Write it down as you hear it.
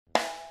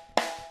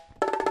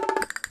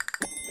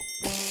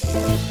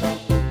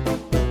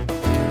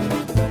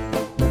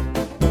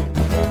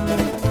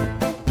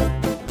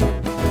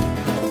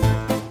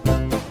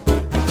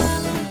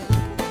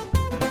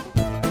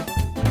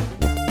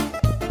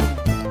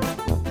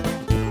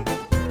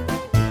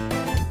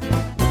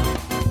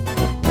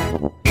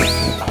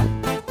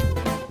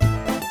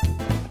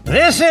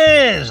This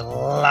is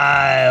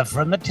Live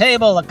from the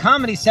Table, a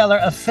Comedy Cellar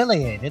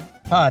affiliated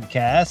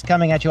podcast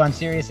coming at you on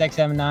Sirius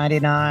XM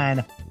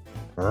 99,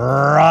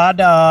 Raw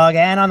Dog,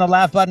 and on the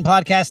Laugh Button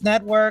Podcast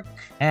Network.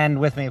 And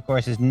with me, of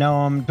course, is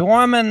Noam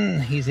Dorman.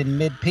 He's in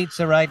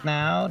Mid-Pizza right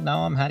now.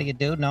 Noam, how do you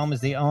do? Noam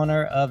is the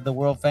owner of the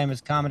world-famous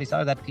Comedy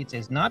Cellar. That pizza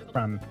is not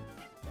from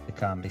the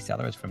Comedy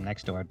Cellar. It's from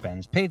next door at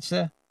Ben's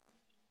Pizza.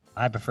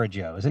 I prefer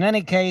Joe's. In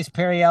any case,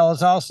 Periel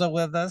is also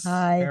with us.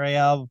 Hi.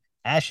 Periel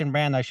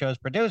Ashenbrand, our show's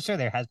producer.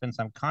 There has been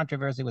some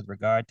controversy with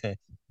regard to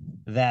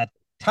that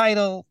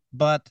title,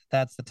 but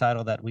that's the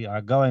title that we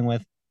are going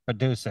with,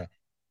 producer.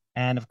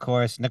 And of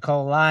course,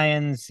 Nicole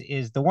Lyons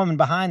is the woman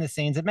behind the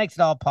scenes. It makes it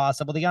all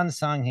possible. The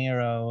unsung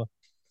hero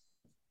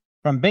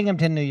from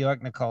Binghamton, New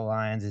York. Nicole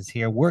Lyons is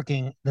here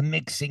working the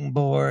mixing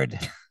board.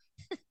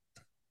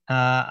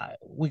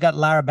 We got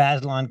Lara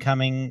Bazelon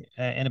coming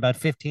in about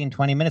 15,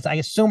 20 minutes. I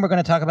assume we're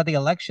going to talk about the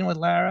election with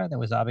Lara. There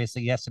was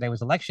obviously yesterday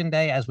was election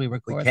day as we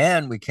record.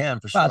 We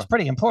can for sure. Well, it's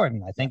pretty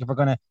important, I think, if we're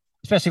going to,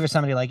 especially for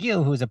somebody like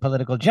you who's a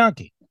political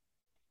junkie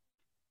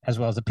as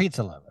well as a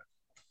pizza lover.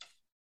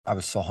 I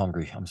was so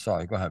hungry. I'm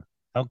sorry. Go ahead.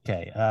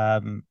 Okay.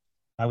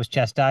 I was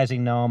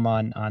chastising Noam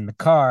on the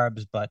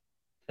carbs, but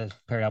as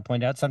Periel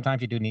pointed out,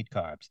 sometimes you do need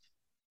carbs.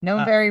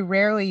 No, very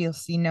rarely you'll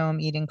see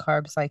Noam eating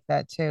carbs like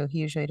that too. He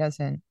usually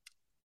doesn't.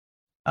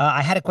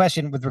 I had a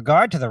question with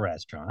regard to the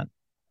restaurant.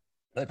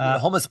 The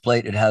hummus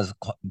plate, it has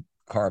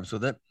carbs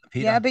with it.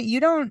 Peter. Yeah, but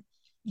you don't.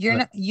 You're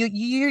not.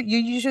 You're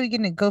usually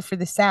going to go for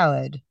the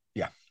salad.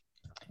 Yeah.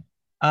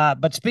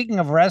 But speaking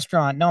of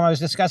restaurant, no, I was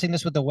discussing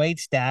this with the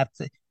wait staff.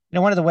 You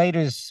know, one of the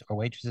waiters or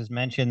waitresses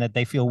mentioned that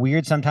they feel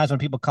weird sometimes when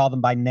people call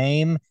them by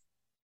name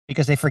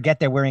because they forget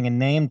they're wearing a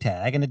name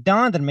tag. And it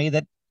dawned on me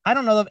that I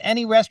don't know of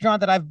any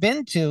restaurant that I've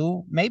been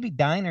to, maybe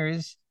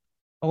diners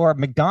or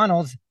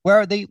McDonald's,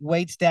 where the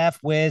wait staff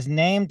wears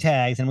name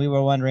tags. And we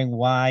were wondering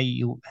why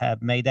you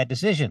have made that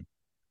decision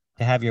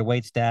to have your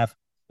wait staff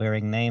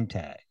wearing name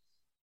tags.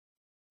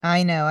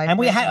 I know. And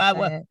we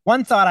had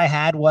one thought I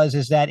had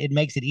is that it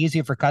makes it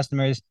easier for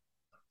customers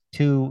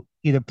to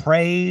either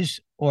praise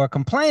or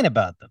complain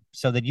about them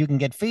so that you can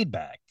get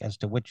feedback as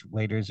to which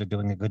waiters are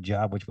doing a good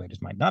job, which waiters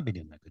might not be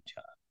doing a good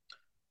job.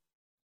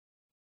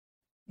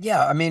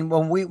 Yeah, I mean,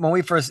 when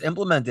we first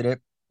implemented it,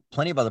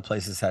 plenty of other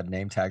places had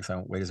name tags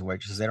on waiters and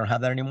waitresses. They don't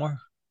have that anymore?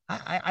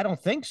 I don't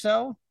think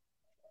so.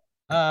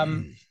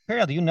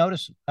 Periel, do you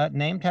notice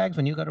name tags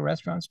when you go to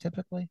restaurants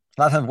typically?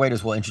 A lot of times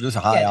waiters will introduce,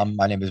 hi,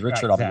 my name is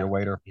Richard. Right, exactly. I'll be your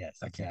waiter. Yes,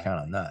 I can't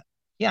count on that.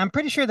 Yeah, I'm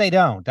pretty sure they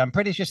don't. I'm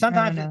pretty sure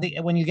sometimes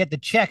when you get the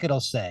check,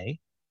 it'll say.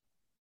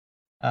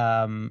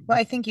 Well,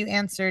 I think you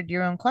answered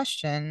your own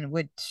question,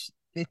 which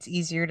it's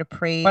easier to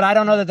praise. But I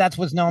don't know that that's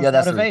what's known. Yeah,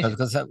 that's motivation.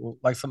 Because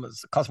like some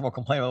customer will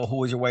complain, who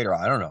was your waiter?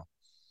 I don't know.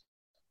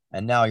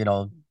 And now,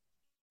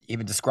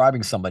 even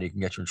describing somebody can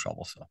get you in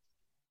trouble. So,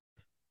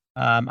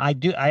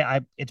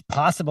 it's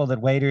possible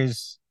that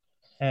waiters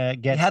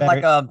get. He had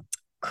better. like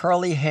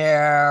curly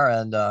hair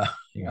and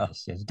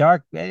yes,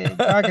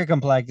 darker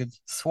complected,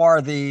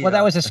 swarthy. Well,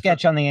 that was a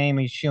sketch on the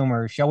Amy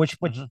Schumer show, which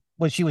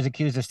she was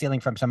accused of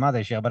stealing from some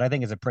other show, but I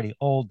think it's a pretty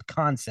old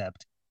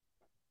concept.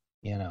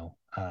 So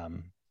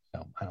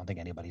I don't think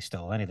anybody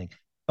stole anything.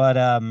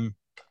 But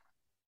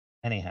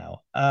anyhow,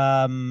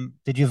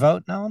 did you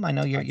vote, Noam? I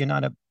know you're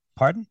not a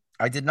pardon.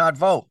 I did not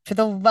vote. For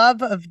the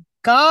love of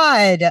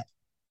God.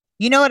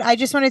 You know what? I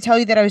just want to tell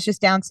you that I was just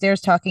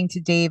downstairs talking to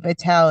Dave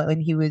Attell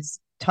and he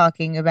was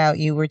talking about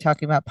you. We're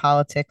talking about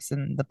politics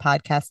and the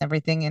podcast and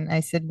everything. And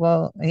I said,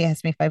 well, he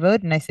asked me if I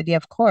voted. And I said, yeah,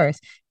 of course.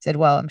 He said,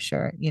 well, I'm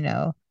sure,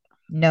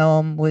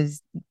 Noam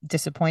was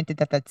disappointed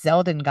that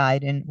Zeldin guy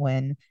didn't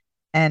win.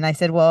 And I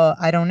said, well,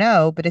 I don't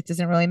know, but it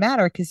doesn't really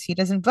matter because he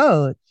doesn't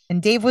vote.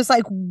 And Dave was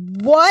like,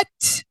 what?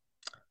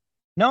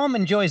 Noam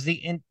enjoys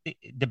the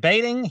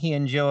debating. He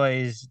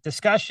enjoys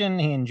discussion.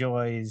 He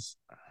enjoys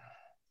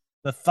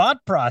the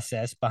thought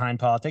process behind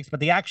politics,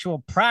 but the actual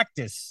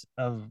practice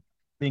of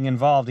being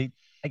involved,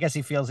 I guess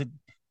he feels it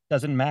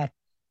doesn't matter.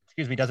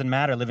 Doesn't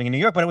matter living in New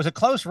York, but it was a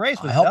close race.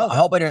 I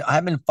hope I didn't. I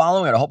haven't been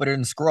following it. I hope I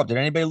didn't screw up. Did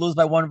anybody lose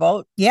by one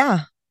vote?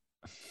 Yeah.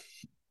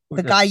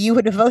 The guy you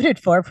would have voted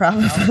for,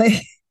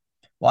 probably.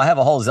 Well, I have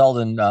a whole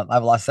Zeldin. I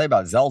have a lot to say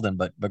about Zeldin,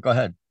 but go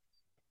ahead.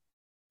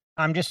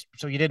 I'm just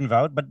so you didn't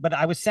vote, but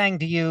I was saying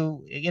to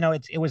you,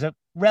 it was a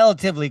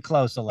relatively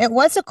close election. It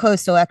was a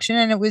close election,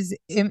 and it was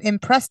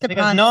impressed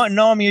upon. Because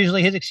Noam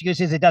usually his excuse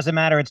is it doesn't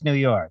matter. It's New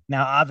York.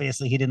 Now,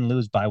 obviously, he didn't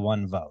lose by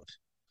one vote,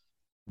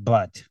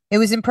 but it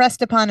was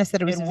impressed upon us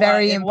that it was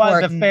very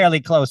important. It was a fairly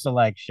close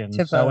election.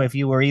 So vote. If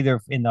you were either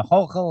in the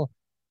Hochul,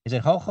 is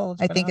it Hochul?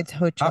 I think it's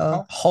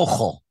Hochul.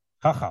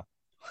 Hochul.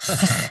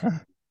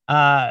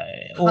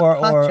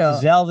 Or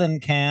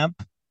Zeldin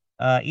camp.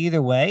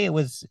 Either way, it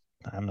was.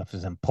 I don't know if it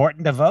was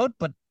important to vote,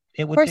 but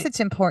it would. Of course, it's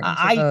important.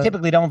 I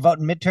typically don't vote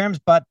in midterms,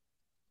 but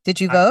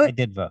did you vote? I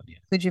did vote. Yeah.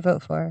 Who'd you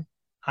vote for?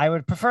 I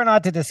would prefer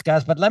not to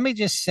discuss, but let me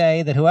just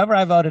say that whoever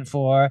I voted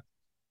for,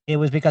 it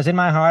was because in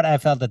my heart I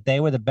felt that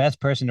they were the best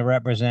person to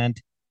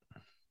represent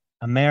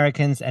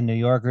Americans and New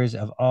Yorkers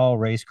of all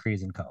race,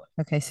 creeds, and color.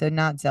 Okay, so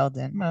not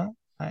Zeldin. Well,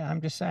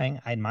 I'm just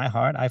saying, in my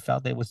heart, I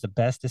felt it was the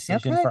best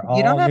decision Okay, for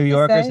you don't all have New to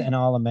Yorkers say. and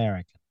all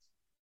Americans.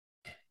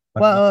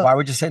 But Well, why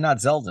would you say not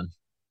Zeldin?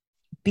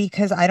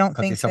 because I don't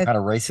Because he's think some that kind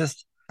of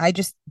racist? I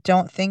just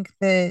don't think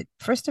that.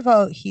 First of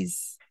all,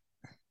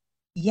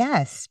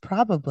 yes,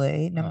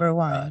 probably number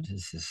one. God,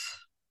 this is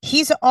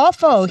He's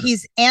awful.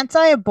 He's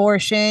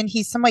anti-abortion.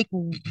 He's some like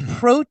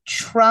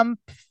pro-Trump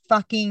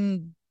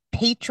fucking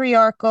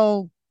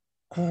patriarchal,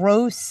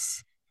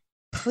 gross.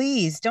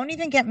 Please don't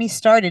even get me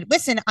started.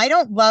 Listen, I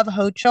don't love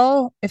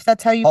Hochul, if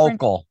that's how you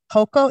Hochul.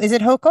 Hochul. Is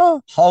it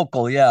Hochul?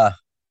 Hochul, yeah.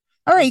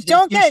 All right,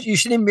 You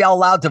shouldn't even be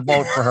allowed to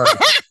vote for her.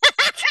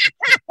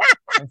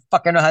 I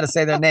fucking know how to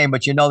say their name,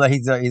 but you know that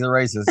he's a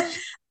racist.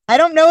 I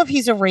don't know if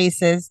he's a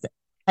racist.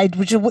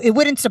 It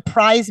wouldn't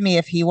surprise me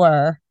if he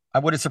were. I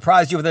would have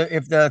surprised you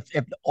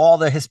if all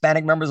the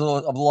Hispanic members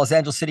of the Los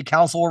Angeles City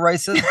Council were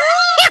racist.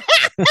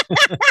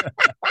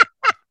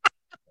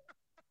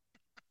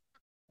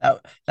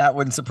 That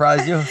wouldn't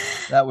surprise you.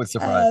 That would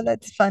surprise you.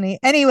 That's funny.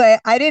 Anyway,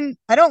 I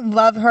don't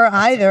love her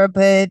either,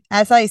 but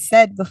as I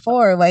said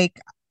before, like,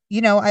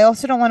 I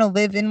also don't want to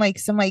live in like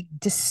some like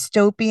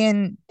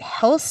dystopian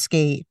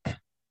hellscape.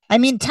 I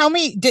mean, tell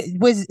me,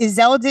 is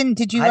Zeldin,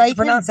 did you How do you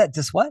pronounce him?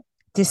 that? What?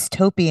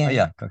 Dystopian. Oh,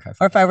 yeah. Okay.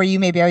 Or if I were you,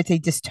 maybe I would say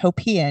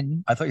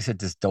dystopian. I thought you said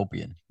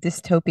dystopian.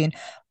 Dystopian.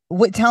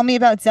 Tell me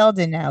about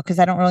Zeldin now, because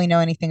I don't really know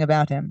anything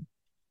about him.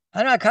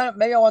 I don't know.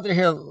 Maybe I wanted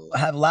to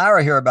have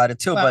Lara hear about it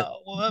too,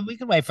 well, we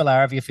can wait for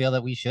Lara if you feel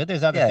that we should.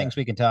 There's other things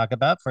we can talk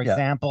about. For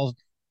example,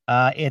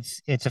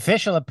 it's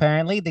official.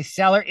 Apparently, the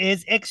cellar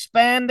is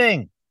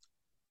expanding.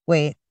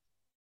 Wait.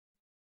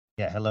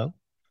 Yeah. Hello.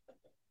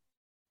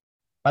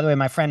 By the way,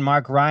 my friend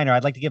Mark Reiner,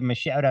 I'd like to give him a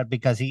shout out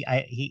because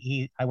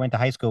I went to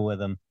high school with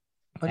him.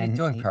 What are you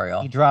doing,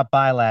 Periel? He dropped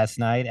by last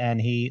night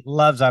and he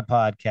loves our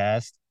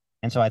podcast,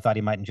 and so I thought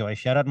he might enjoy.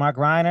 Shout out, Mark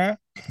Reiner.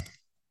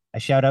 A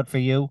shout out for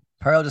you.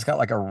 Periel just got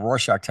like a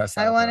Rorschach test.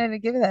 I wanted to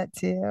give that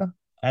to you.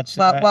 That's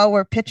while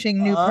we're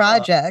pitching new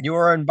projects. You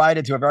were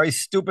invited to a very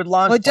stupid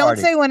launch party. Well, don't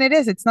say when it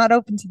is. It's not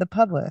open to the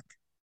public.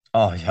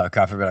 Oh yeah,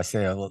 God forbid I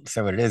say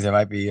what it is. It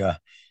might be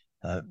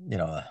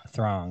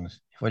throngs.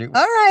 All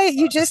right,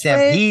 you just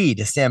a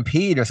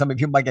stampede, or something.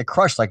 People might get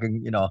crushed, like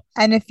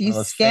And if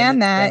you scan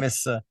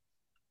famous,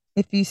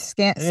 if you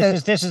scan,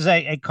 this is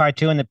a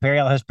cartoon that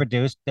Periel has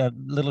produced,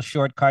 little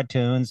short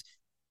cartoons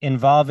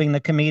involving the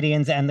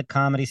comedians and the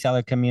Comedy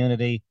Cellar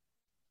community.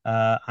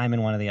 I'm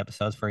in one of the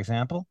episodes, for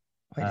example.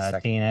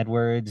 Dean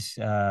Edwards,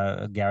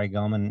 Gary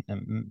Goldman,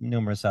 and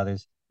numerous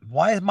others.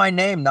 Why is my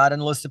name not in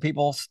the list of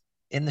people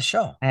in the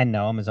show? And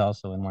Noam is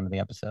also in one of the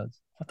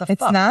episodes. What the fuck?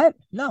 It's not?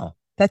 No.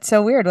 That's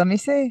so weird. Let me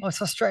see. Oh, it's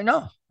so straight.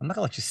 No, I'm not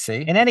gonna let you see.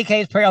 In any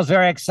case, Periel's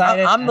very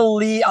excited. I'm the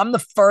lead. I'm the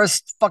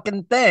first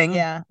fucking thing.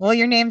 Yeah. Well,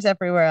 your name's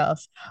everywhere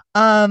else.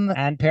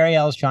 And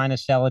Periel's trying to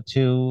sell it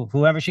to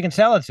whoever she can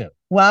sell it to.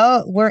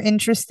 Well, we're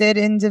interested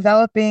in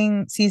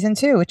developing season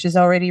 2, which is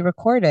already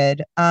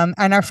recorded.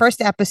 And our first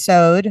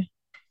episode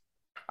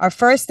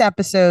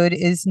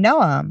is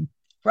Noam.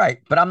 Right,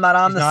 but I'm not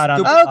on the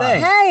stupid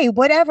thing. Okay,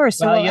 whatever.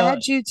 So we'll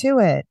add you to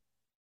it.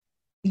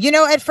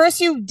 At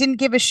first you didn't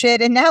give a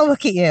shit, and now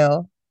look at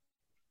you.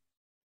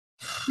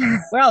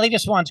 Well, he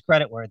just wants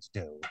credit where it's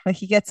due. Well,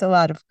 he gets a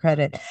lot of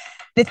credit.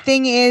 The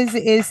thing is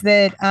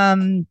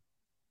that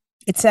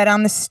it's set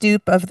on the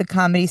stoop of the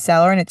Comedy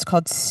Cellar, and it's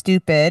called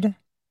Stupid,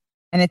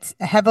 and it's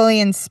heavily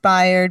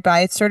inspired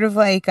by. It's sort of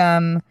like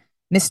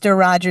Mr.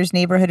 Rogers'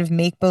 Neighborhood of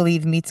Make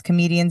Believe meets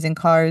comedians in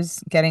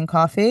cars getting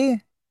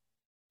coffee,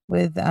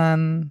 with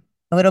a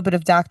little bit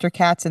of Dr.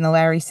 Katz and the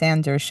Larry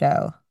Sanders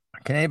Show.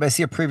 Can anybody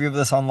see a preview of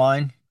this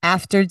online?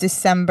 After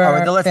December. All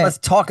right, let's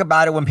talk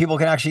about it when people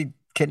can actually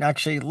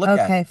look at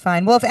it. Okay,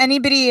 fine. Well, if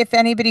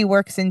anybody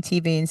works in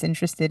TV and is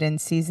interested in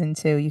season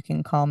 2, you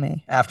can call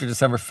me. After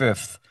December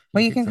 5th.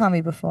 Well, you can call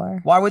me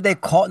before. Why would they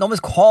call? No one's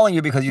calling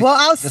you because you. Well,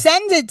 I'll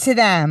send it to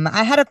them.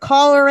 I had a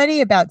call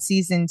already about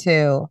season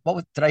 2.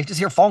 Did I just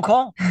hear a phone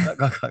call?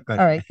 Go ahead. All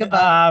right,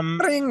 goodbye.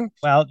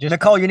 Well,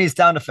 Nicole, you need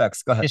sound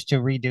effects. Go ahead. Just to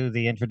redo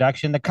the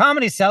introduction, the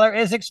Comedy Cellar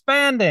is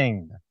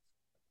expanding.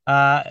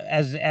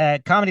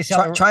 As Comedy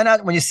Cellar. Try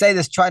not, when you say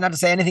this, try not to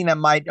say anything that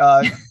might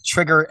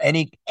trigger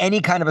any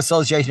kind of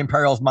association in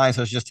Periel's mind.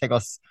 So it's just take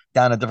us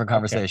down a different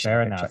conversation.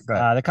 Fair enough.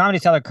 The Comedy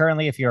Cellar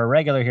currently, if you're a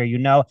regular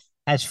here,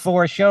 has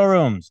 4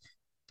 showrooms.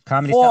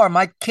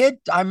 My kid.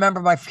 I remember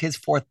my kid's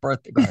 4th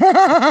birthday.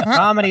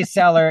 Comedy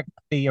Cellar,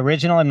 the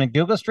original in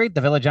McDougal Street,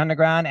 the Village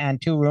Underground,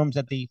 and 2 rooms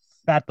at the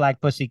Fat Black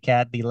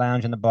Pussycat, the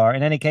lounge and the bar.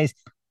 In any case,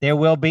 there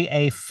will be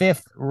a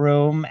 5th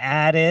room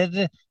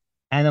added,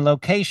 and the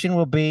location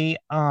will be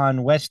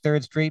on West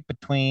 3rd Street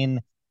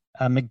between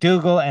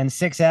McDougal and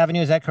 6th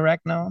Avenue. Is that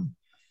correct, Noam?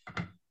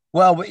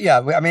 Well,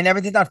 yeah. I mean,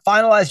 everything's not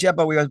finalized yet,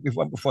 but we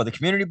went before the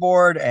community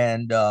board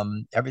and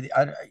everything.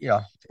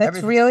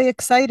 That's really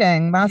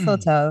exciting. Mazel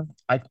tov.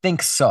 I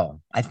think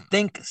so,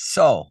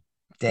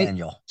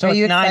 Daniel. So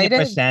it's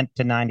 90%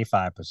 to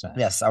 95%.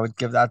 Yes, I would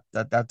give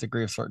that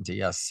degree of certainty.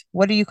 Yes.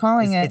 What are you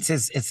calling it?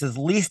 It's as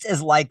least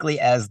as likely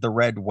as the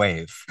red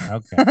wave.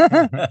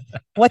 Okay.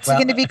 What's it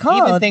going to be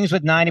called? Even things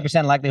with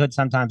 90% likelihood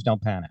sometimes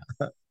don't pan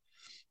out.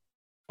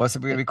 What's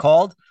it going to be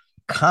called?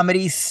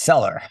 Comedy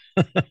Cellar.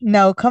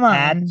 No, come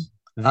on.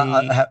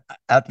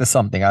 At the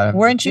something.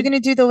 Weren't you going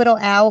to do the little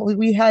owl?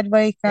 We had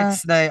like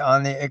Ixnay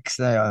on the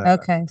Ixnay.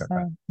 Okay.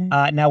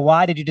 Now,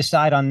 why did you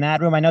decide on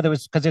that room? I know there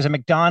was because there's a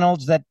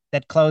McDonald's that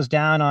closed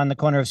down on the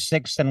corner of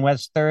 6th and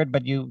West 3rd,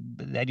 but you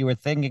were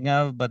thinking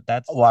of, but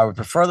that's. Well, I would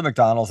prefer the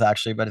McDonald's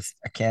actually, but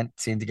I can't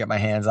seem to get my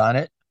hands on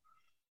it.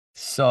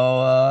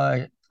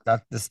 So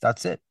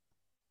that's it.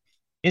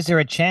 Is there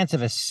a chance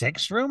of a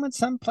 6th room at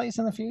some place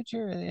in the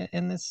future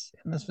in this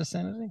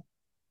vicinity?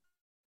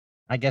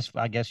 I guess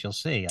you'll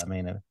see. I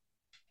mean,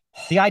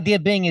 the idea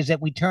being is that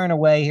we turn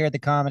away here at the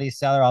Comedy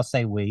Cellar. I'll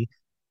say we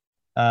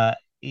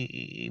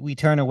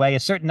turn away a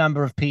certain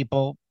number of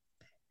people,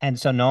 and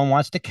so no one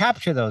wants to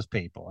capture those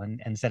people.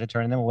 And instead of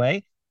turning them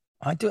away,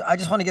 I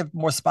just want to give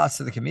more spots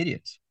to the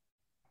comedians.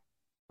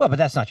 Well, but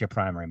that's not your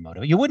primary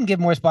motive. You wouldn't give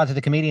more spots to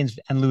the comedians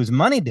and lose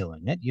money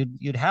doing it.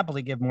 You'd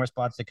happily give more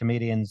spots to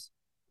comedians,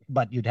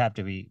 but you'd have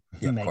to be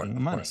making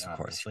money,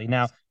 obviously.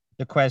 Now,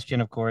 the question,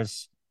 of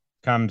course,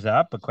 comes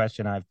up, a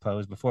question I've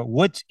posed before.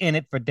 What's in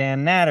it for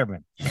Dan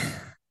Natterman?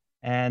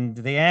 And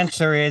the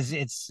answer is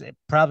it's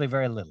probably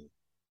very little.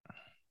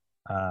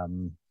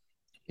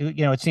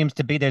 It seems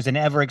to be there's an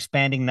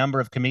ever-expanding number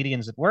of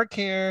comedians that work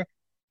here.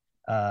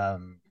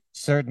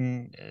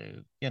 Certain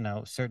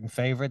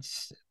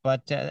favorites,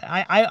 but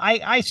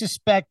I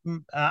suspect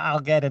I'll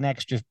get an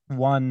extra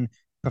one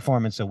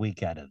performance a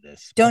week out of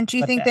this. Don't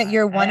you think that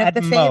you're one of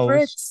the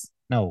favorites?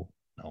 No,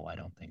 I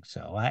don't think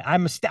so.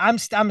 I'm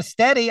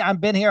steady. I've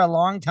been here a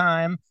long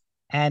time,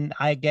 and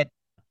I get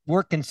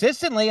work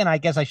consistently, and I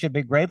guess I should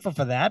be grateful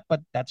for that.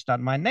 But that's not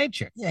my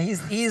nature. Yeah,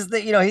 he's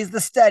the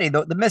steady.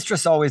 The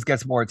mistress always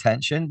gets more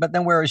attention, but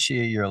then where is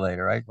she a year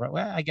later, right? Well,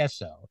 I guess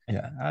so.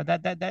 Yeah,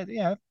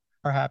 that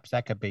perhaps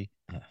that could be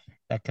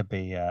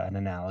an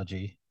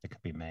analogy that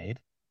could be made.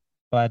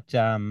 But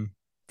and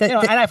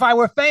if I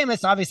were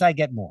famous, obviously I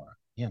get more.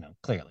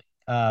 Clearly.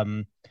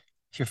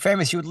 If you're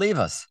famous, you would leave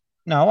us.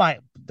 No,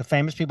 the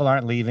famous people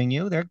aren't leaving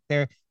you.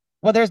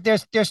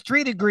 There's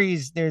 3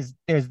 degrees. There's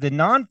the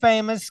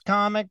non-famous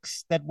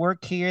comics that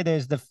work here.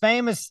 There's the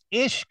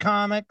famous-ish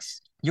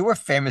comics. You were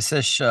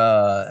famous-ish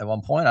at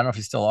one point. I don't know if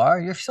you still are.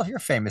 You're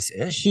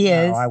famous-ish. He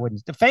is. No, I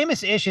wouldn't. The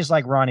famous-ish is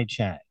like Ronnie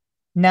Chang.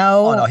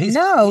 No,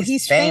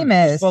 he's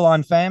famous. He's full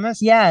on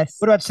famous. Yes.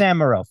 What about Sam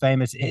Morril?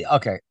 Famous.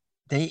 Okay,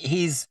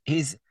 he's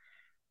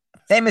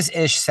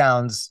famous-ish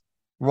sounds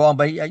wrong,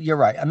 but you're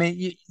right. I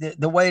mean,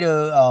 the way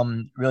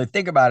to really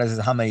think about it is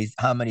how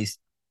many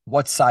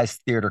what size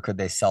theater could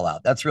they sell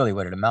out? That's really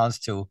what it amounts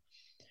to.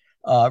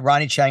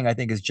 Ronnie Chang, I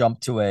think, has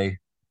jumped to a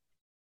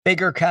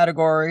bigger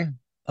category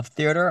of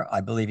theater.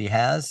 I believe he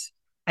has,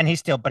 and he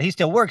still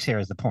works here.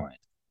 Is the point?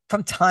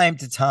 From time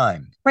to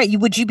time, right?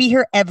 Would you be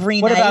here every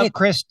night? What about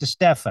Chris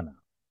DiStefano?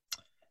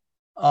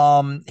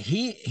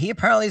 He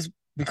apparently has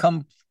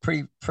become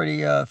pretty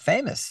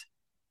famous.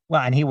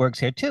 Well, and he works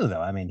here too,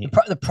 though. I mean,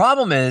 the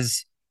problem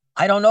is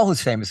I don't know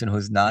who's famous and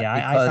who's not. Yeah,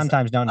 I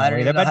sometimes don't know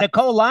either. But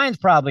Nicole Lyons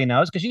probably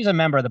knows because she's a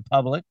member of the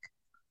public.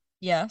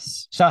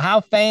 Yes. So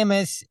how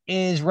famous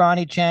is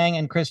Ronnie Chang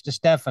and Chris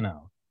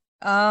DiStefano?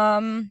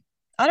 I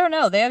don't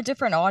know. They have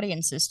different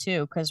audiences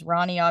too, because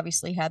Ronnie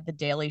obviously had The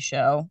Daily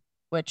Show,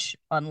 which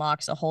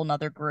unlocks a whole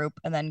nother group.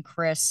 And then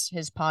Chris,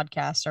 his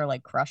podcasts are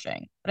like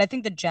crushing. But I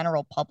think the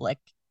general public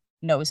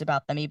knows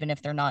about them, even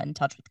if they're not in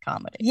touch with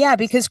comedy. Yeah,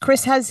 because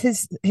Chris has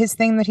his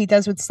thing that he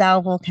does with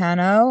Sal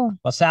Vulcano.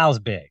 Well, Sal's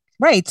big.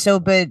 Right.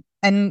 So,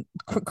 and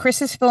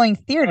Chris is filling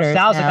theaters.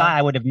 Well, Sal's a guy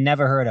I would have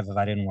never heard of if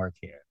I didn't work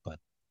here. But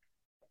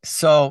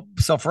so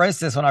for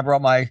instance, when I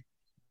brought my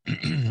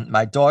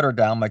my daughter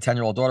down, my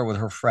 10-year-old daughter with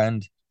her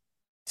friend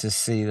to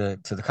see the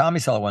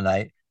Comedy Cellar one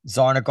night,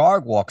 Zarna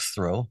Garg walks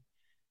through,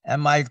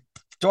 and my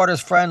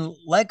daughter's friend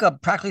Lenka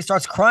practically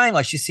starts crying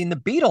like she's seen the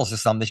Beatles or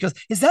something. She goes,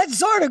 "Is that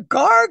Zarna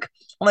Garg?"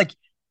 I'm like,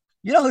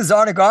 "You know who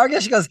Zarna Garg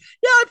is?" She goes,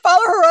 "Yeah, I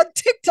follow her on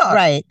TikTok."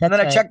 Right. And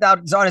then I checked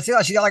out Zarna's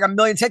TikTok. She got like 1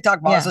 million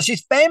TikTok followers, so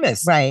she's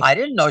famous. Right. I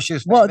didn't know she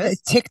was famous. Well,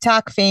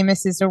 TikTok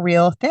famous is a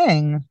real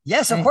thing.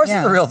 Yes, of course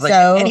it's a real thing.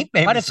 So,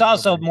 but it's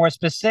also more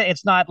specific.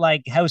 It's not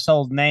like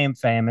household name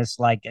famous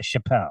like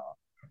Chappelle.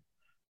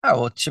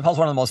 Oh, well, Chappelle's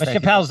one of the most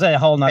famous Chappelle's a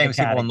whole nother famous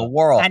people in the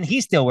world. And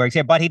he still works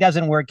here, but he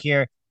doesn't work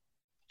here.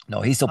 No,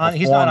 he still performs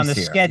he's not on the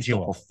here.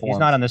 schedule. He's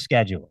not on the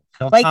schedule.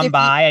 He'll Like come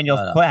by and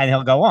and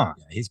he'll go on.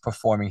 Yeah, he's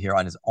performing here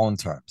on his own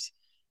terms.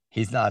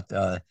 He's not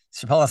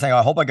Chappelle is saying,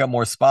 "I hope I get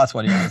more spots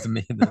when he comes to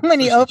me." When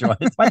he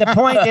opens. But the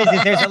point is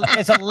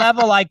there's a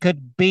level I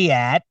could be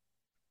at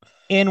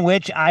in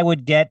which I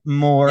would get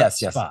more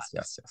spots.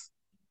 Yes.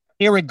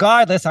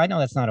 Irregardless, I know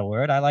that's not a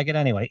word. I like it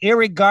anyway.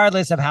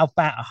 Irregardless of how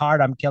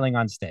hard I'm killing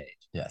on stage.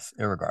 Yes,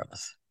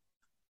 irregardless.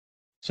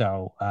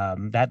 So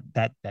that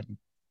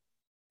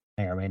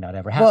may or may not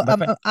ever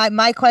happen. Well,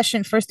 my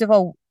question, first of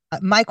all,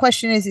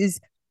 is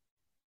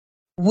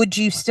would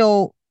you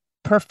still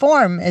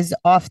perform as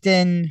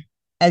often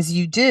as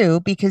you do?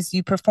 Because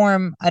you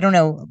perform, I don't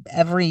know,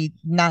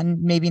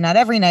 maybe not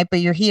every night, but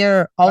you're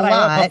here a lot.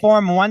 I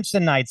perform once a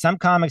night. Some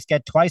comics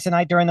get twice a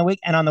night during the week,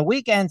 and on the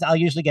weekends I'll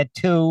usually get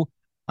 2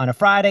 on a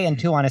Friday and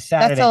 2 on a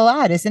Saturday. That's a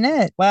lot, isn't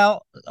it?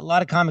 Well, a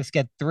lot of comics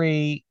get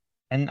 3,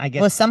 and I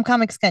guess some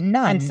comics get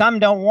none, and some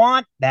don't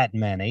want that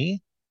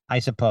many, I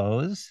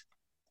suppose.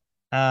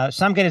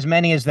 Some get as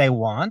many as they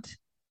want.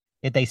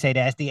 If they say to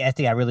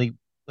SD, I really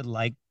would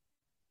like,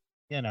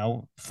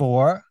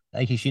 4.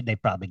 They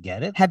probably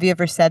get it. Have you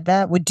ever said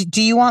that?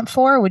 Do you want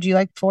 4? Would you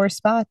like 4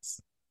 spots?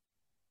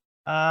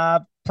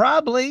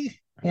 Probably.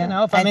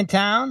 Yeah. If I'm in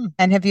town.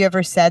 And have you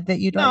ever said that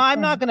you'd like? No, I'm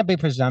not going to be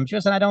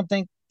presumptuous, and I don't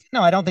think that.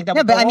 No, would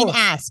but go I mean, over.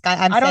 ask.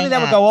 I don't think that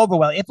would go over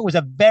well. If it was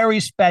a very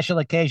special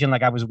occasion,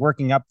 like I was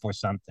working up for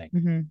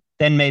something,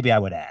 then maybe I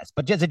would ask.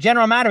 But just a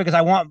general matter, because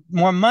I want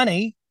more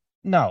money,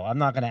 no, I'm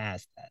not going to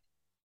ask that.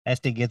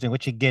 SD gives me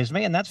what she gives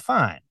me, and that's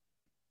fine.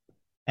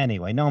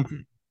 Anyway, no,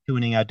 I'm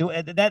tuning out.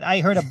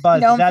 I heard a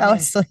buzz. Noam fell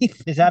asleep.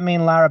 Does that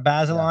mean Lara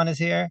Bazelon is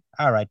here?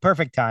 All right,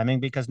 perfect timing,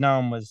 because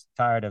Noam was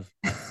tired of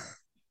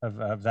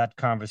that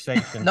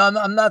conversation. No,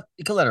 I'm not.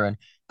 You can let her in.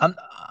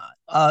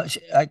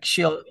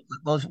 She'll.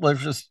 We'll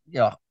just.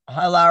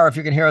 Hi, Lara, if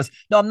you can hear us.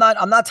 No, I'm not.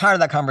 I'm not tired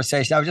of that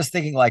conversation. I was just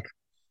thinking, like,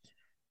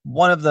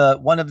 one of the.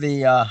 Let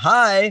me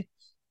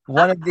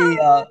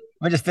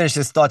just finish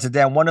this thought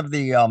today. One of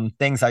the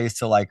things I used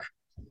to like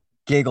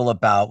giggle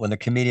about when the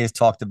comedians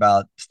talked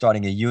about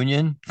starting a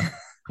union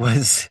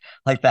was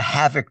like the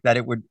havoc that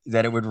it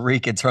would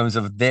wreak in terms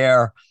of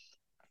their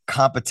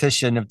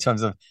competition, in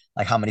terms of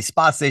like how many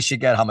spots they should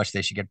get, how much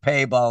they should get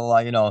paid,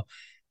 blah blah blah.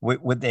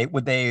 Would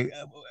they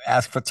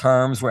ask for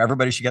terms where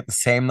everybody should get the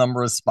same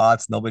number of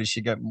spots, nobody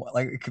should get more?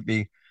 Like, it could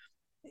be.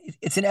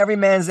 It's in every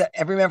man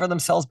for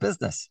themselves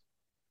business.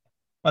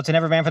 Well, it's in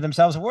every man for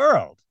themselves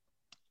world.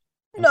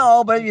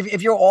 No, but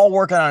if you're all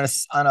working on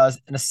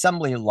an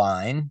assembly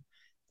line,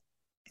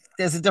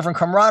 there's a different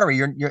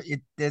camaraderie.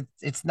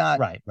 It's not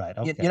right.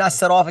 Okay. You're not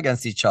set off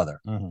against each other.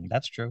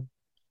 That's true.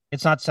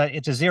 It's not.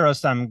 It's a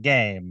zero-sum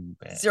game.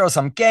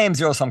 Zero-sum game,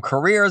 zero-sum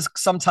careers.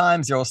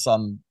 Sometimes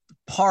zero-sum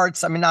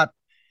parts. I mean,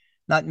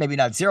 maybe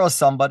not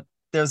zero-sum, but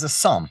there's a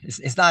sum.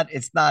 It's not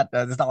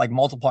like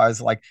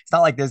multipliers. Like, it's not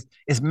like there's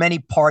as many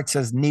parts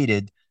as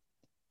needed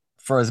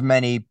for as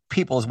many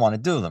people as want to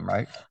do them,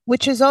 right?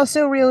 Which is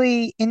also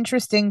really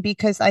interesting,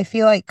 because I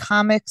feel like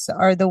comics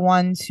are the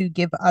ones who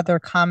give other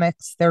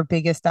comics their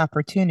biggest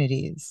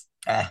opportunities.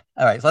 All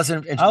right, let's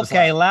introduce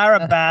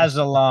Lara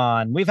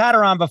Bazelon. We've had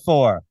her on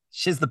before.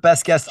 She's the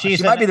best guest. She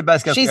might be the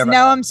best guest. She's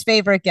Noam's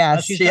favorite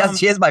guest.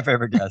 She is my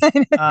favorite guest.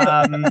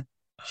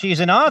 She's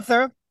an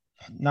author,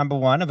 number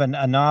one, of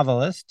a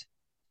novelist.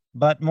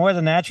 But more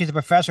than that, she's a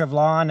professor of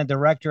law and a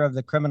director of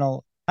the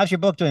criminal. How's your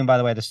book doing, by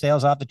the way? The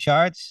sales off the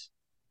charts?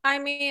 I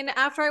mean,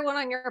 after I went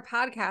on your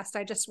podcast,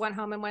 I just went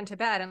home and went to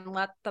bed and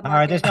let the. All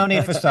right, there's no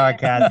need for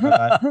sarcasm.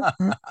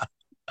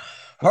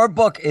 Her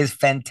book is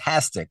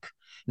fantastic.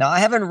 Now, I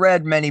haven't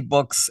read many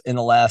books in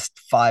the last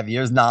 5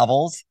 years,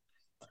 novels.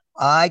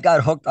 I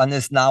got hooked on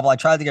this novel. I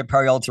tried to get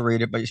Periel to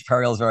read it, but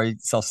Periel is very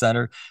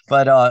self-centered.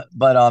 But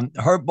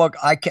her book,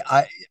 I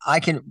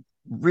can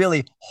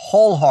really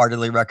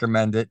wholeheartedly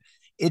recommend it.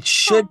 It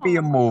should be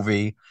a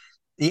movie.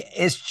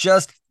 It's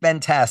just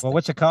fantastic. Well,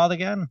 what's it called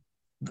again?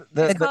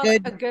 A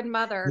Good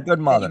Mother. The Good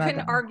Mother. You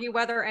can argue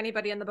whether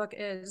anybody in the book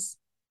is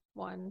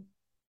one.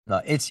 No,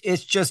 it's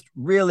just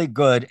really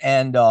good.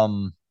 And I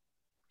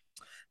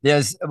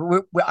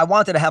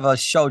wanted to have a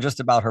show just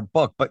about her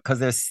book, but because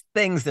there's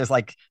things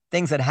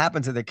that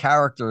happen to the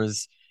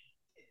characters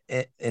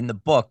in the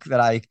book that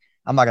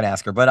I'm not going to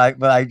ask her,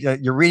 but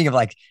you're reading of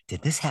like,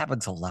 did this happen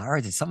to Lara?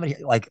 Did somebody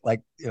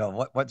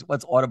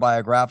what's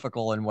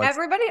autobiographical and what?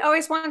 Everybody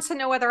always wants to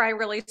know whether I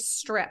really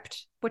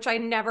stripped, which I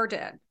never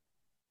did.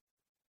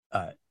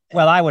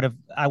 Well, I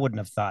wouldn't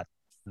have thought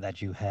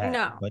that you had.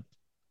 No. But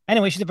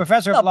anyway, she's a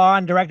professor of law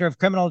and director of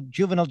criminal,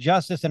 juvenile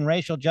justice, and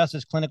racial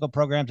justice clinical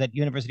programs at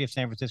University of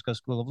San Francisco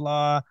School of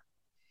Law.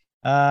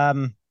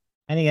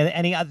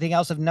 Anything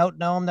else of note,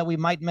 Noam, that we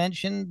might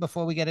mention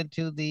before we get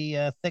into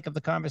the thick of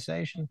the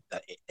conversation?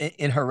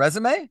 In her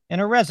resume? In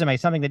her resume,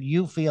 something that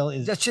you feel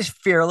is just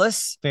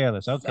fearless.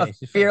 Fearless, okay.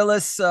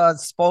 Fearless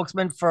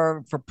spokesman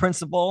for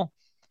principle.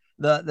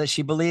 That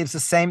she believes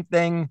the same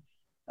thing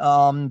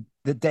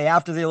the day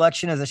after the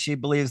election as that she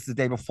believes the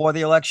day before the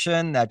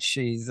election. That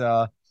she's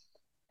that's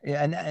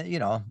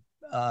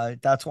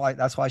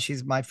why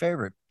she's my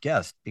favorite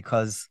guest,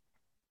 because.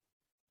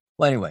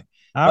 Well, anyway.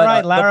 All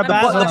right, Lara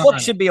Bazelon. The book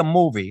should be a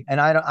movie,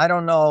 and I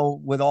don't know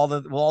with all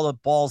the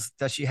balls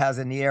that she has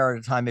in the air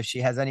at the time if she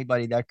has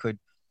anybody that could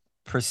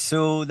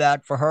pursue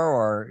that for her,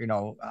 or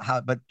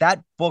how. But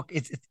that book,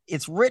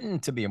 it's written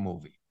to be a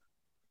movie.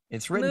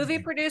 It's written. Movie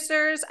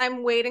producers,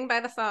 I'm waiting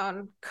by the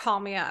phone. Call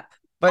me up.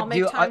 But I'll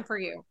make time for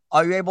you.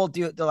 Are you able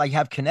to like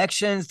have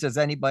connections? Does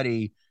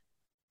anybody?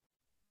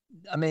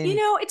 I mean,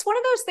 it's one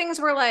of those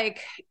things where like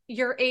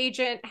your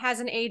agent has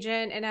an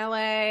agent in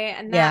LA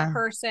and that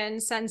person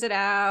sends it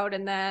out,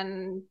 and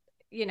then,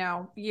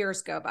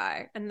 years go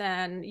by, and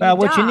then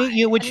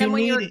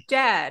when you're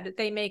dead,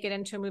 they make it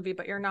into a movie,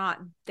 but you're not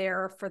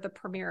there for the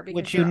premiere. Because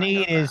what you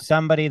need is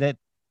somebody that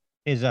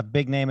is a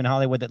big name in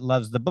Hollywood that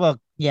loves the book.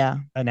 Yeah.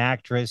 An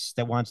actress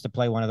that wants to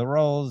play one of the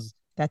roles.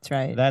 That's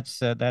right.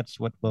 That's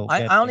what we'll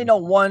I only know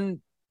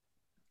one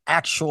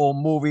actual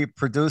movie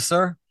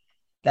producer.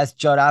 That's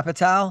Judd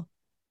Apatow.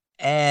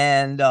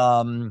 And,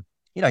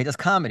 he does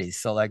comedies.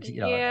 So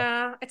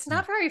yeah, it's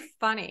not very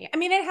funny. I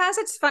mean, it has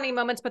its funny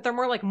moments, but they're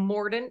more like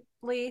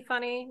mordantly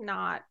funny,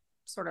 not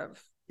sort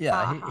of.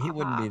 Yeah, he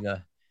wouldn't be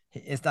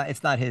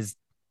it's not his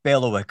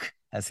bailiwick,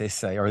 as they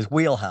say, or his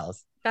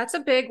wheelhouse. That's a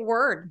big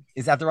word.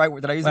 Is that the right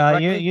word? Did I use it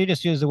correctly? Well, you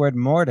just used the word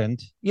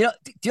mordant. Do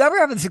you ever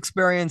have this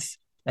experience?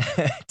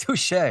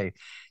 Touche. You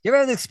ever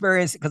have this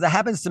experience? Because it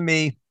happens to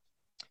me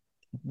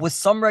with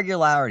some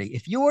regularity.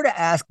 If you were to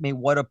ask me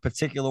what a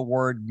particular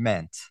word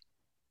meant,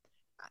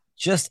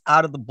 just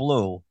out of the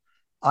blue,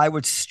 I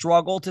would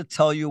struggle to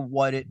tell you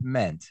what it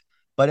meant.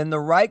 But in the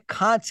right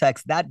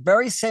context, that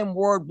very same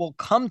word will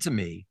come to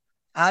me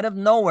out of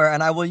nowhere,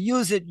 and I will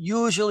use it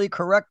usually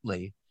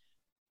correctly.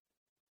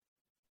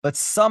 But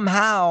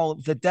somehow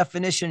the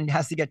definition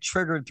has to get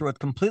triggered through a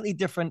completely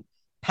different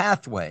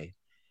pathway.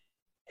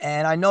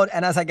 And I know,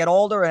 and as I get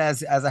older and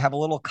as I have a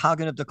little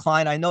cognitive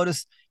decline, I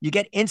notice you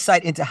get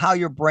insight into how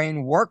your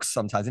brain works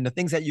sometimes, into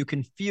things that you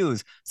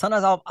confuse.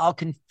 Sometimes I'll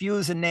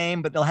confuse a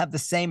name, but they'll have the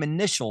same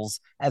initials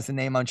as the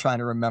name I'm trying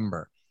to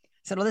remember. I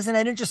said, well, isn't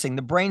that interesting?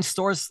 The brain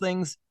stores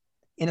things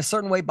in a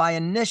certain way by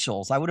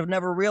initials. I would have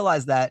never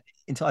realized that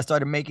until I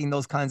started making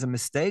those kinds of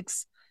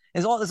mistakes.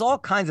 There's all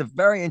kinds of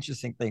very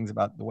interesting things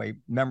about the way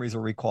memories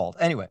are recalled.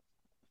 Anyway,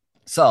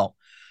 so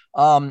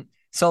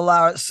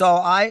Lara,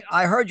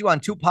 I heard you on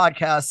 2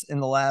 podcasts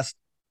in the last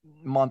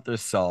month or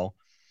so.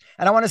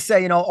 And I want to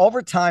say,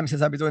 over time,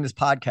 since I've been doing this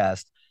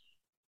podcast,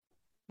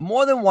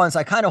 more than once,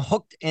 I kind of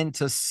hooked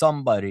into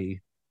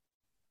somebody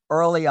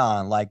early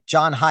on. Like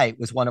John Haidt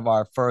was one of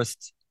our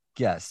first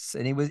guests,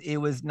 and he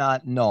was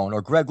not known.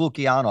 Or Greg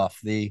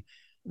Lukianoff, the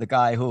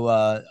guy who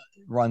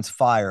runs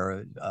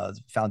FIRE,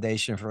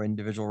 Foundation for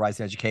Individual Rights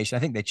and Education. I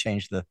think they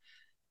changed the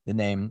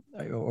name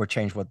or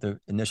changed what the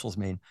initials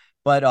mean.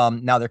 But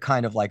now they're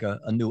kind of like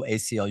a new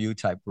ACLU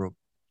type group.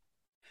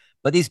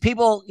 But these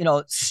people,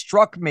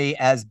 struck me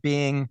as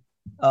being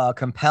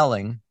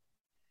compelling.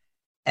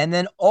 And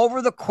then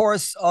over the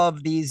course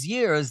of these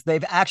years,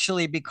 they've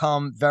actually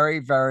become very,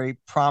 very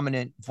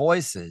prominent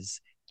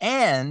voices.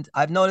 And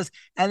I've noticed,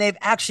 and they've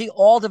actually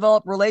all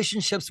developed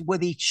relationships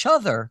with each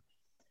other,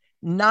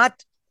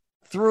 not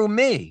through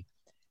me.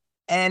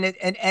 And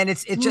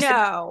it's just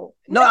no.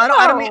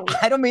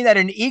 I don't mean that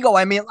in ego.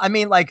 I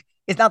mean like,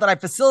 it's not that I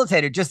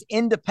facilitated, just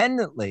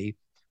independently,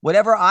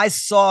 whatever I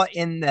saw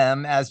in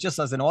them as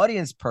an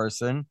audience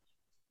person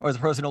or as a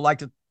person who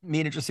liked to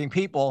meet interesting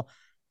people,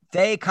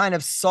 they kind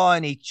of saw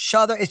in each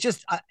other. It's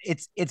just,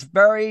 it's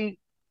very,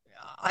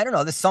 I don't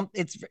know.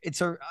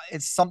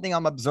 It's something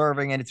I'm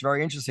observing, and it's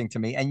very interesting to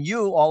me. And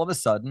you all of a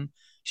sudden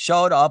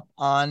showed up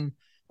on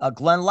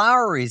Glenn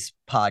Loury's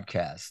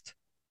podcast,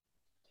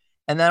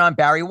 and then on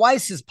Barry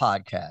Weiss's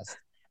podcast.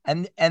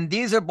 And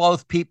these are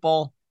both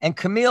people. And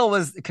Camille,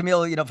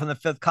 from the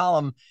Fifth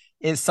Column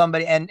is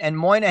somebody, and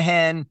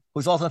Moynihan,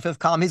 who's also in the Fifth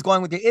Column, he's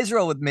going to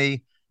Israel with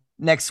me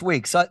next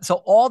week. So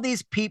all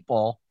these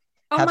people.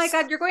 Oh my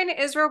God, you're going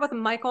to Israel with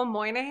Michael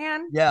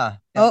Moynihan? Yeah.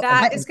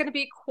 That is going to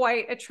be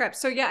quite a trip.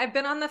 So yeah, I've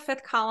been on the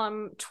Fifth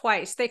Column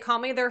twice. They call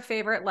me their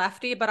favorite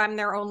lefty, but I'm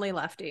their only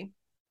lefty.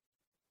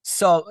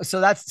 So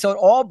it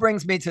all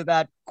brings me to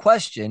that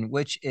question,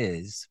 which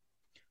is,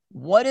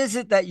 what is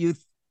it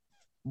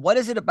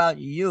about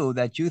you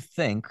that you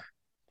think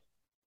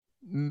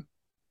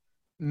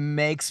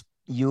makes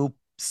you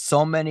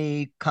so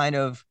many kind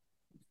of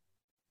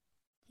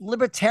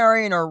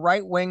libertarian or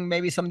right-wing,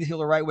 maybe some of these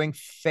people are right-wing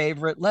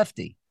favorite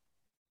lefty?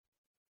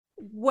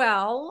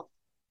 Well,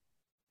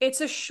 it's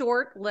a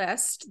short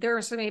list.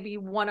 There's maybe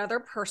one other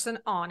person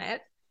on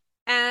it.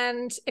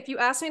 And if you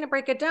ask me to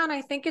break it down,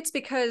 I think it's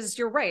because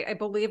you're right. I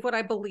believe what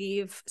I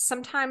believe.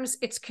 Sometimes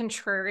it's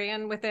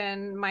contrarian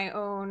within my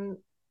own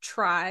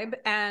tribe.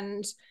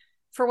 And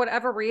for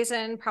whatever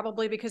reason,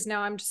 probably because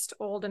now I'm just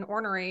old and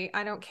ornery,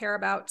 I don't care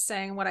about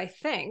saying what I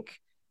think.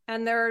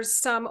 And there's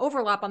some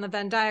overlap on the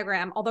Venn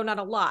diagram, although not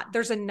a lot.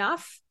 There's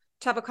enough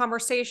to have a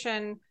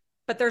conversation,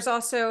 but there's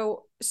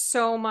also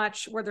so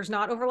much where there's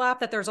not overlap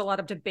that there's a lot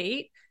of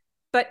debate,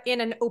 but in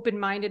an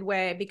open-minded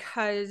way,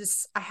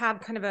 because I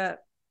have a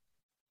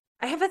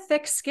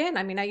thick skin.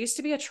 I mean, I used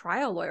to be a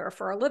trial lawyer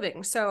for a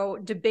living. So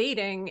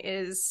debating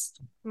is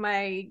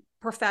my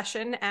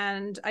profession,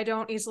 and I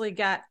don't easily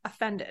get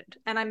offended.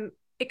 And I'm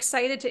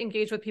excited to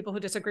engage with people who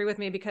disagree with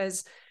me,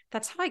 because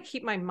that's how I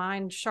keep my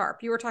mind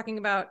sharp. You were talking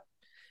about,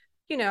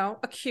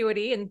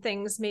 acuity and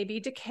things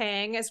maybe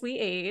decaying as we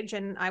age.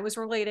 And I was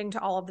relating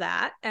to all of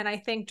that. And I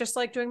think just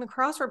like doing the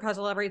crossword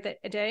puzzle every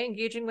day,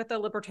 engaging with a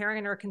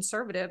libertarian or a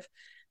conservative,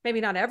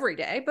 maybe not every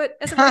day, but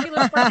as a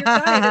regular part of your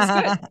diet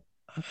is good.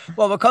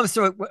 Well, what comes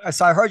to it,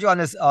 so I heard you on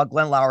this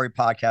Glenn Loury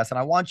podcast, and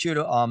I want you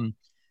to,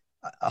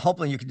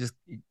 hopefully you can just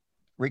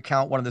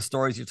recount one of the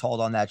stories you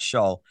told on that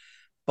show.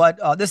 But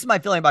this is my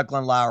feeling about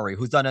Glenn Loury,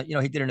 who's done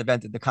he did an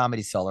event at the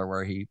Comedy Cellar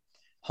where he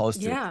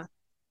hosted. Yeah.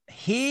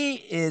 He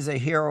is a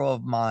hero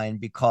of mine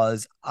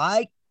because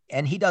I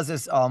and he does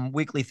this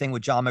weekly thing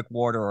with John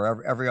McWhorter,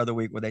 or every other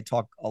week, where they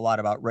talk a lot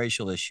about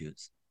racial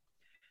issues.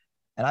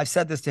 And I've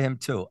said this to him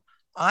too.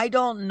 I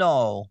don't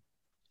know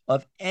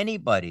of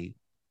anybody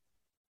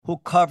who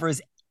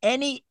covers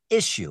any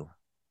issue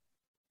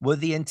with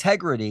the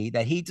integrity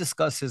that he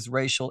discusses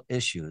racial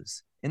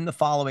issues, in the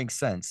following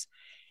sense.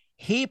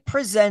 He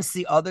presents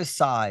the other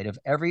side of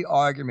every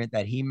argument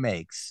that he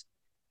makes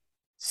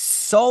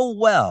so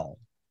well.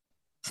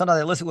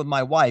 Sometimes I listen with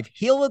my wife.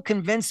 He will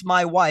convince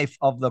my wife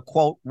of the,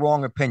 quote,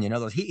 wrong opinion. In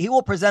other words, he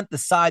will present the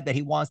side that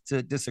he wants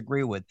to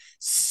disagree with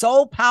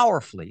so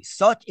powerfully,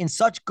 in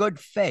such good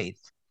faith,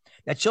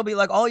 that she'll be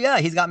like, oh, yeah,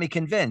 he's got me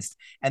convinced.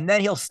 And then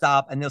he'll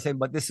stop and he'll say,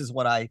 but this is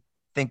what I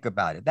think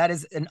about it. That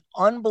is an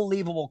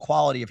unbelievable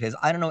quality of his.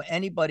 I don't know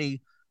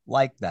anybody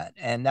like that.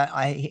 And that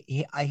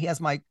he has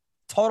my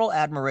total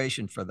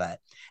admiration for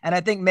that. And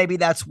I think maybe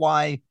that's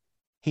why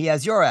he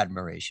has your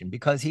admiration,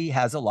 because he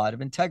has a lot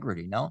of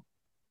integrity, no?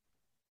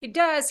 He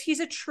does.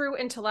 He's a true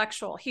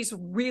intellectual. He's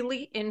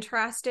really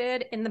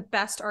interested in the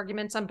best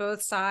arguments on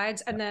both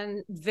sides and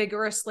then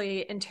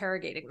vigorously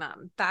interrogating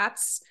them.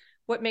 That's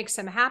what makes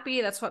him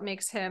happy. That's what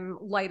makes him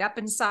light up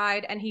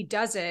inside. And he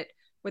does it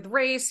with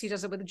race. He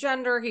does it with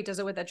gender. He does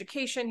it with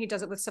education. He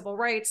does it with civil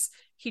rights.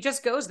 He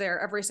just goes there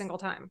every single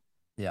time.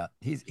 Yeah,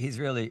 he's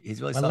really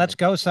well, something. Let's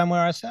go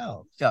somewhere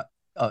ourselves. Yeah.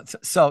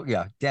 So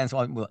yeah, Dan's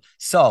one.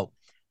 So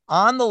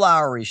on the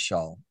Lowry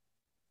show,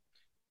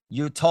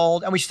 you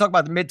told, and we should talk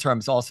about the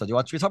midterms also.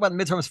 Should we talk about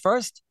the midterms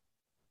first?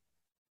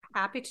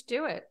 Happy to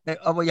do it.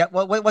 Oh, well, yeah.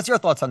 What's your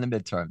thoughts on the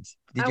midterms?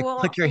 Did you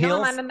click your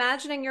heels? I'm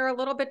imagining you're a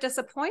little bit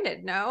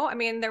disappointed. No, I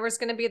mean, there was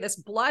going to be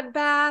this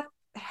bloodbath.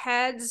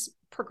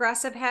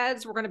 Progressive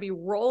heads were going to be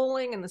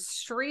rolling in the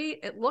street.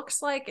 It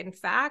looks like, in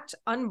fact,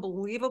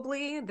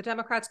 unbelievably, the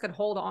Democrats could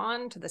hold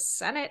on to the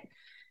Senate.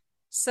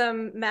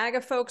 Some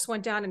MAGA folks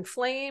went down in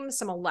flames.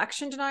 Some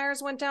election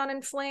deniers went down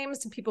in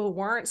flames. Some people who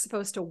weren't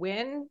supposed to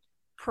win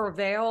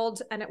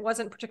prevailed, and it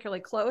wasn't particularly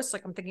close.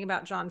 Like, I'm thinking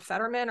about John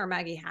Fetterman or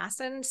Maggie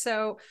Hassan.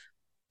 So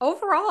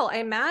overall, I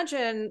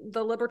imagine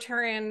the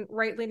libertarian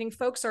right-leaning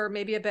folks are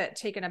maybe a bit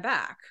taken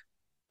aback.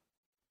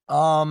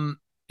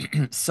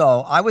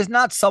 So I was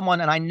not someone,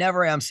 and I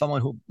never am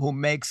someone who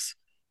makes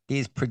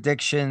these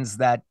predictions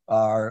that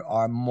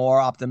are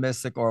more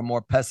optimistic or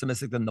more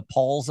pessimistic than the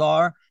polls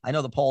are. I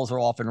know the polls are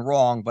often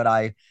wrong, but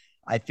I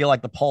feel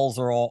like the polls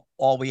are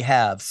all we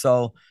have.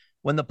 So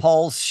when the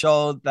polls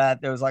showed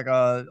that there was like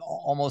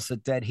almost a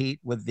dead heat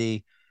with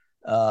the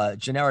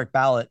generic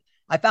ballot,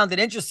 I found it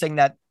interesting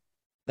that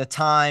the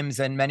Times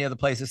and many other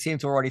places seemed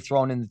to have already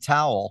thrown in the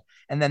towel.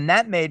 And then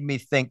that made me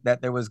think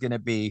that there was going to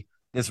be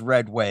this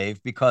red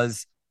wave,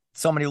 because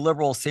so many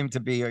liberals seem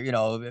to be,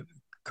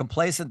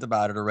 complacent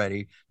about it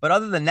already. But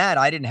other than that,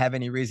 I didn't have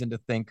any reason to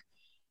think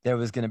there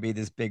was going to be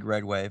this big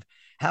red wave.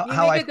 You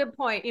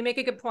make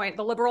a good point.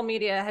 The liberal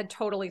media had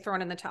totally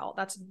thrown in the towel.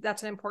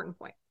 That's an important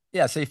point.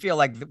 Yeah. So you feel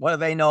like, what do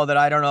they know that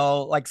I don't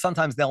know? Like,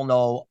 sometimes they'll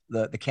know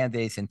the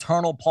candidates'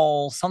 internal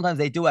polls. Sometimes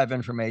they do have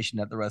information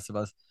that the rest of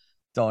us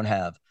don't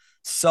have.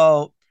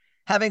 So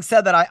having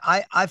said that,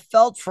 I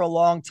felt for a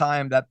long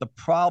time that the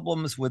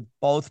problems with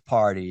both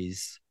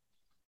parties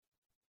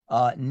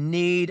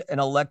need an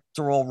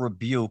electoral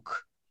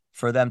rebuke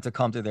for them to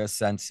come to their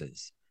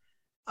senses.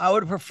 I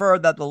would prefer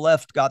that the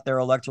left got their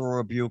electoral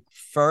rebuke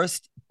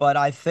first, but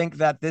I think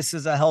that this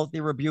is a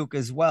healthy rebuke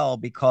as well,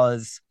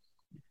 because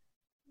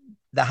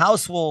the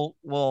House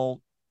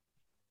will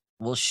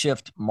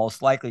shift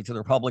most likely to the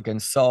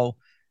Republicans. So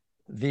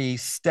the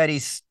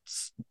steady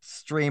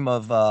stream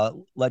of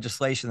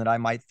legislation that I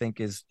might think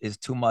is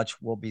too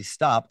much will be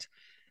stopped.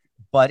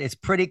 But it's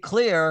pretty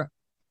clear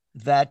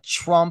that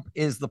Trump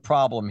is the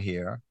problem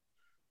here,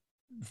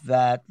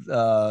 that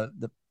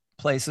the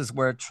places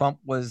where Trump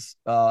was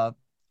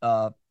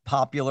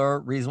popular,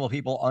 reasonable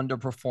people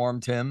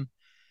underperformed him.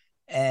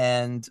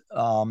 And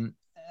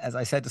as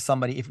I said to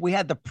somebody, if we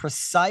had the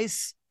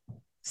precise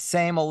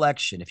same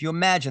election, if you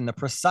imagine the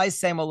precise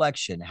same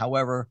election,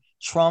 however,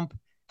 Trump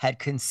had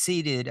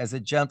conceded as a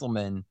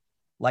gentleman,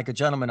 like a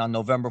gentleman on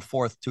November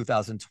 4th,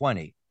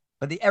 2020,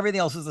 but everything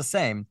else is the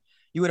same,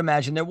 you would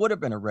imagine there would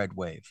have been a red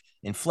wave.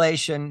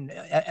 Inflation,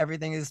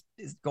 everything is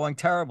going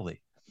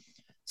terribly.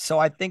 So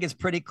I think it's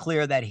pretty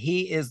clear that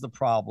he is the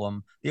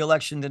problem. The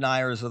election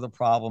deniers are the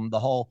problem. The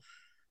whole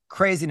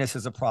craziness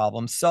is a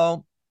problem.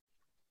 So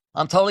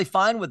I'm totally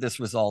fine with this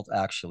result,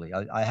 actually.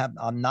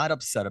 I'm not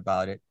upset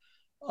about it.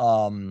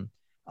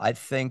 I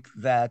think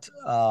that,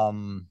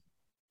 well,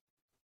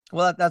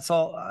 that's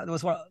all. There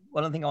was one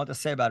other thing I want to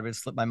say about it, but it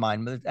slipped my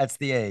mind. But that's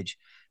the age.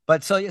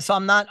 But so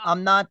I'm not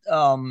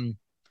all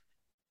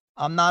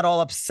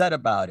upset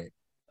about it.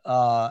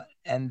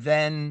 And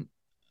then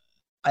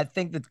I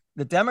think that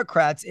the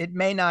Democrats, it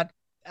may not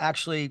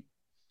actually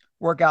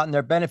work out in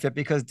their benefit,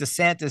 because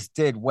DeSantis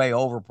did way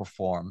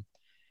overperform.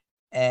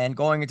 And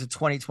going into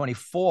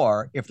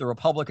 2024, if the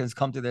Republicans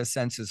come to their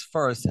senses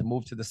first and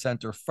move to the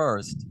center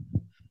first,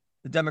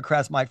 the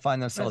Democrats might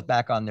find themselves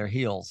back on their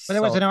heels. But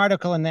there was an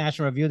article in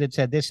National Review that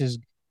said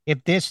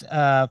if this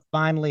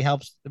finally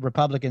helps the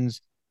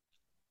Republicans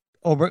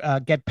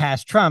get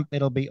past Trump,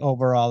 it'll be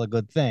overall a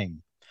good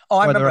thing. Oh,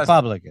 I remember the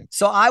Republicans.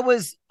 So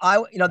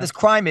this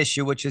crime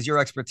issue, which is your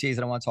expertise,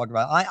 and I want to talk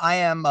about. I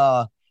am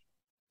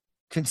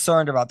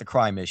concerned about the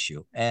crime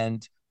issue,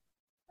 and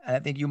I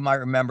think you might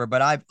remember,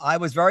 but I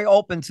was very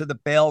open to the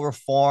bail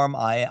reform.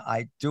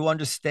 I do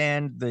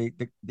understand the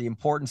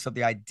importance of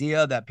the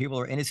idea that people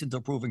are innocent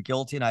until proven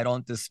guilty, and I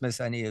don't dismiss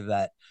any of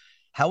that.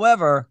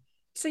 However,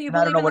 so you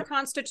believe in the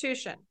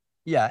Constitution?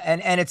 Yeah,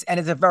 and it's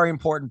a very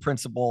important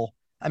principle.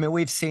 I mean,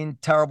 we've seen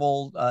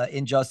terrible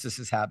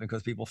injustices happen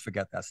because people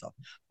forget that stuff.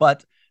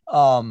 But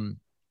and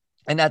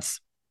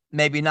that's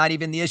maybe not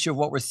even the issue of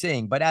what we're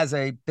seeing. But as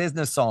a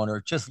business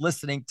owner, just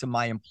listening to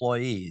my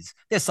employees,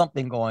 there's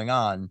something going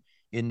on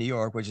in New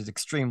York, which is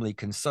extremely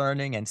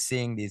concerning, and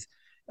seeing these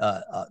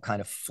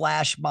kind of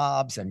flash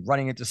mobs and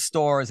running into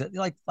stores,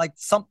 like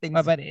something.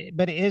 But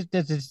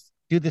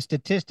do the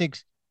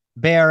statistics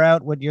bear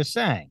out what you're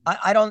saying?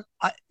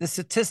 The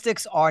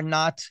statistics are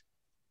not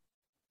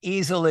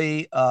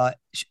easily.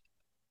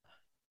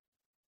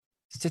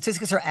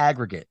 Statistics are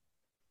aggregate.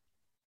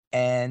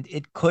 And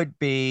it could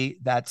be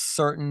that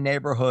certain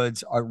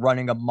neighborhoods are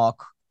running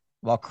amok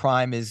while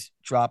crime is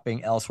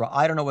dropping elsewhere.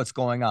 I don't know what's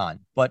going on,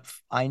 but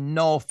I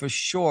know for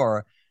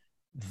sure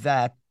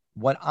that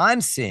what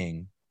I'm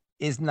seeing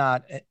is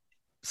not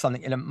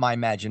something in my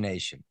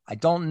imagination. I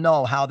don't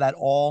know how that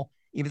all,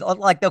 even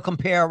like they'll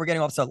compare, we're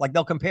getting off, so like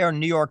they'll compare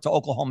New York to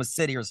Oklahoma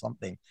City or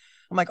something.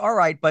 I'm like, all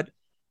right, but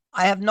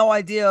I have no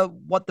idea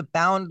what the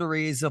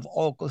boundaries of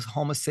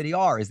Oklahoma City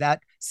are. Is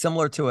that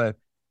similar to a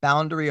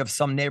boundary of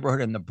some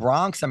neighborhood in the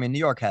Bronx? I mean, New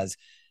York has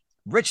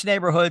rich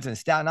neighborhoods and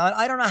Staten Island.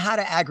 I don't know how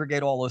to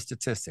aggregate all those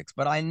statistics,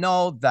 but I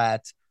know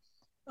that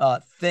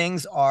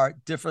things are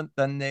different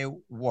than they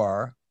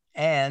were.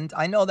 And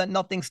I know that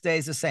nothing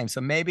stays the same. So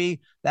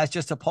maybe that's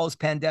just a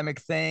post-pandemic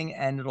thing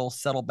and it'll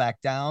settle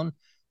back down.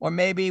 Or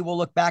maybe we'll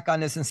look back on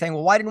this and saying,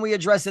 well, why didn't we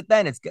address it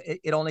then?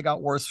 It only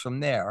got worse from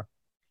there.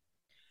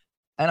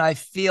 And I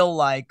feel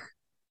like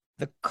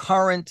the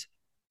current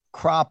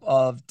crop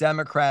of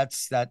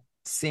Democrats that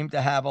seem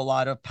to have a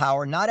lot of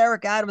power, not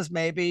Eric Adams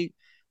maybe,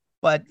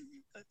 but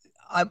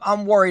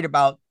I'm worried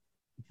about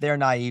their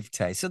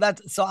naivete. So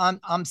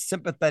I'm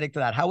sympathetic to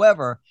that.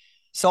 However,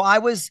 so I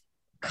was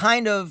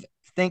kind of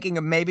thinking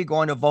of maybe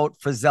going to vote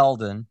for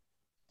Zeldin,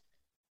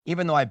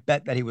 even though I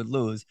bet that he would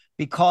lose,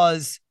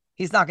 because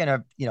he's not going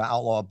to,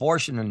 outlaw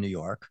abortion in New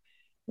York.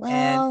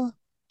 Well, and,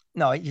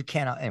 no, you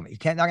can't. Anyway,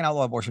 not going to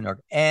outlaw abortion in New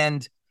York.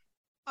 And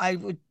I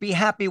would be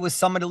happy with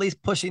someone at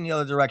least pushing the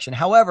other direction.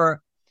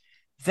 However,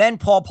 then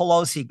Paul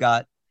Pelosi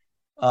got,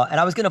 and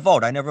I was going to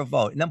vote. I never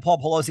vote. And then Paul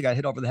Pelosi got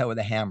hit over the head with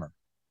a hammer.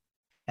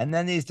 And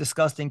then these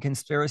disgusting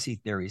conspiracy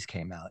theories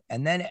came out.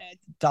 And then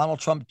Donald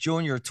Trump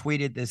Jr.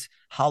 tweeted this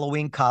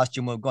Halloween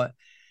costume.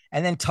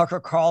 And then Tucker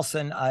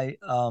Carlson, I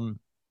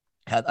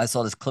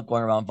saw this clip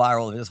going around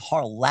viral. It was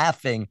hard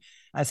laughing.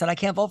 I said, I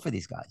can't vote for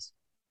these guys.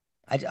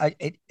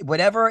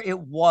 Whatever it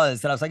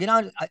was that I was like,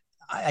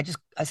 I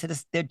said,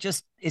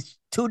 it's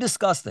too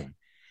disgusting.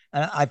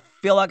 And I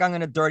feel like I'm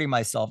going to dirty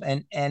myself.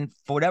 And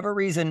for whatever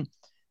reason,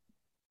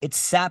 it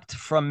sapped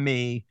from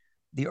me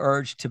the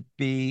urge to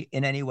be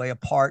in any way a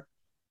part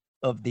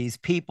of these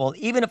people,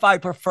 even if I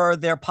prefer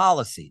their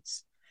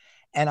policies.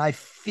 And I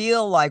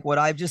feel like what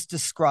I've just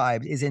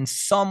described is in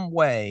some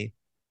way,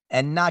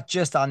 and not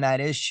just on that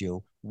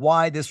issue,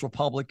 why this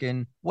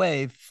Republican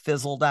wave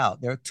fizzled out.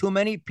 There are too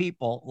many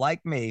people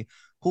like me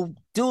who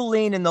do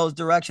lean in those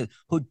directions,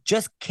 who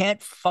just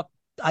can't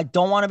I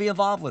don't want to be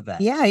involved with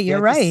that. Yeah,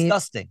 you're right.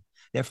 Disgusting.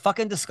 They're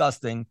fucking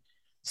disgusting.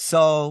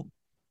 So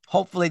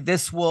hopefully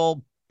this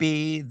will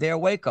be their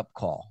wake-up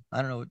call.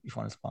 I don't know if you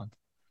want to respond.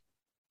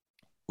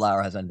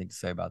 Lara has anything to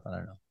say about that. I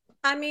don't know.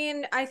 I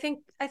mean, I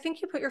think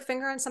you put your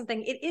finger on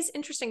something. It is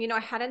interesting. I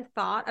hadn't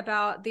thought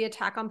about the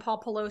attack on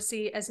Paul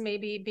Pelosi as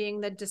maybe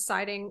being the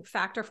deciding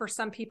factor for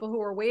some people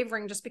who are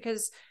wavering just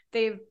because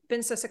they've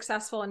been so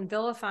successful in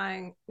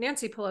vilifying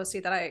Nancy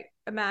Pelosi that I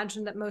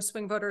imagine that most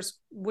swing voters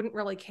wouldn't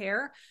really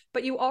care.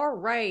 But you are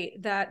right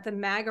that the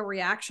MAGA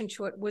reaction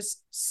to it was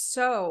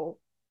so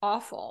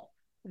awful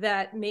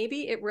that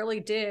maybe it really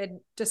did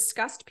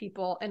disgust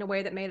people in a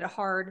way that made it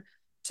hard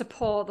to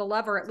pull the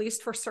lever, at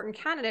least for certain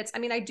candidates. I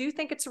mean, I do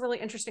think it's a really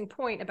interesting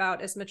point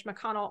about, as Mitch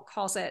McConnell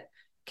calls it,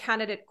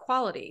 candidate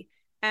quality.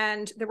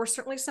 And there were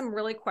certainly some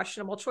really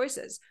questionable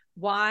choices.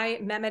 Why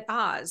Mehmet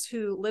Oz,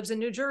 who lives in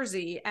New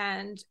Jersey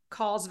and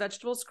calls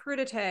vegetables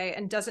crudité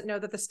and doesn't know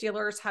that the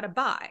Steelers had a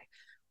bye?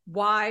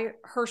 Why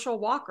Herschel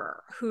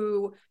Walker,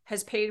 who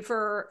has paid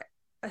for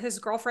his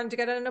girlfriend to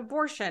get an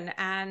abortion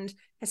and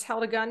has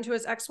held a gun to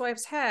his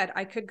ex-wife's head?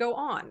 I could go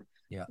on.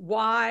 Yeah.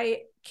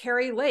 Why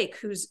Carrie Lake,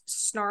 who's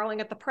snarling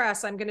at the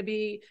press, I'm going to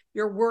be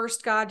your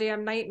worst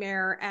goddamn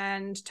nightmare,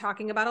 and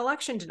talking about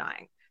election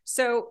denying.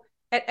 So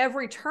at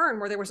every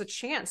turn where there was a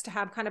chance to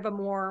have kind of a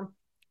more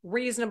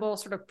reasonable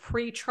sort of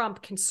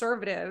pre-Trump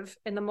conservative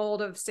in the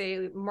mold of,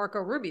 say, Marco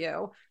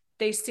Rubio,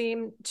 they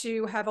seem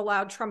to have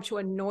allowed Trump to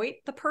anoint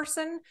the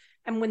person.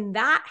 And when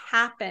that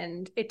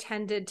happened, it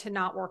tended to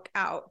not work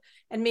out.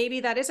 And maybe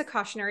that is a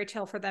cautionary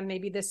tale for them.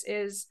 Maybe this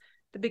is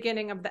the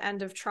beginning of the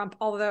end of Trump,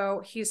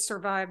 although he's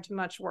survived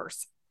much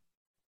worse.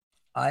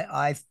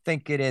 I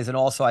think it is. And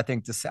also I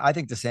think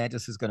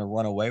DeSantis is going to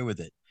run away with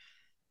it,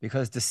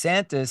 because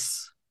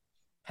DeSantis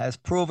has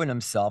proven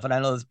himself. And I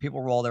know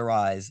people roll their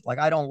eyes. Like,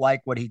 I don't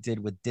like what he did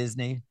with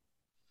Disney,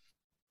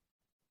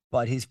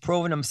 but he's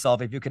proven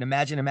himself. If you can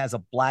imagine him as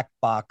a black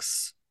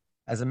box,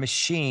 as a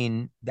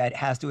machine that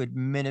has to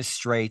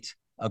administrate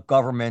a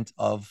government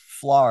of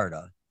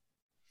Florida,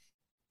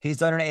 he's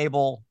done an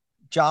able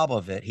job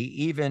of it. He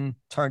even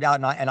turned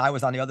out, and I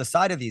was on the other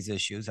side of these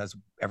issues, as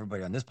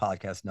everybody on this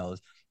podcast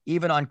knows,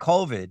 even on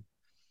COVID,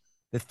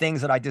 the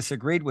things that I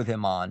disagreed with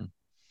him on,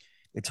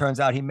 it turns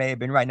out he may have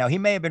been right. Now, he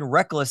may have been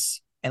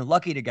reckless and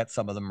lucky to get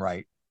some of them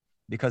right,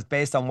 because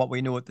based on what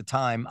we knew at the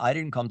time, I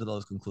didn't come to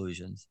those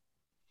conclusions.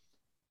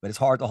 But it's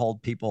hard to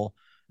hold people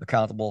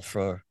accountable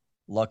for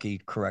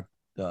lucky, correct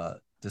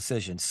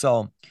decisions.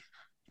 So,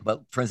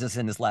 but for instance,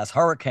 in this last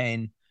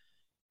hurricane,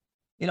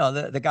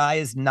 the guy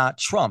is not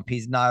Trump.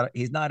 He's not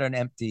an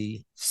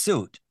empty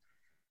suit.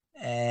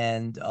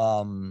 And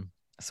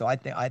so I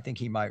think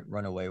he might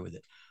run away with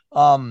it.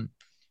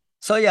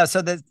 So I don't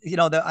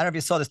know if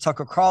you saw this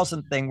Tucker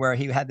Carlson thing where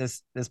he had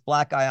this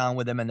black guy on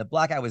with him, and the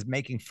black guy was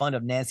making fun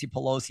of Nancy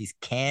Pelosi's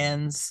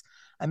cans.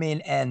 I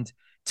mean, and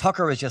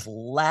Tucker was just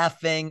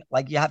laughing.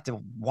 Like, you have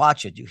to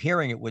watch it. You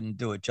hearing it wouldn't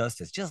do it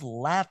justice. Just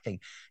laughing.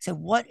 Said,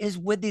 what is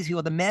with these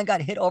people? The man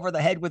got hit over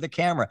the head with a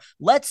camera.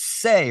 Let's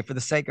say, for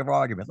the sake of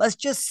argument, let's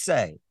just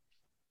say,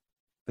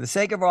 for the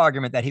sake of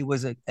argument, that he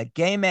was a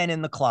gay man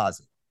in the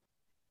closet,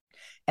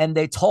 and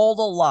they told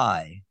a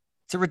lie.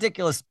 It's a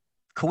ridiculous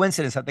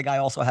coincidence that the guy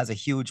also has a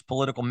huge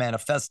political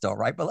manifesto,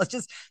 right? But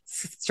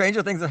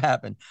stranger things have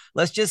happened.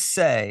 Let's just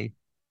say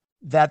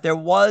that there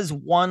was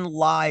one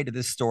lie to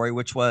this story,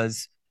 which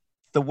was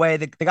the way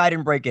the guy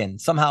didn't break in.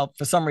 Somehow,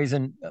 for some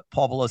reason,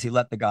 Paul Pelosi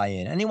let the guy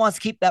in, and he wants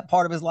to keep that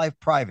part of his life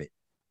private.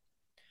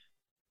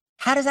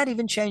 How does that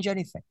even change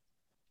anything?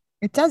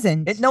 It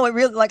doesn't. It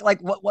really,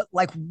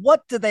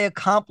 what do they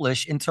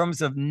accomplish in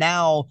terms of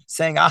now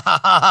saying,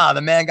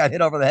 the man got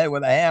hit over the head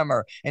with a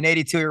hammer, an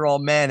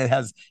 82-year-old man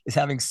that is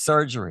having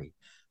surgery.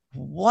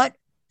 What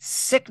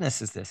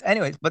sickness is this?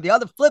 Anyways, but the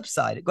other flip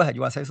side, go ahead.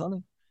 You want to say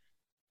something?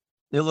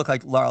 You look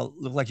like Lara,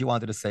 you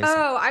wanted to say something.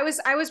 Oh, I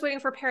was waiting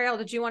for Periel.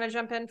 Did you want to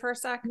jump in for a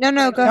sec?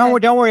 No, go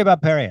ahead. Don't worry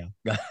about Periel.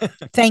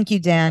 Thank you,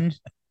 Dan.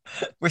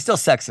 We're still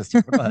sexist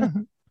here. Go ahead.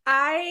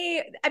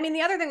 I mean,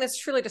 the other thing that's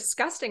truly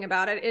disgusting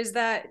about it is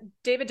that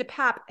David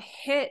DePape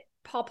hit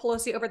Paul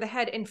Pelosi over the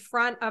head in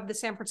front of the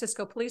San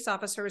Francisco police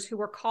officers who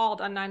were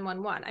called on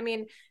 911. I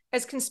mean,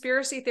 as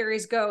conspiracy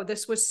theories go,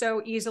 this was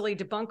so easily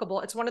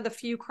debunkable. It's one of the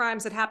few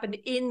crimes that happened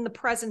in the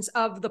presence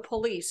of the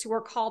police, who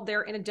were called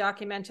there in a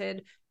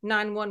documented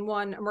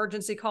 911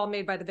 emergency call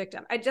made by the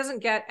victim. It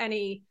doesn't get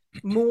any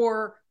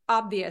more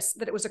obvious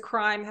that it was a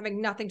crime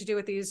having nothing to do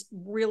with these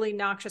really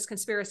noxious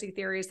conspiracy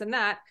theories than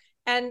that.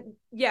 And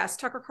yes,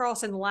 Tucker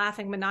Carlson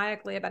laughing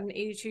maniacally about an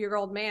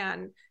 82-year-old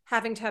man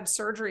having to have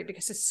surgery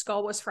because his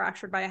skull was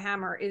fractured by a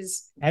hammer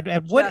is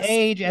at what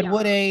age? At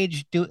what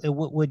age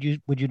would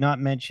you not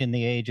mention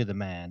the age of the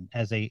man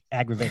as a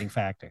aggravating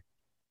factor?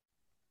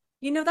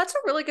 That's a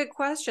really good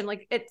question.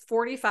 Like, at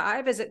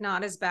 45, is it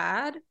not as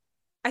bad?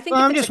 I think.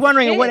 Well, I'm just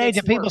wondering at what age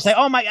if people say,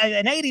 "Oh my,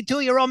 an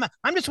 82-year-old man."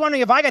 I'm just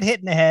wondering if I got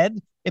hit in the head,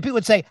 if people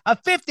would say a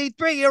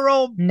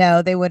 53-year-old.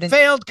 No, they wouldn't.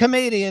 Failed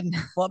comedian.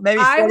 Well,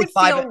 maybe 45.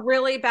 I would feel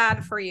really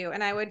bad for you,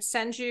 and I would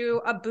send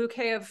you a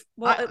bouquet of,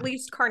 at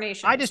least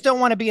carnations. I just don't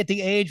want to be at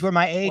the age where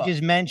my age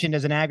is mentioned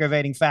as an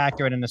aggravating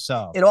factor in an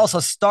assault. It also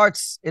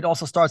starts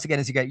again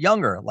as you get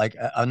younger, like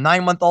a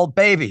 9-month-old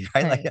baby,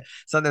 right? Like,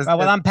 so there's.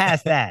 Well, I'm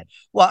past that.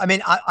 Well,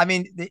 I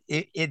mean,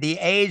 the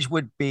age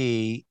would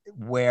be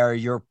where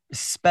you're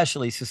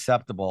especially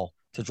susceptible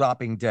to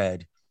dropping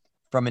dead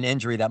from an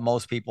injury that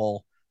most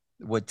people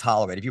would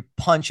tolerate. If you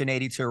punch an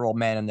 82-year-old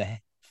man in the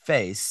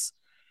face,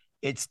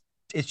 it's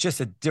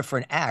just a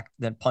different act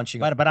than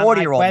punching a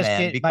 40-year-old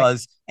man,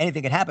 because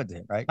anything can happen to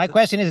him, right? My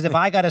question is, if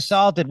I got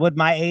assaulted, would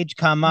my age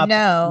come up?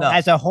 No.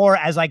 As a horror,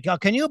 as like,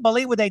 can you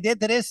believe what they did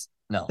to this?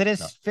 No. To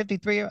this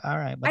 53? All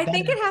right. I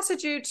think it has to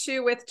do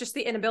too with just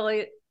the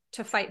inability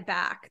to fight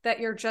back,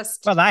 that you're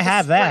just. Well, I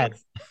have that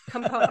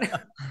component.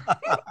 By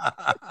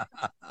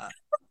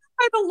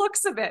the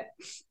looks of it.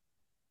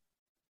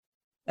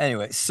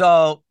 Anyway,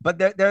 so, but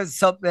there's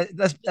something,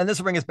 and this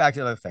will bring us back to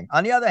the other thing.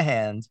 On the other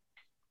hand,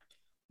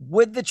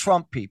 with the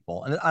Trump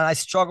people, and I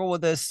struggle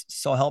with this,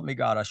 so help me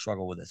God, I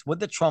struggle with this. With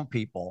the Trump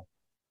people,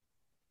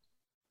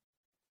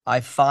 I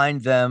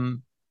find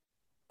them,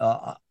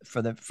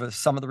 for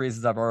some of the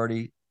reasons I've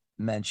already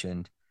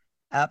mentioned,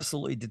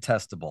 absolutely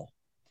detestable.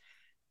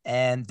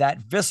 And that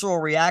visceral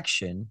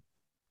reaction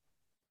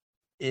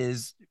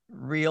is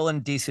real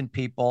and decent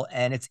people,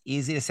 and it's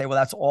easy to say, well,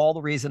 that's all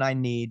the reason I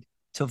need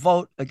to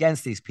vote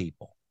against these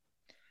people.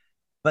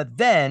 But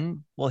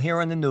then we'll hear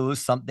in the news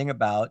something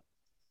about,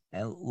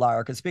 and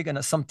Lara could speak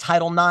on some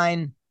Title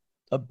IX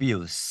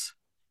abuse,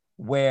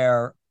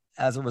 where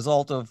as a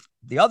result of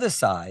the other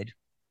side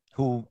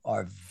who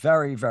are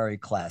very, very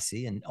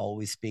classy and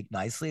always speak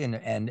nicely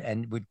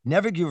and would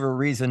never give you a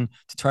reason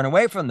to turn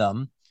away from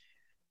them,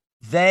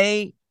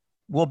 they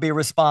will be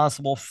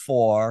responsible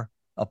for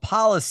a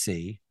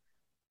policy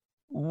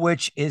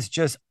which is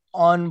just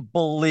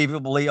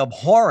unbelievably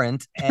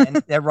abhorrent,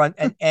 and they run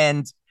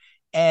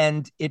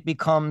and it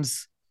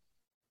becomes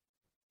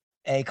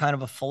a kind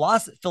of a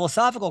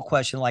philosophical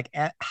question, like,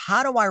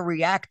 how do I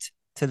react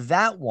to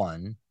that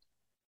one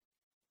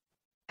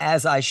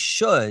as I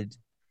should,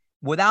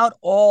 without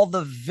all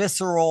the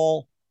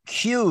visceral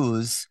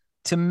cues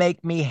to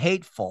make me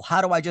hateful?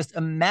 How do I just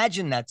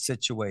imagine that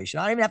situation?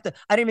 I didn't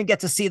even get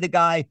to see the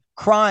guy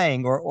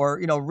crying or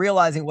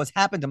realizing what's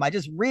happened to him. I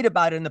just read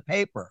about it in the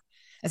paper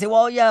and say,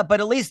 well, yeah, but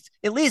at least,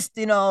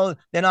 they're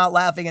not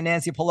laughing at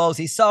Nancy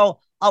Pelosi. So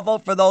I'll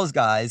vote for those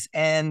guys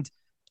and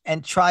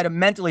try to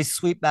mentally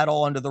sweep that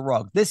all under the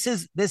rug. This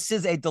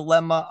is a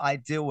dilemma I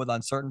deal with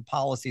on certain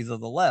policies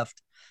of the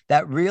left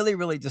that really,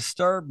 really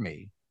disturb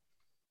me.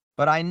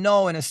 But I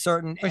know in a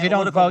certain but you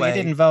don't vote. Way, you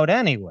didn't vote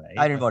anyway.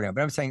 I didn't vote anyway.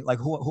 But I'm saying, like,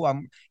 who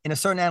I'm in a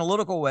certain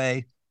analytical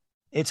way,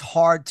 it's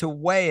hard to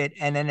weigh it,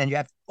 and then you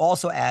have to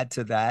also add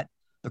to that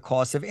the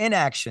cost of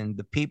inaction,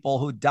 the people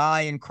who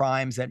die in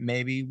crimes that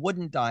maybe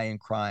wouldn't die in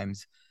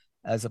crimes,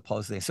 as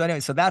opposed to things. So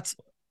anyway, so that's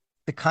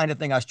the kind of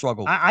thing I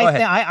struggle with.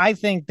 I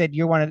think that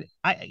you're one of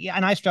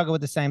and I struggle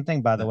with the same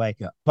thing, by the way.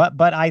 Yeah.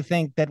 But I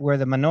think that we're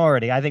the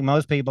minority. I think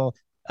most people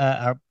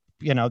are.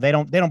 They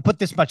don't put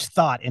this much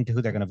thought into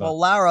who they're going to vote. Well,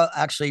 Lara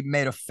actually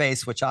made a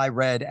face, which I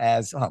read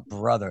as, oh,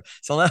 brother.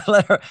 So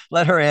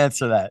let her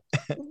answer that.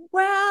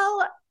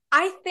 Well,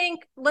 I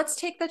think let's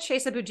take the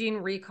Chesa Boudin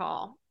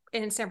recall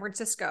in San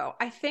Francisco.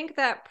 I think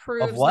that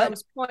proves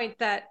Noam's point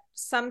that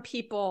some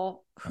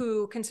people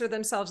who consider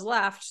themselves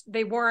left,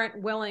 they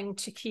weren't willing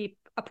to keep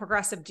a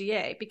progressive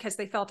DA because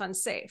they felt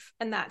unsafe.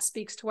 And that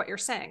speaks to what you're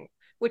saying,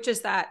 which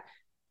is that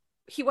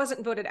he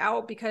wasn't voted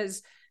out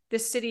because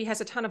this city has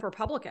a ton of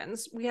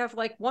Republicans. We have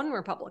like one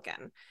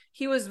Republican.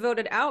 He was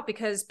voted out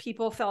because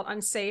people felt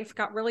unsafe,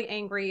 got really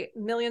angry.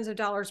 Millions of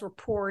dollars were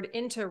poured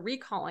into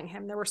recalling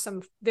him. There were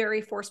some very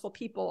forceful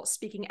people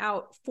speaking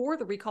out for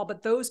the recall,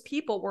 but those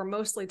people were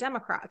mostly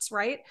Democrats,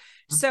 right?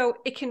 Mm-hmm. So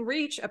it can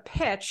reach a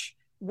pitch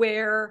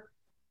where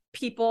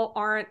people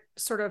aren't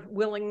sort of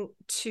willing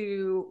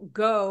to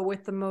go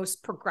with the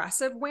most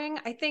progressive wing.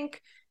 I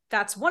think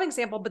that's one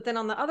example. But then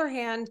on the other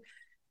hand,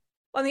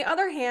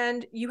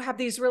 you have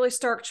these really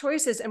stark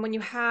choices. And when you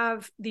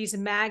have these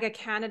MAGA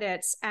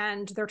candidates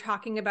and they're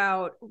talking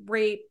about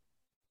raped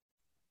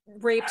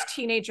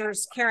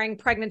teenagers carrying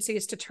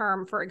pregnancies to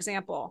term, for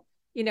example,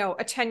 a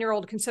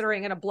 10-year-old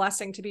considering it a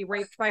blessing to be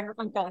raped by her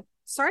uncle.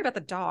 Sorry about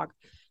the dog.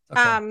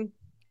 Okay.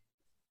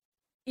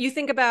 You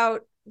think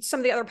about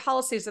some of the other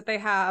policies that they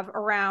have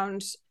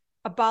around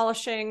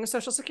abolishing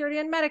Social Security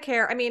and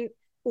Medicare.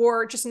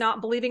 Or just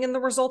not believing in the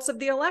results of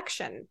the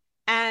election.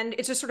 And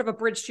it's just sort of a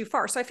bridge too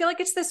far. So I feel like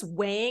it's this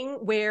weighing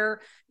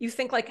where you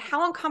think, like,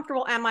 how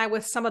uncomfortable am I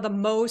with some of the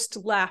most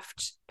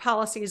left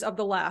policies of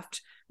the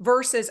left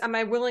versus am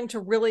I willing to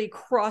really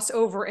cross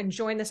over and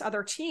join this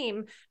other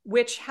team,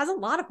 which has a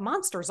lot of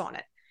monsters on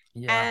it.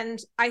 Yeah. And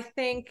I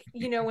think,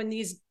 in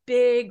these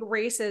big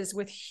races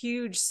with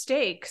huge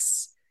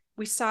stakes,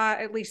 we saw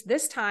at least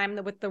this time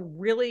that with the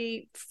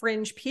really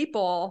fringe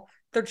people,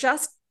 there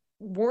just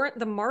weren't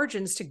the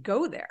margins to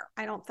go there,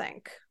 I don't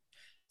think.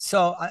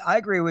 So I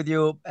agree with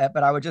you,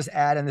 but I would just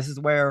add, and this is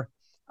where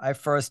I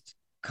first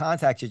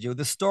contacted you,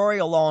 the story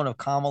alone of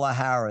Kamala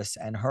Harris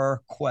and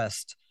her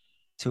quest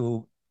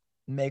to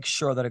make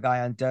sure that a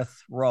guy on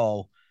death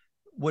row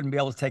wouldn't be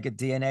able to take a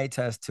DNA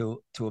test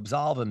to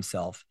absolve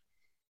himself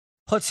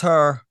puts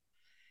her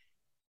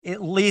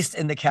at least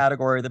in the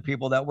category of the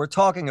people that we're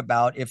talking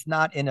about, if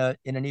not in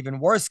an even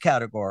worse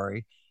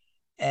category.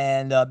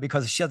 And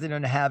because she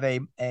doesn't have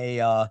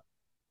a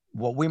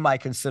what we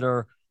might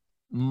consider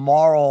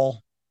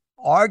moral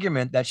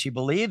argument that she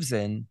believes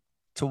in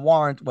to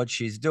warrant what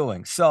she's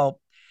doing. So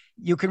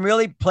you can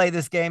really play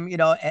this game,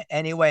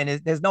 anyway,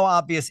 and there's no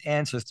obvious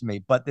answers to me.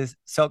 But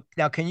so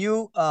now, can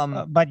you?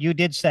 But you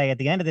did say at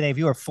the end of the day, if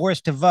you were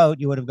forced to vote,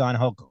 you would have gone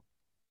Hochul.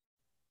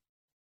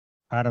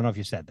 I don't know if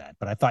you said that,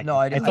 but I thought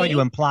I thought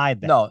you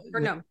implied that. No, or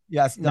no,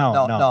 yes,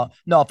 no.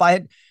 If I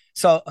had,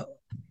 so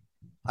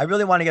I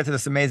really want to get to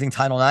this amazing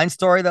Title IX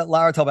story that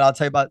Lara told me. I'll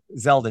tell you about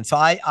Zeldin. So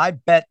I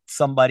bet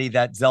somebody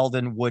that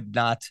Zeldin would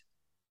not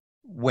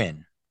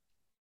win.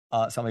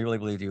 Somebody really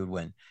believed he would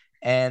win,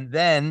 and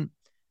then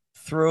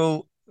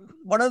through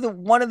one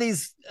of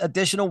these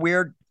additional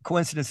weird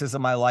coincidences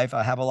in my life,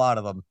 I have a lot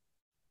of them,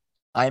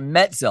 I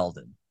met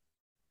Zeldin,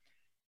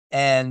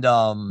 and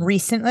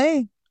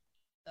recently,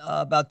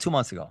 about 2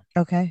 months ago.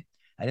 Okay,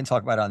 I didn't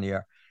talk about it on the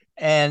air,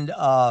 and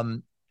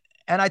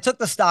I took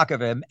the stock of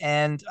him,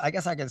 and I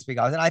guess I can speak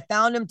out. And I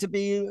found him to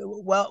be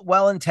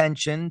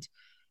well-intentioned.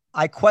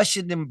 I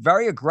questioned him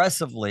very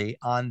aggressively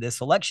on this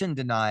election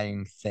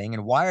denying thing.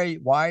 And why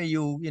are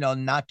you,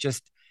 not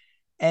just,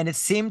 and it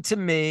seemed to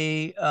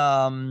me,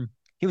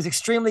 he was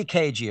extremely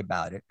cagey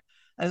about it.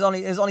 And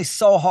it's only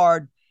so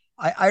hard.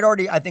 I'd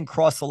already, I think,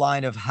 crossed the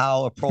line of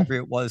how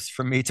appropriate it was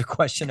for me to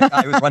question a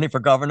guy who was running for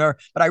governor.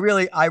 But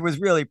I was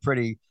really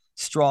pretty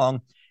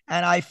strong.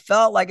 And I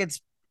felt like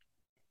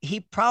he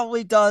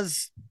probably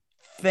does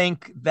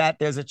think that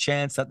there's a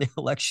chance that the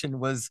election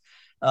was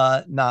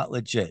not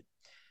legit.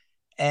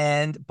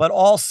 But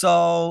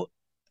also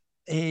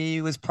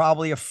he was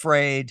probably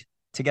afraid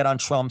to get on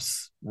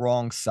Trump's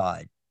wrong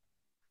side.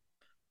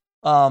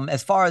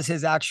 As far as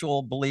his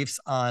actual beliefs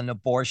on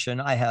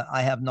abortion, I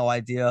have no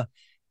idea.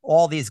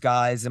 All these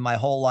guys in my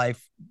whole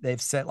life, they've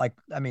said, like,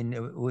 I mean,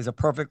 it was a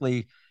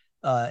perfectly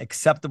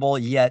acceptable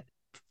yet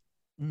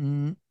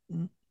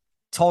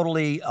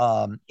totally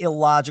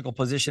illogical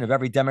position of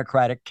every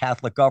Democratic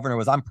Catholic governor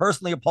was, I'm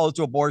personally opposed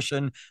to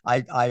abortion.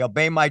 I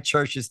obey my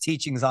church's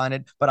teachings on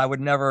it, but I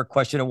would never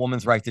question a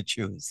woman's right to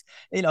choose,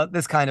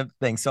 this kind of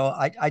thing. So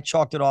I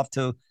chalked it off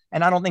to,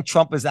 and I don't think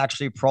Trump is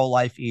actually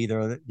pro-life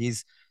either.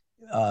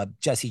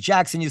 Jesse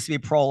Jackson used to be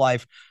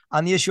pro-life.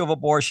 On the issue of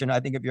abortion,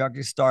 I think if you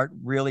actually start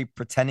really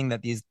pretending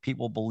that these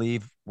people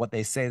believe what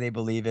they say they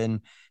believe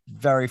in,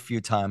 very few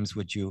times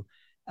would you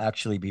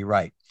actually be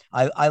right.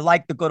 I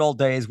like the good old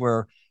days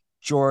where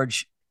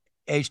George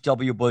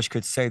H.W. Bush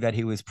could say that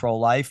he was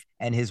pro-life,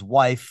 and his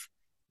wife,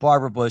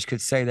 Barbara Bush,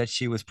 could say that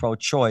she was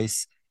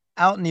pro-choice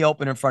out in the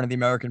open in front of the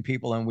American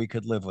people, and we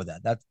could live with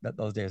that.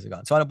 Those days are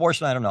gone. So on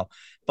abortion, I don't know.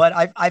 But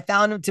I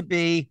found him to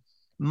be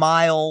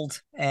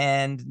mild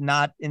and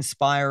not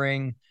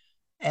inspiring,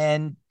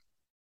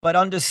 but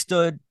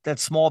understood that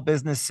small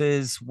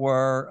businesses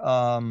were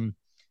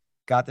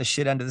got the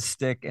shit end of the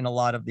stick in a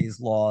lot of these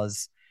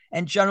laws,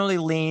 and generally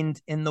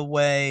leaned in the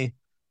way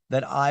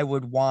that I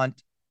would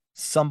want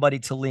somebody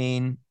to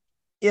lean,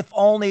 if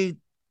only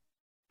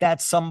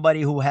that's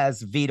somebody who has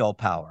veto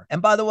power.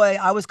 And by the way,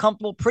 I was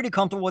pretty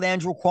comfortable with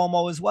Andrew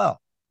Cuomo as well.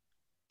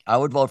 I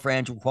would vote for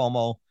Andrew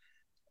Cuomo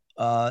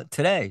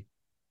today,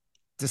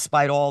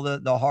 despite all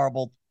the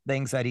horrible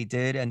things that he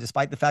did, and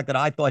despite the fact that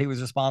I thought he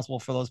was responsible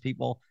for those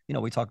people,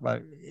 we talked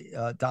about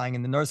dying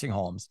in the nursing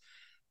homes,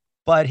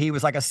 but he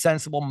was like a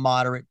sensible,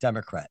 moderate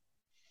Democrat.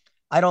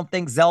 I don't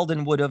think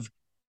Zeldin would have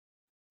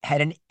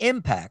had an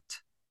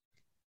impact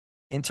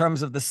in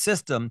terms of the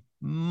system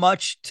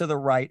much to the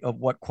right of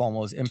what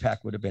Cuomo's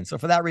impact would have been. So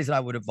for that reason, I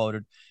would have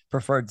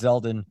preferred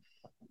Zeldin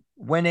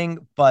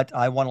winning, but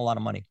I won a lot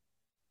of money.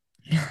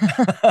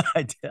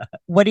 I did.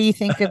 What do you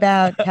think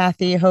about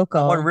Kathy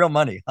Hochul? I won real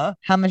money, huh?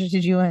 How much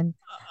did you win?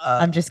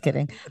 I'm just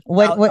kidding.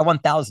 I won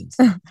thousands.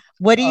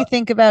 What do you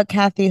think about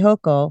Kathy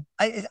Hochul?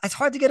 It's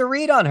hard to get a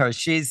read on her.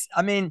 I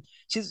don't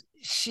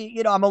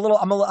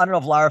know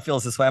if Lara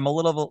feels this way. I'm a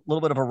little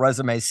bit of a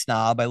resume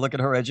snob. I look at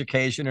her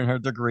education and her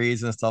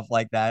degrees and stuff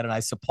like that, and I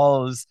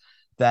suppose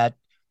that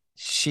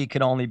she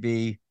can only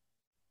be,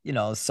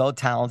 so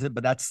talented.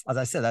 But that's, as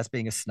I said, that's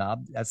being a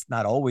snob. That's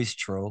not always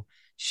true.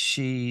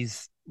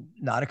 She's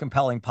not a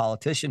compelling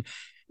politician.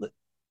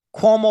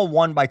 Cuomo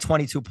won by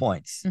 22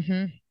 points.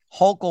 Mm-hmm.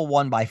 Hochul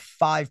won by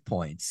 5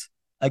 points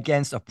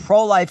against a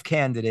pro-life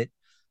candidate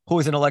who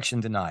is an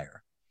election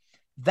denier.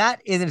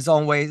 That, in its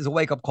own way, is a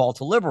wake-up call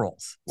to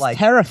liberals. It's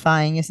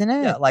terrifying, isn't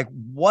it? Yeah, like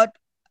what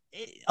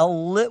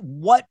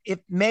if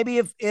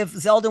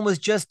Zeldin was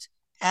just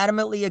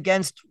adamantly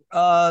against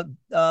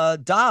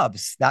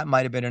Dobbs, that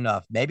might have been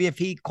enough. Maybe if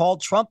he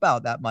called Trump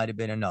out, that might have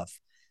been enough.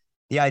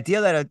 The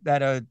idea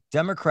that a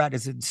Democrat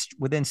is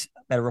that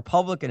a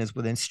Republican is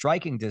within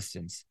striking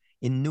distance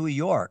in New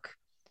York,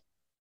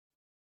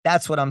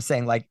 that's what I'm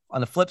saying. Like,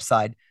 on the flip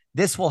side,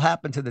 this will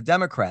happen to the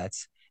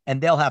Democrats, and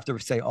they'll have to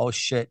say, oh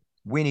shit,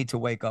 we need to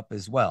wake up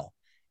as well.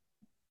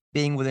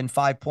 Being within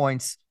 5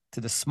 points to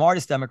the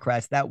smartest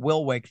Democrats, that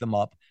will wake them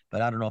up,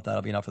 but I don't know if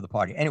that'll be enough for the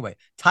party. Anyway,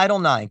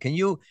 Title IX, can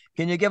you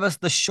give us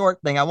the short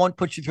thing? I won't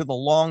put you through the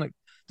long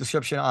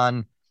description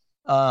on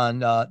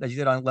that you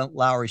did on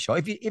Lowry's show.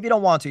 If you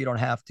don't want to, you don't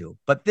have to.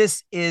 But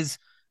this is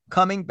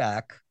coming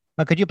back.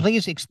 But could you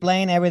please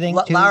explain everything?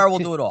 Lara will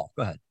do it all.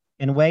 Go ahead.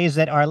 In ways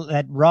that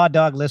Raw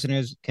Dog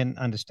listeners can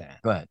understand.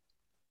 Go ahead.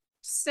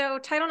 So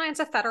Title IX is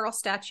a federal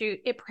statute.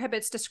 It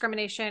prohibits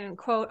discrimination,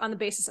 quote, on the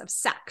basis of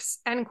sex,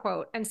 end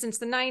quote. And since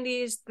the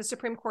 90s, the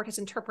Supreme Court has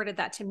interpreted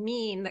that to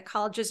mean that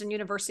colleges and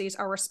universities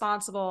are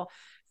responsible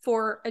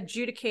for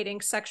adjudicating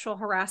sexual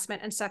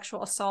harassment and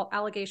sexual assault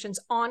allegations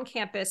on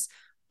campus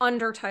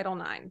under Title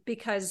IX,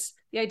 because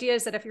the idea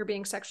is that if you're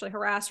being sexually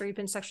harassed or you've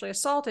been sexually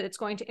assaulted, it's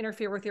going to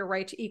interfere with your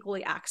right to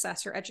equally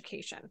access your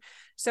education.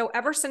 So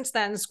ever since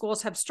then,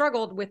 schools have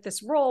struggled with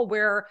this role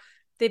where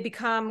they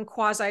become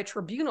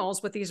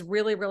quasi-tribunals with these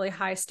really, really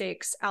high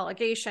stakes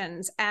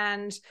allegations.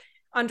 And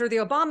under the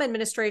Obama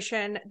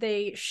administration,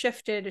 they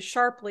shifted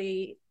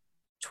sharply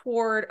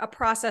toward a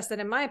process that,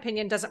 in my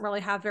opinion, doesn't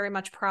really have very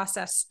much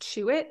process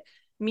to it,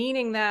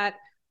 meaning that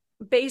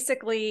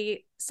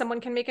basically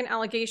someone can make an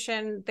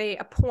allegation, the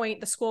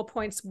school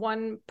appoints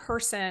one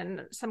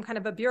person, some kind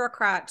of a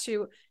bureaucrat,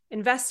 to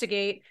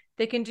investigate.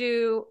 They can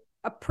do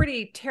a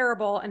pretty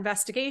terrible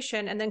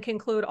investigation and then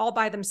conclude all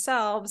by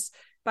themselves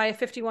by a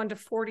 51 to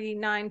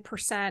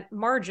 49%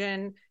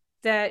 margin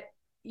that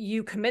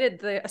you committed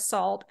the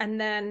assault, and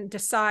then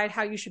decide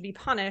how you should be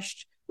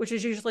punished, which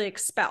is usually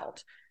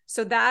expelled.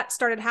 So that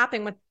started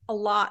happening with a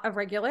lot of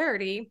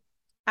regularity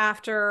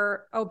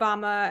after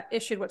Obama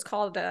issued what's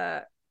called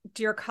a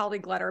Dear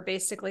Colleague letter,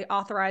 basically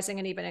authorizing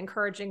and even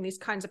encouraging these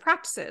kinds of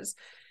practices.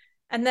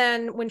 And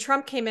then when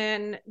Trump came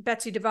in,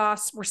 Betsy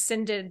DeVos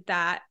rescinded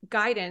that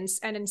guidance,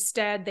 and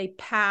instead they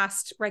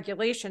passed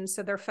regulations,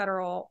 so they're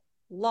federal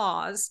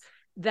laws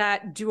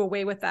that do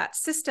away with that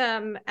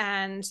system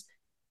and,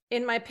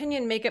 in my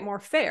opinion, make it more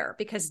fair,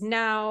 because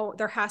now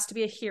there has to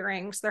be a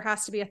hearing. So there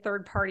has to be a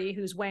third party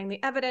who's weighing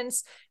the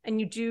evidence, and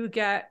you do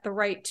get the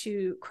right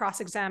to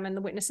cross-examine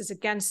the witnesses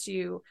against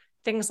you,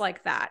 things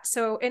like that.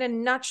 So in a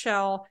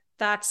nutshell,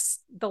 that's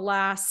the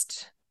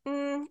last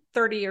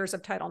 30 years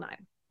of Title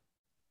IX.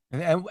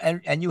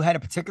 And you had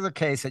a particular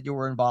case that you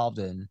were involved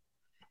in,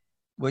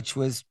 which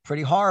was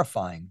pretty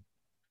horrifying.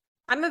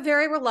 I'm a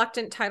very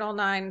reluctant Title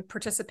IX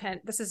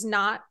participant. This is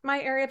not my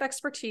area of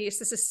expertise.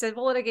 This is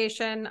civil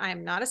litigation. I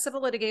am not a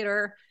civil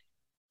litigator.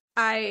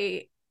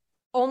 I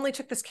only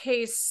took this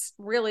case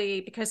really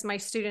because my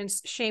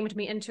students shamed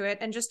me into it.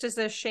 And just as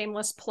a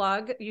shameless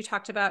plug, you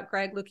talked about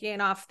Greg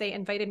Lukianoff. They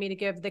invited me to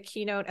give the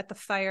keynote at the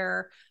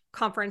FIRE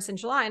conference in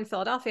July in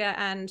Philadelphia,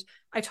 and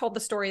I told the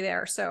story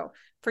there. So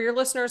for your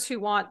listeners who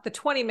want the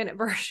 20-minute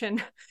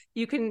version,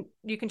 you can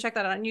check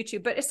that out on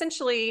YouTube. But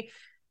essentially,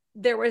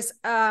 there was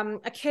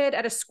a kid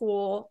at a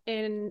school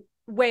in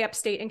way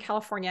upstate in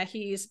California.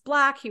 He's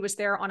Black. He was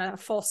there on a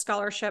full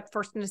scholarship,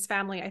 first in his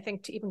family, I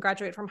think, to even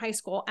graduate from high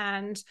school.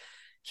 And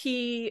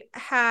he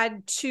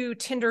had 2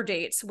 Tinder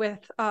dates with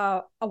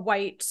a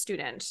white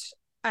student.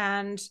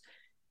 And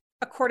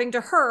according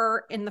to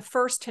her, in the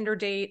first Tinder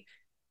date,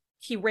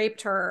 he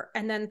raped her.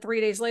 And then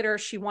 3 days later,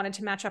 she wanted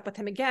to match up with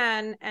him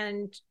again.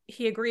 And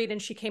he agreed, and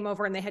she came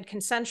over and they had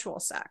consensual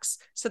sex.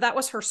 So that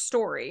was her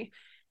story.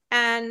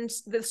 And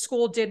the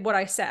school did what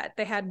I said.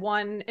 They had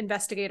one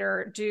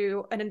investigator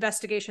do an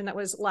investigation that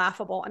was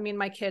laughable. I mean,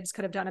 my kids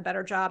could have done a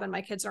better job, and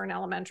my kids are in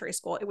elementary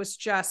school. It was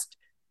just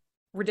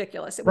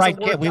ridiculous. It was bright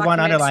kid. We want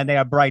to underline they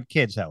are bright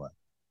kids, however.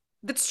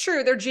 That's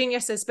true. They're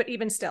geniuses, but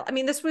even still, I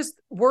mean, this was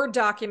Word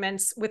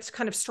documents with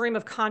kind of stream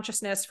of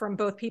consciousness from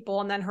both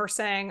people. And then her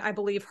saying, I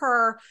believe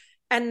her.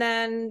 And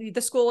then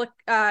the school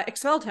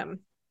expelled him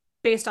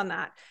based on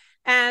that.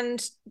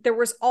 And there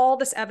was all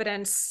this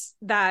evidence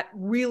that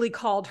really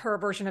called her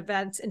version of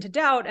events into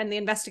doubt. And the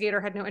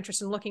investigator had no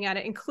interest in looking at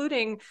it,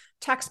 including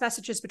text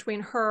messages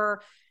between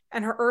her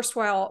and her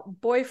erstwhile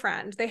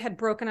boyfriend. They had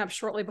broken up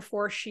shortly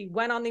before she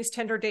went on these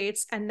Tinder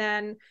dates. And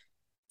then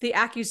the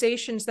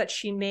accusations that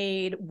she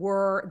made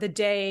were the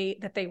day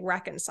that they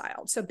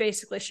reconciled. So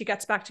basically, she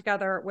gets back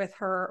together with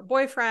her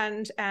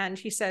boyfriend, and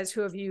he says,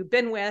 who have you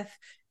been with?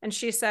 And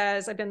she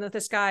says, I've been with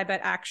this guy,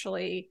 but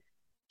actually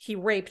he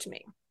raped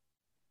me.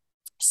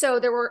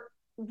 So there were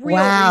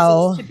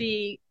real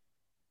reasons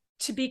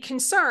to be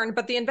concerned,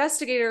 but the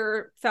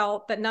investigator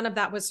felt that none of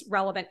that was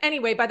relevant.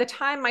 Anyway, by the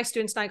time my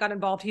students and I got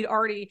involved, he'd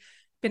already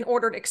been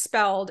ordered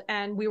expelled,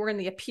 and we were in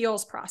the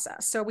appeals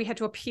process. So we had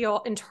to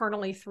appeal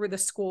internally through the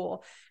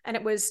school, and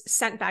it was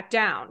sent back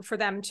down for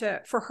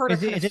her to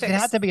Does it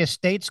have to be a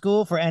state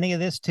school for any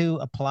of this to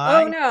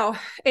apply? Oh, no,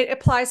 it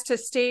applies to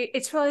state.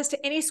 It applies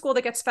to any school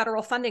that gets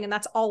federal funding, and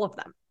that's all of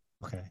them.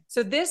 Okay.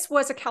 So this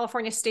was a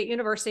California state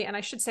university, and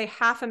I should say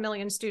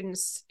 500,000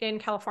 students in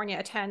California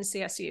attend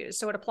CSUs.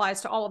 So it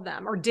applies to all of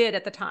them, or did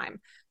at the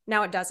time.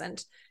 Now it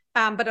doesn't.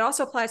 But it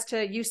also applies to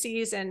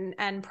UCs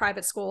and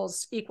private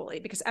schools equally,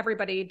 because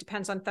everybody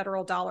depends on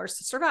federal dollars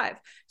to survive.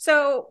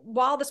 So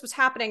while this was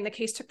happening, the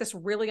case took this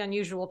really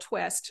unusual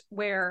twist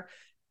where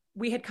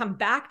we had come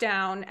back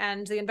down,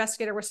 and the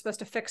investigator was supposed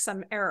to fix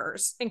some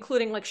errors,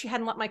 including like she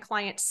hadn't let my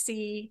client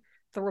see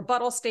the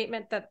rebuttal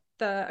statement that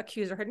the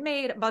accuser had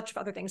made, a bunch of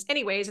other things.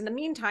 Anyways, in the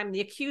meantime,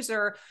 the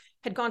accuser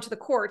had gone to the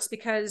courts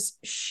because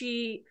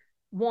she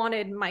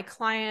wanted my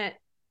client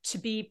to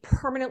be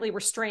permanently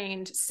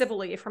restrained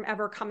civilly from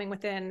ever coming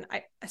within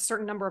a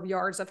certain number of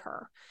yards of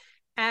her.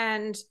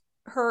 And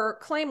her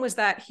claim was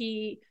that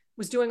he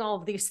was doing all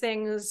of these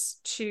things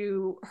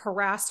to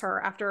harass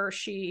her after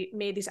she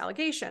made these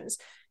allegations.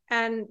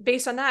 And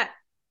based on that,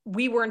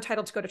 we were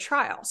entitled to go to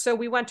trial. So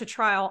we went to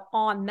trial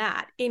on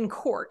that in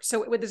court.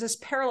 So there's this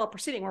parallel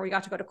proceeding where we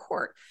got to go to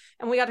court.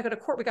 And when we got to go to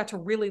court, we got to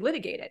really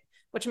litigate it,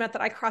 which meant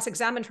that I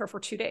cross-examined her for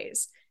 2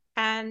 days.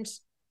 And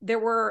there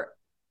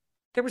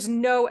was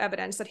no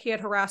evidence that he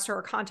had harassed her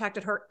or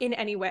contacted her in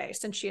any way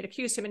since she had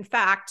accused him. In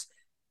fact,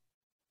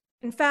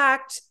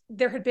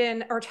 there had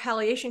been a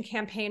retaliation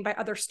campaign by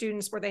other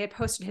students where they had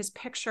posted his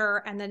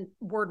picture and then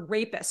word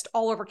rapist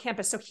all over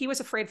campus. So he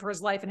was afraid for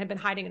his life and had been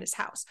hiding in his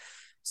house.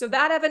 So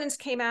that evidence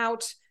came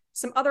out,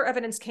 some other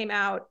evidence came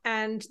out,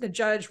 and the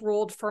judge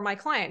ruled for my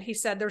client. He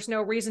said, there's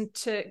no reason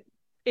to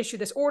issue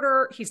this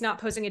order. He's not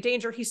posing a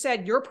danger. He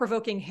said, you're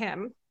provoking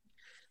him.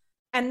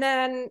 And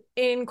then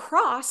in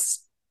cross,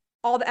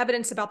 all the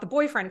evidence about the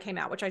boyfriend came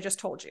out, which I just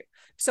told you.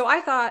 So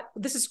I thought,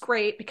 this is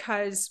great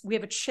because we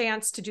have a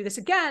chance to do this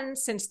again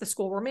since the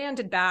school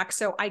remanded back.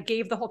 So I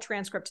gave the whole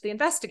transcript to the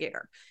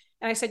investigator.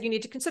 And I said, you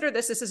need to consider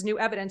this. This is new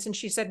evidence. And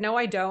she said, no,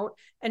 I don't.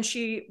 And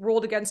she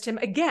ruled against him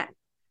again.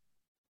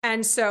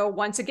 And so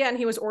once again,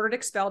 he was ordered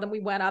expelled and we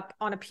went up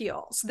on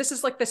appeal. So this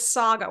is like this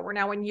saga. We're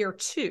now in year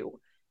 2.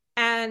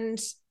 And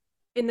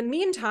in the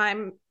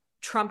meantime,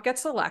 Trump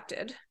gets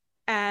elected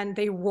and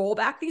they roll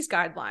back these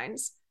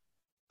guidelines.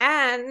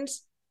 And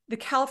the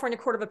California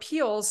Court of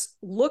Appeals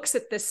looks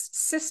at this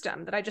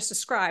system that I just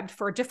described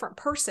for a different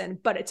person,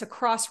 but it's a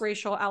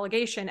cross-racial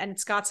allegation and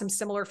it's got some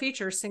similar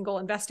features, single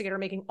investigator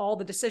making all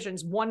the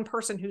decisions, one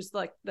person who's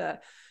like the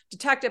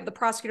detective, the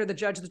prosecutor, the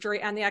judge, the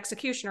jury, and the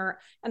executioner.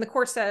 And the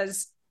court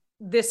says,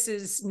 this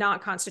is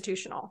not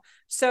constitutional.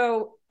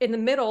 So in the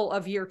middle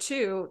of year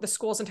 2, the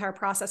school's entire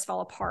process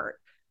fell apart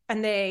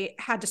and they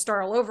had to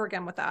start all over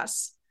again with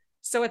us.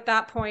 So at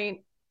that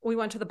point, we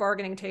went to the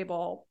bargaining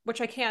table, which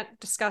I can't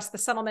discuss the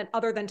settlement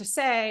other than to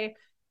say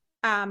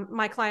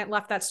my client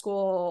left that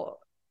school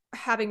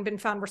having been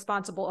found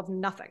responsible of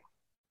nothing.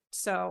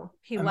 So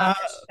he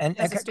left. And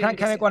can I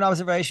make one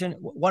observation?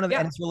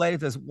 And it's related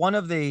to this. One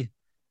of the,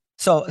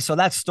 so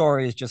that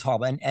story is just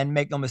horrible. And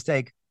make no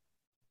mistake,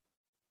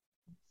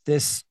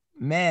 this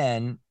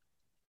man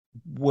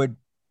would,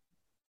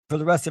 for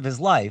the rest of his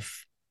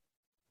life,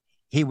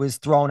 he was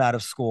thrown out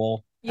of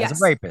school as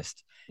a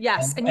rapist.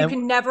 Yes, and you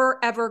can never,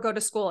 ever go to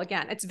school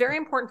again. It's very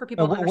important for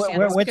people to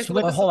understand this.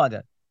 Hold on,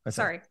 Dan.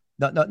 Sorry.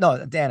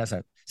 No, Dan.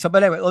 Sorry. So,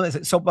 but anyway,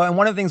 but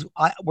one of the things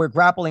we're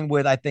grappling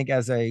with, I think,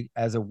 as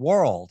a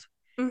world,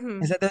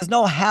 is that there's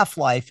no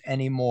half-life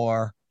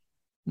anymore,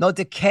 no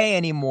decay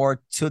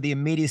anymore to the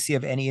immediacy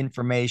of any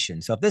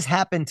information. So if this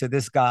happened to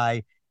this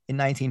guy in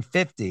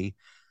 1950,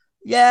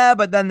 yeah,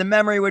 but then the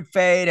memory would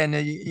fade, and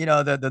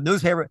the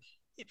newspaper.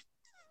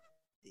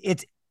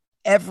 It's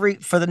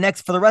for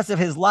the rest of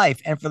his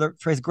life and for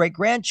his great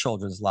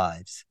grandchildren's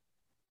lives.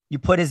 You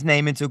put his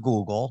name into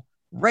Google,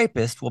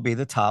 rapist will be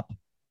the top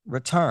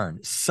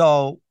return.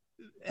 So,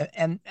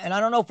 and I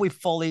don't know if we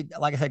fully,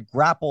 like I said,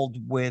 grappled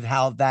with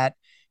how that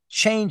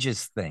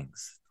changes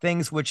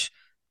things which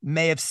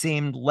may have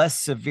seemed less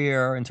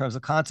severe in terms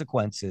of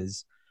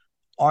consequences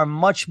are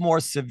much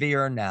more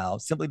severe now,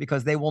 simply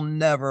because they will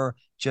never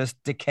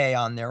just decay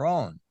on their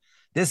own.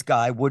 This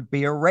guy would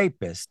be a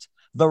rapist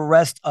the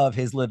rest of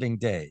his living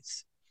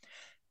days.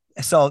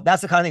 So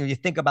that's the kind of thing, when you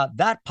think about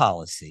that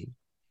policy,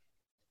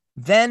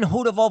 then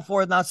who to vote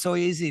for is not so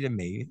easy to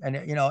me.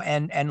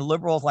 And, and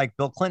liberals like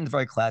Bill Clinton's a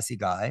very classy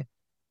guy.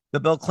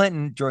 But Bill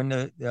Clinton, during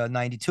the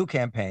 92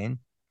 campaign,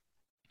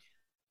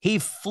 he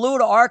flew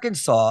to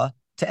Arkansas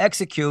to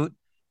execute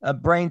a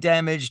brain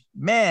damaged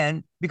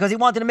man because he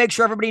wanted to make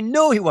sure everybody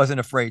knew he wasn't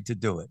afraid to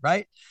do it.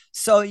 Right.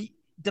 So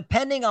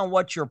depending on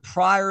what your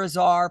priors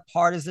are,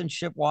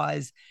 partisanship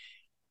wise,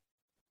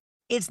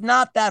 it's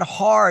not that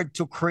hard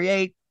to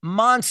create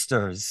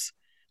monsters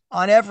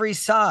on every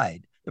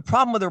side. The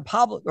problem with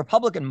the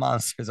Republican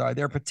monsters are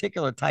they're a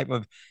particular type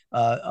of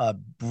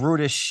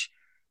brutish,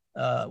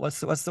 what's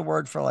the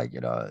word for,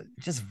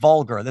 just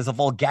vulgar. There's a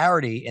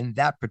vulgarity in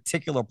that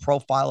particular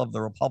profile of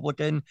the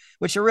Republican,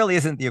 which really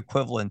isn't the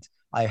equivalent,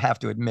 I have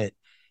to admit.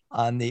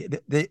 On the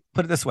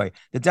put it this way,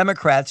 the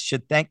Democrats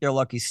should thank their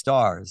lucky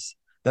stars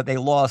that they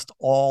lost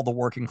all the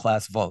working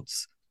class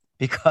votes,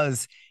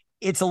 because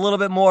it's a little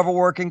bit more of a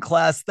working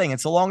class thing.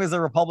 And so long as the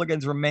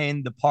Republicans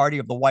remain the party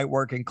of the white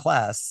working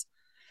class,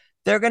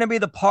 they're going to be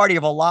the party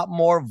of a lot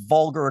more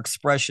vulgar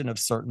expression of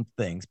certain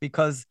things,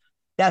 because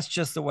that's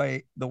just the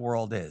way the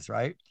world is,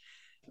 right?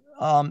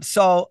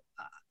 So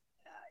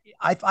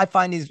I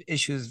find these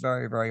issues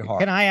very, very hard.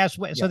 Can I ask?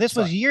 So this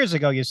was years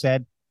ago, you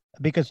said,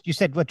 because you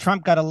said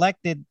Trump got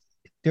elected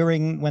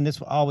during when this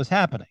all was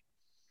happening.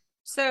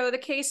 So the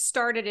case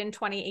started in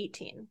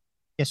 2018.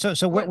 Yeah.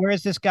 So where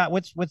is this guy?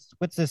 What's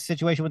the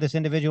situation with this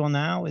individual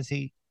now? Is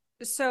he?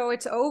 So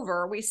it's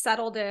over. We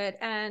settled it,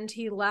 and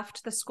he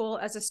left the school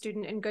as a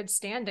student in good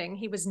standing.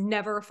 He was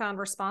never found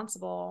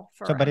responsible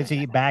for. But is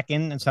he back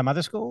in some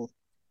other school?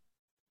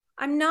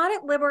 I'm not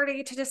at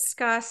liberty to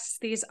discuss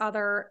these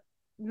other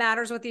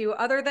matters with you,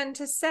 other than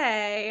to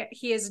say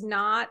he is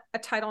not a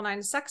Title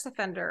IX sex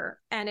offender,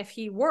 and if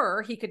he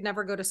were, he could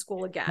never go to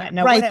school again.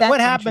 Now, right. What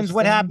happens?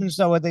 What happens?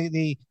 So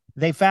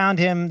they found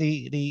him.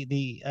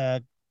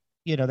 They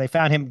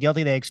found him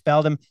guilty. They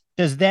expelled him.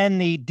 Does then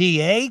the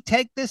DA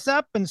take this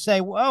up and say,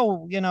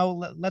 "Whoa,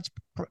 let's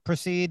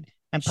proceed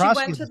and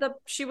prosecute"?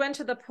 She went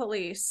to the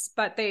police,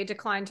 but they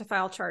declined to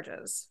file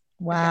charges.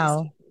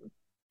 Wow.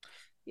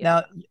 Yeah.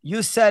 Now,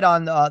 you said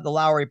on the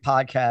Lowry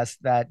podcast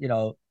that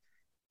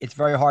it's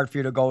very hard for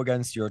you to go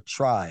against your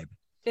tribe.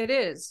 It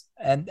is,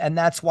 and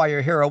that's why you're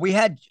a hero. We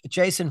had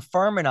Jason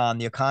Furman on,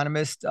 The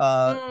Economist,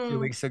 a few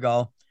weeks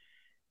ago,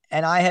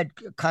 and I had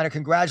kind of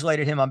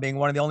congratulated him on being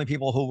one of the only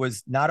people who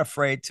was not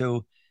afraid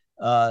to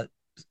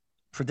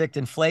predict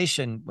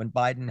inflation when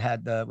Biden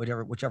had the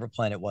whichever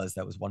plan it was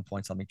that was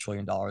 $1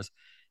 trillion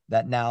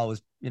that now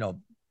is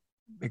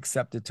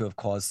accepted to have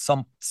caused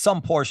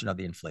some portion of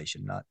the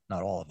inflation, not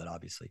all of it,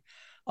 obviously.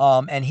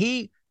 And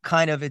he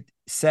kind of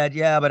said,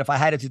 yeah, but if I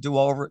had it to do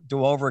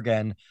over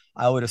again,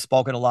 I would have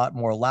spoken a lot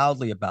more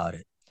loudly about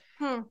it.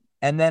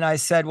 And then I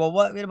said, well,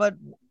 but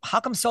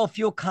how come so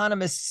few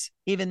economists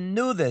even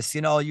knew this?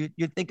 You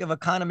think of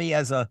economy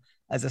as a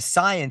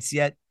science,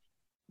 yet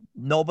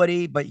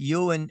nobody but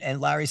you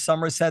and Larry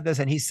Summers said this.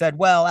 And he said,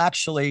 well,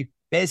 actually,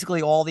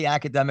 basically all the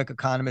academic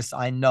economists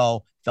I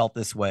know felt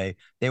this way.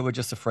 They were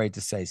just afraid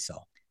to say so.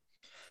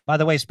 By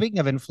the way, speaking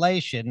of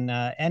inflation,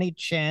 any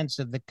chance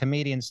of the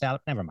comedian salary?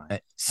 Never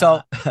mind.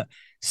 So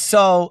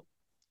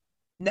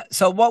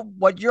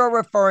what you're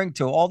referring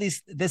to, all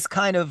this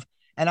kind of,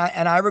 and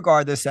I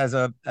regard this as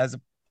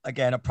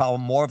again a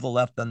problem more of the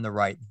left than the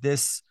right.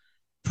 This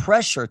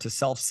pressure to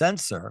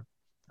self-censor,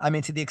 I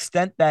mean, to the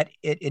extent that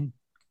it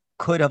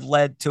could have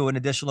led to an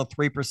additional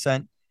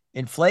 3%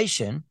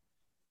 inflation,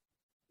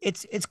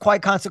 it's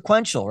quite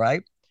consequential,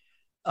 right?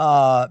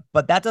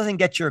 But that doesn't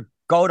get your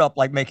goat up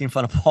like making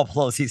fun of Paul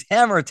Pelosi's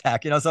hammer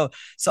attack, So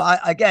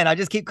I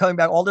just keep coming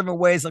back all different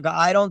ways. Like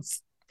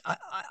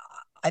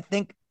I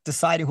think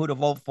deciding who to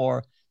vote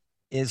for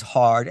is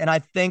hard, and I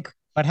think.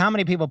 But how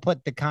many people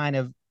put the kind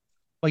of,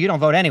 well, you don't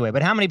vote anyway,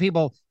 but how many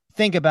people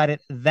think about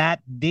it that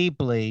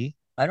deeply?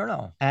 I don't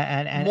know.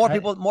 And more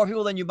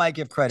people than you might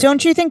give credit.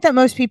 Don't you think that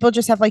most people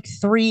just have like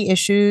 3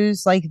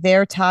 issues, like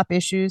their top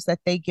issues that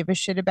they give a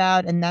shit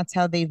about, and that's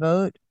how they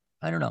vote?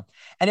 I don't know.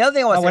 And the other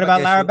thing I want to say what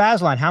about Lara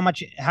Bazelon? How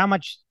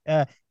much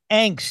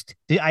angst?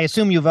 I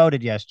assume you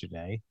voted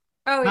yesterday.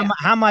 Oh yeah.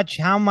 How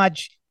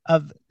much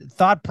of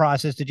thought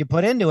process did you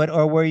put into it,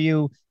 or were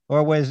you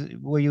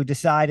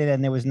decided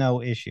and there was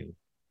no issue?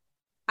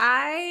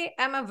 I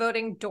am a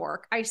voting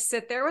dork. I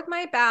sit there with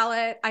my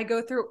ballot. I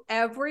go through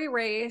every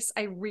race.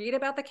 I read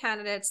about the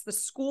candidates, the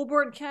school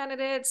board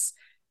candidates,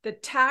 the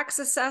tax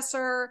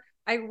assessor.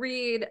 I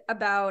read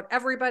about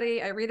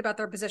everybody. I read about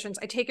their positions.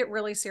 I take it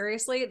really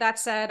seriously. That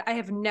said, I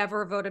have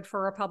never voted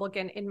for a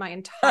Republican in my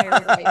entire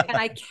life. And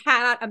I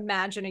cannot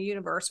imagine a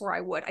universe where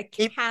I would. I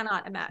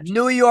cannot imagine.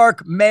 New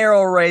York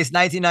mayoral race,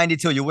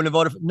 1992. You wouldn't have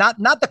voted for,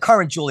 not the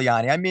current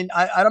Giuliani. I mean,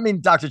 I don't mean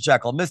Dr.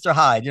 Jekyll, Mr.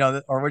 Hyde,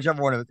 or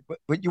whichever one.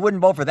 You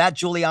wouldn't vote for that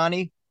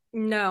Giuliani?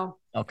 No.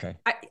 Okay.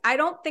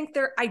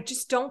 I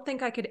just don't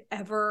think I could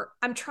ever.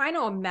 I'm trying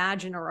to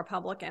imagine a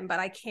Republican, but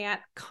I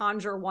can't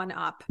conjure one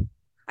up.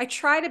 I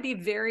try to be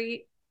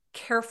very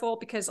careful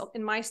because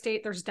in my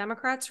state, there's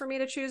Democrats for me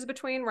to choose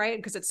between, right?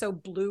 Because it's so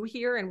blue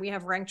here and we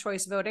have ranked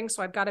choice voting.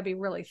 So I've got to be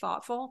really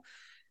thoughtful.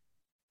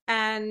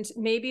 And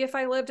maybe if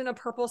I lived in a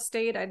purple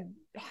state, I'd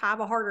have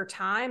a harder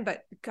time,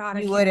 but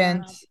God, You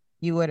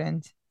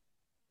wouldn't.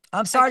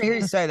 I'm sorry to hear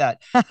you say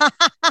that.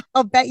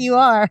 I'll bet you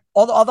are.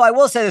 Although I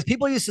will say this,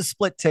 people used to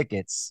split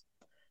tickets,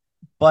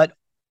 but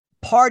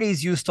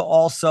parties used to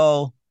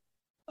also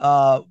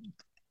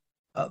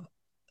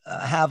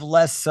have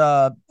less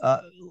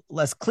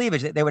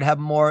cleavage. They would have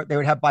more. They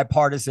would have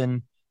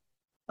bipartisan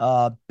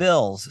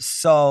bills.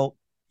 So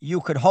you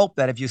could hope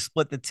that if you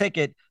split the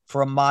ticket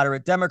for a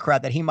moderate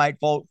Democrat, that he might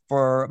vote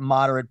for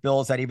moderate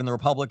bills that even the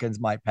Republicans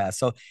might pass.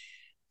 So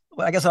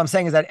I guess what I'm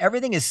saying is that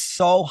everything is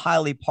so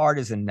highly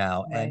partisan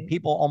now, right. And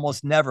people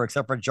almost never,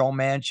 except for Joe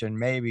Manchin,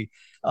 maybe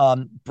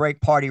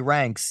break party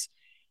ranks.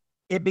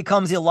 It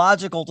becomes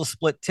illogical to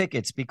split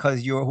tickets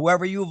because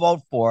whoever you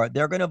vote for,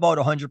 they're going to vote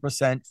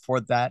 100%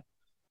 for that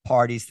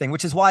party's thing,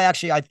 which is why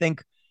actually I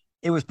think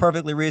it was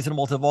perfectly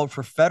reasonable to vote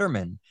for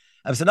Fetterman.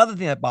 It was another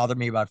thing that bothered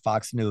me about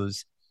Fox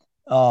News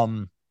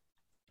was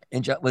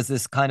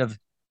this kind of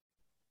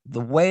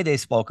the way they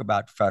spoke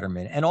about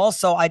Fetterman. And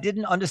also I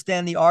didn't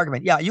understand the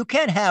argument. Yeah, you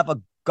can't have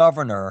a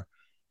governor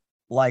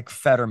like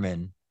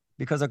Fetterman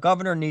because a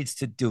governor needs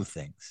to do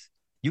things.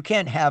 You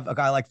can't have a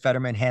guy like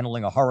Fetterman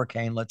handling a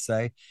hurricane, let's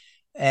say,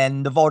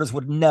 and the voters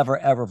would never,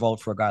 ever vote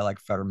for a guy like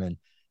Fetterman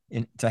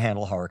to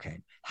handle a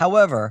hurricane.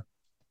 However,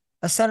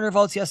 a senator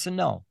votes yes and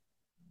no.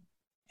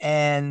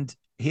 And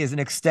he is an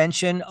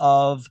extension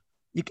of,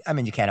 you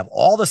can't have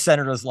all the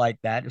senators like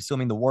that,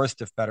 assuming the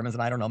worst of Fetterman's,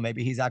 and I don't know,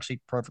 maybe he's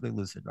actually perfectly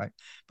lucid, right?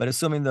 But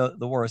assuming the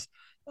worst.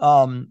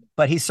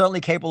 But he's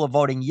certainly capable of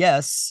voting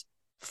yes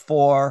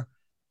for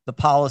the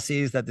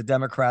policies that the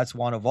Democrats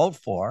want to vote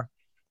for.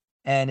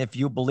 And if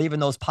you believe in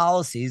those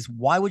policies,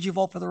 why would you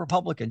vote for the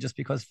Republican just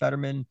because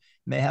Fetterman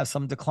may have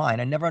some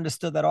decline? I never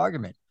understood that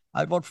argument.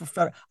 I'd vote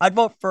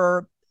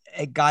for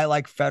a guy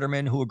like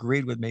Fetterman who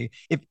agreed with me.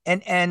 You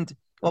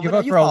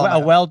vote for a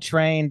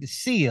well-trained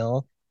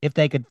SEAL if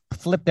they could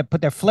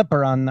put their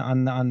flipper on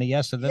the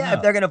yes or the no.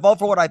 If they're going to vote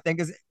for what I think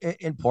is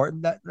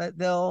important,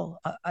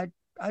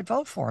 I'd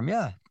vote for him.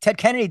 Yeah, Ted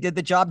Kennedy did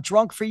the job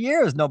drunk for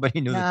years. Nobody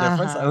knew the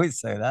difference. I always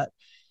say that.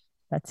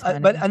 That's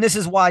funny. And this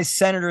is why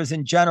senators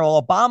in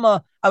general,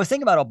 Obama. I was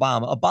thinking about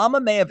Obama.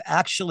 Obama may have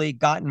actually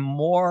gotten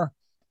more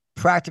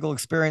practical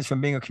experience from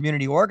being a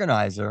community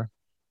organizer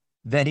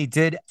than he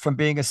did from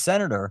being a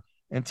senator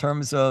in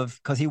terms of,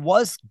 because he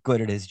was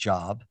good at his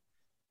job.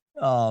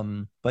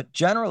 But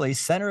generally,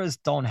 senators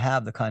don't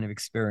have the kind of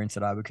experience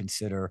that I would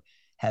consider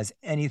has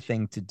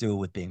anything to do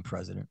with being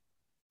president.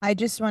 I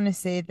just want to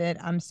say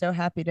that I'm so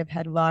happy to have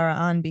had Lara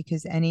on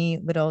because any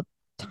little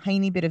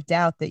tiny bit of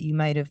doubt that you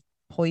might have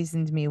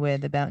poisoned me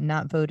with about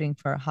not voting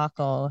for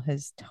Hochul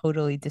has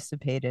totally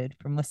dissipated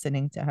from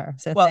listening to her.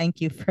 So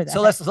thank you for that.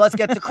 So let's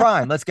get to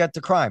crime. Let's get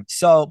to crime.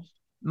 So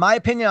my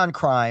opinion on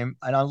crime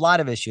and on a lot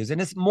of issues, and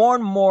it's more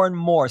and more and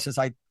more since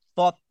I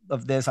thought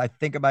of this, I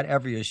think about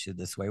every issue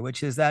this way,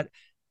 which is that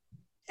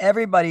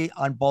everybody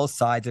on both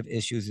sides of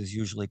issues is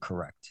usually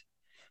correct.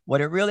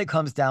 What it really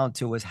comes down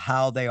to is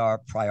how they are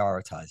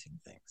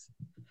prioritizing things.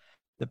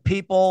 The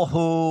people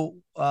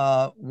who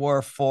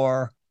were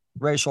for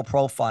racial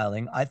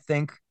profiling, I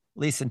think, at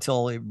least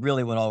until it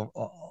really went over,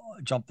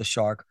 jumped the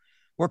shark,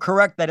 were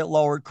correct that it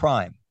lowered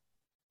crime.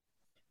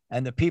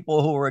 And the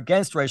people who were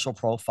against racial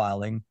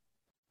profiling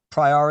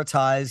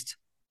prioritized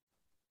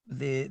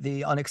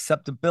the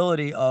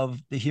unacceptability of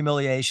the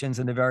humiliations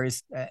and the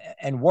various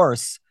and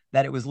worse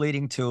that it was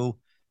leading to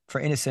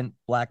for innocent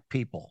Black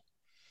people.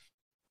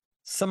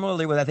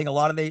 Similarly, with I think a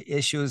lot of the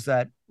issues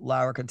that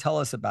Lara can tell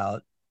us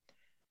about,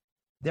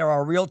 there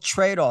are real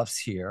trade-offs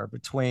here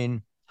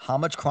between how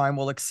much crime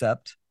we'll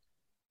accept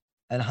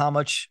and how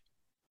much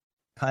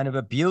kind of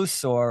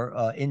abuse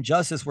or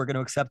injustice we're going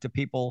to accept to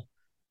people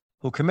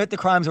who commit the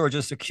crimes or are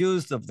just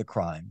accused of the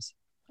crimes.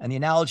 And the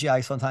analogy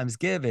I sometimes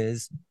give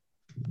is,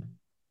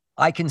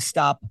 I can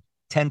stop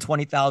 10,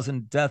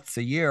 20,000 deaths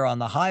a year on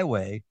the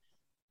highway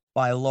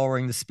by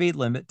lowering the speed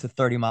limit to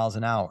 30 miles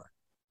an hour.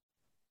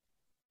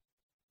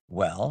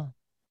 Well,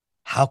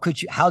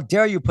 how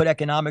dare you put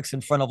economics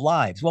in front of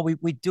lives? Well,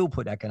 we do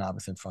put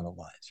economics in front of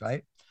lives,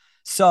 right?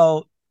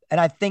 So, and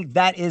I think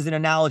that is an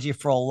analogy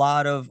for a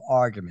lot of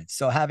arguments.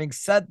 So having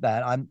said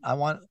that, I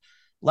want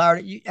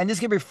Lara, and this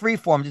can be free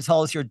form, to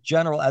tell us your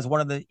general, as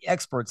one of the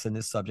experts in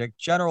this subject,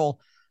 general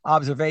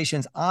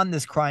observations on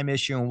this crime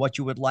issue and what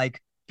you would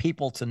like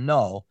people to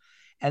know.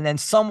 And then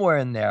somewhere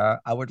in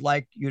there, I would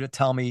like you to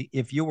tell me,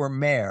 if you were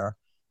mayor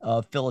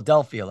of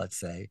Philadelphia, let's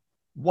say,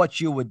 what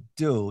you would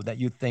do that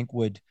you think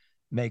would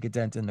make a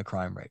dent in the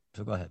crime rate.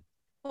 So go ahead.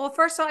 Well,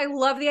 first of all, I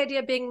love the idea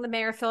of being the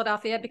mayor of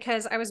Philadelphia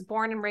because I was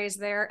born and raised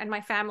there and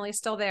my family is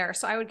still there.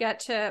 So I would get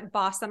to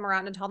boss them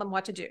around and tell them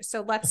what to do.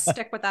 So let's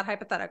stick with that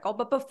hypothetical.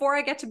 But before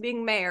I get to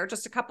being mayor,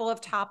 just a couple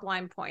of top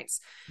line points.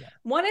 Yeah.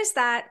 One is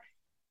that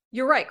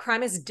you're right.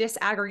 Crime is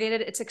disaggregated.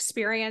 It's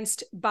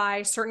experienced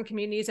by certain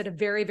communities at a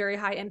very, very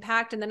high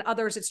impact. And then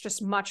others, it's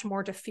just much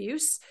more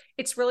diffuse.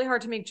 It's really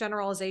hard to make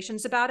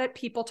generalizations about it.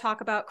 People talk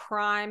about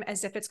crime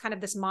as if it's kind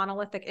of this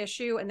monolithic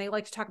issue, and they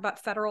like to talk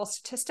about federal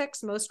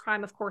statistics. Most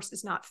crime, of course,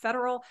 is not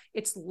federal.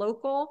 It's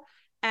local.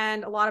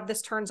 And a lot of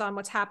this turns on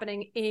what's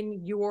happening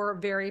in your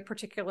very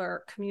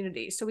particular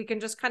community. So we can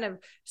just kind of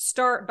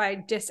start by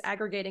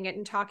disaggregating it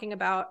and talking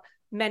about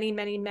many,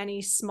 many,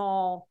 many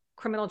small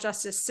criminal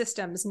justice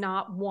systems,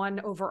 not one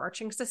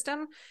overarching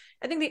system.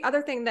 I think the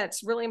other thing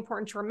that's really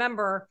important to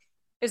remember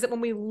is that when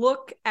we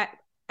look at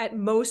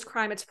most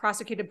crime, it's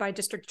prosecuted by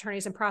district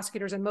attorneys and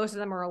prosecutors, and most of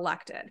them are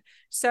elected.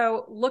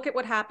 So look at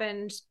what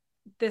happened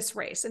this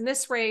race. In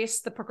this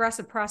race, the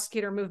progressive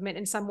prosecutor movement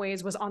in some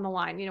ways was on the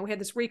line. You know, we had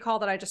this recall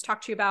that I just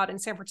talked to you about in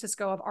San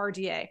Francisco of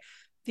RDA.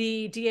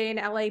 The DA in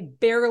LA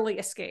barely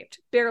escaped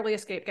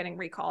getting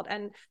recalled.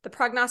 And the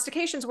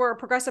prognostications were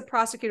progressive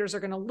prosecutors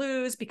are going to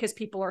lose because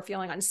people are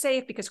feeling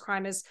unsafe, because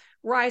crime is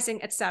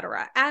rising, et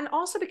cetera. And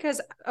also because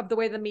of the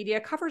way the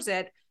media covers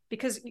it,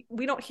 because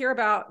we don't hear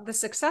about the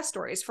success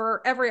stories.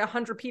 For every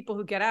 100 people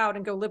who get out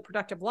and go live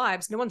productive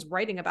lives, no one's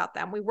writing about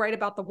them. We write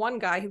about the one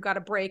guy who got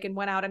a break and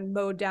went out and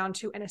mowed down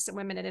 2 innocent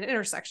women in an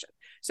intersection.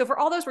 So for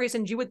all those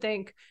reasons, you would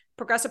think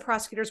progressive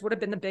prosecutors would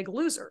have been the big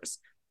losers,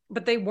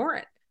 but they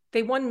weren't.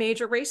 They won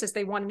major races.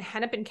 They won in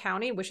Hennepin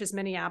County, which is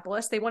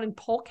Minneapolis. They won in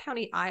Polk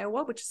County,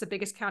 Iowa, which is the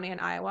biggest county in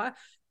Iowa.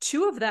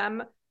 2 of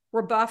them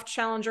rebuffed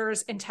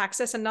challengers in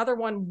Texas. Another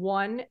one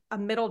won a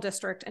middle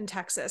district in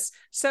Texas.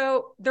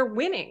 So they're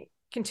winning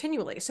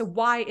continually. So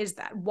why is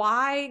that?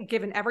 Why,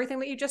 given everything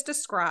that you just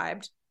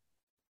described,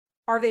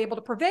 are they able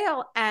to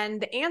prevail? And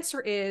the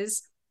answer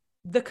is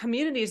the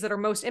communities that are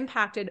most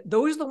impacted,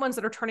 those are the ones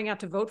that are turning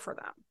out to vote for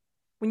them.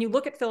 When you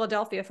look at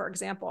Philadelphia, for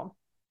example,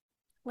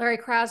 Larry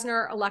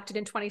Krasner elected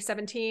in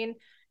 2017,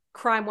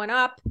 crime went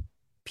up.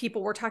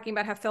 People were talking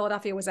about how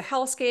Philadelphia was a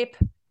hellscape.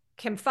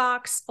 Kim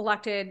Foxx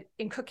elected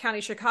in Cook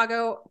County,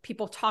 Chicago.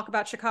 People talk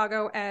about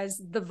Chicago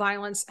as the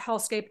violence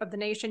hellscape of the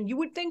nation. You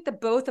would think that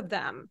both of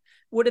them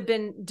would have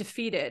been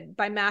defeated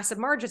by massive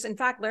margins. In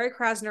fact, Larry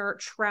Krasner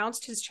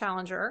trounced his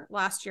challenger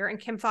last year,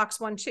 and Kim Foxx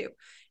won too.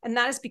 And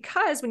that is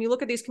because when you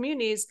look at these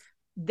communities,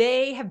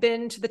 they have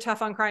been to the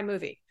Tough on Crime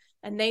movie.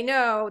 And they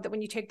know that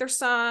when you take their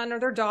son or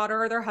their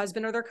daughter or their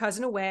husband or their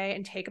cousin away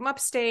and take them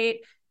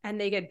upstate, and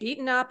they get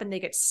beaten up and they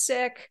get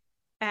sick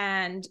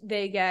and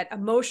they get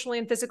emotionally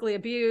and physically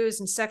abused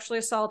and sexually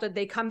assaulted,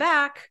 they come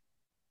back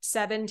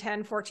 7,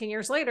 10, 14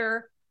 years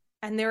later,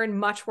 and they're in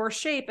much worse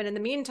shape. And in the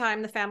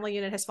meantime, the family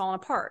unit has fallen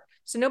apart.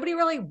 So nobody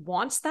really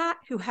wants that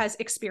who has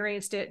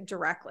experienced it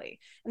directly.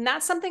 And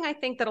that's something I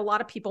think that a lot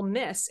of people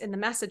miss in the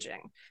messaging.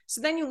 So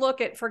then you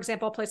look at, for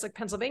example, a place like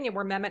Pennsylvania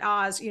where Mehmet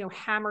Oz,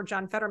 hammered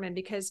John Fetterman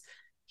because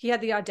he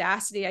had the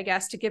audacity, I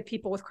guess, to give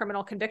people with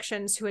criminal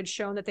convictions who had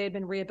shown that they had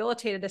been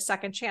rehabilitated a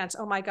second chance.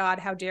 Oh my God,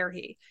 how dare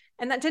he?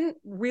 And that didn't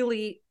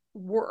really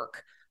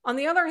work. On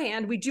the other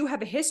hand, we do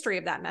have a history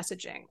of that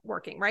messaging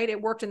working, right?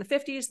 It worked in the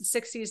 50s, the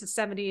 60s, the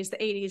 70s, the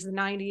 80s, the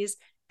 90s.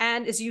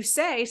 And as you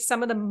say,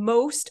 some of the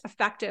most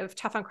effective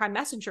tough on crime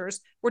messengers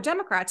were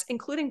Democrats,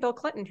 including Bill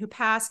Clinton, who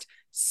passed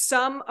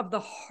some of the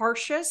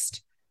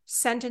harshest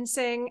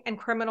sentencing and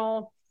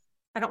criminal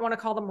I don't want to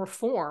call them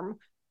reform,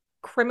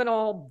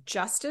 criminal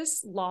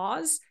justice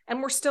laws,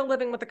 and we're still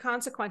living with the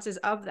consequences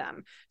of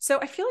them. So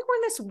I feel like we're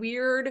in this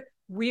weird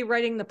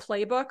rewriting the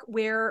playbook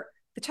where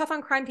the tough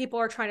on crime people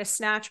are trying to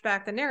snatch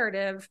back the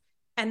narrative.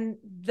 And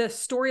the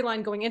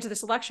storyline going into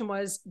this election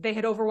was they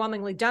had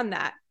overwhelmingly done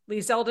that. Lee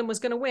Zeldin was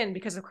going to win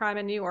because of crime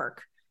in New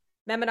York.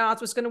 Mehmet Oz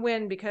was going to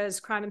win because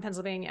crime in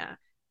Pennsylvania.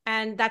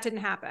 And that didn't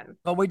happen.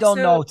 But we don't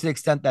know to the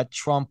extent that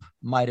Trump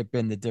might have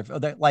been the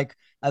difference. Like,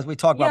 as we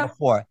talked about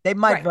before, they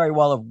might very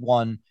well have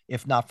won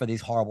if not for these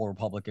horrible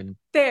Republican.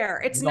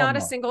 It's not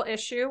a single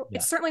issue. Yeah.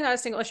 It's certainly not a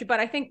single issue. But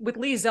I think with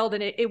Lee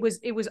Zeldin, it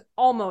was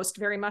almost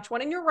very much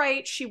one. And you're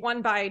right. She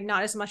won by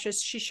not as much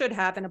as she should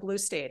have in a blue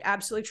state.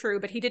 Absolutely true.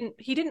 But he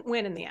didn't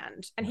win in the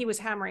end. And he was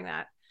hammering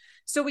that.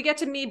 So we get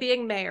to me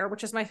being mayor,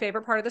 which is my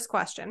favorite part of this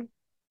question.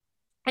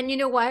 And you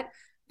know what?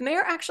 The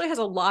mayor actually has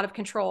a lot of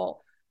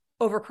control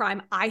over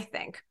crime, I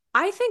think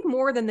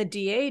more than the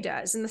DA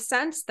does, in the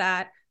sense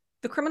that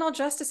the criminal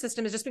justice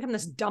system has just become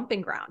this dumping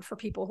ground for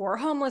people who are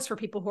homeless, for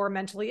people who are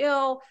mentally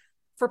ill,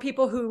 for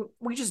people who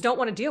we just don't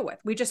want to deal with.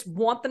 We just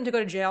want them to go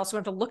to jail so we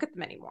don't have to look at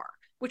them anymore,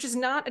 which is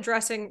not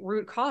addressing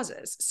root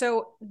causes.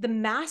 So the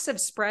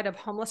massive spread of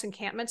homeless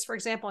encampments, for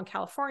example, in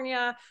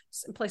California,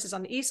 in places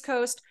on the East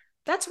Coast,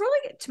 that's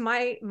really, to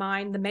my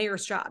mind, the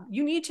mayor's job.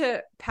 You need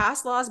to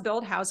pass laws,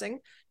 build housing.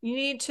 You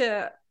need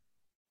to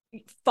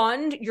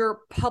fund your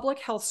public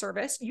health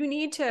service. You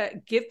need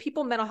to give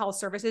people mental health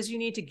services. You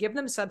need to give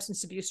them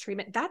substance abuse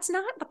treatment. That's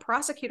not the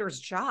prosecutor's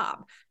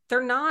job.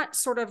 They're not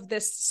sort of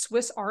this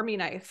Swiss Army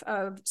knife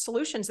of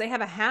solutions. They have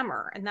a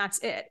hammer and that's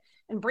it.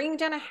 And bringing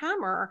down a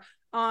hammer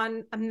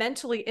on a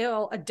mentally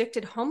ill,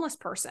 addicted, homeless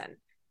person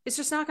is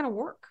just not going to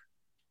work.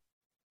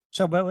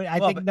 So, but I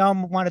think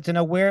Noam wanted to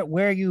know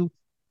where you,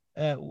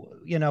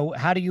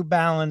 how do you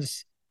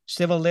balance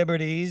civil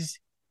liberties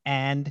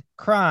and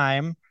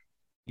crime?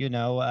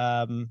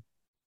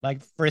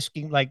 Like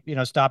frisking,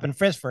 stop and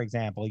frisk, for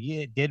example.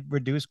 It did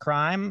reduce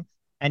crime,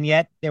 and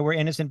yet there were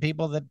innocent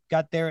people that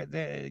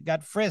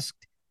got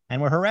frisked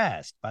and were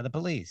harassed by the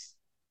police.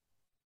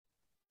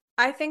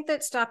 I think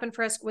that stop and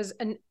frisk was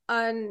an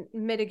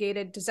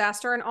unmitigated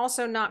disaster and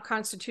also not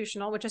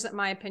constitutional, which isn't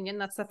my opinion.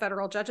 That's the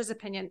federal judge's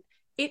opinion.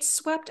 It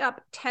swept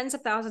up tens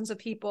of thousands of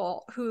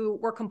people who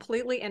were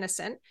completely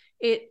innocent.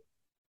 It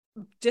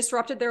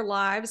disrupted their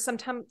lives.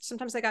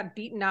 Sometimes they got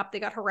beaten up,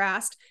 they got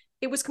harassed.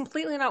 It was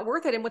completely not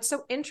worth it. And what's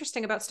so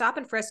interesting about stop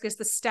and frisk is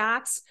the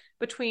stats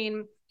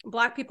between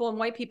Black people and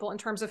white people in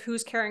terms of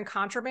who's carrying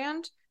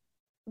contraband.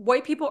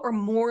 White people are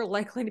more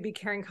likely to be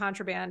carrying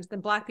contraband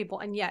than Black people.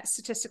 And yet,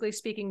 statistically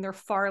speaking, they're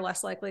far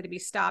less likely to be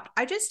stopped.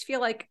 I just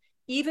feel like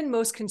even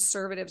most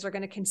conservatives are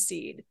going to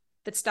concede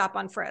that stop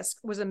on frisk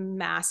was a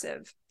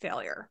massive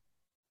failure.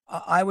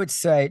 I would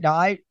say,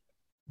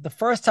 the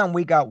first time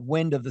we got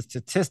wind of the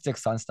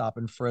statistics on stop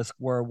and frisk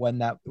were when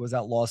that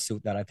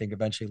lawsuit that I think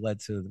eventually led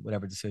to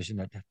whatever decision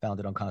that found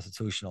it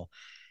unconstitutional.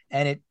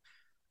 And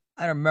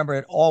I don't remember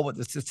at all what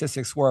the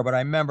statistics were, but I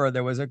remember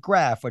there was a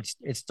graph, which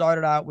it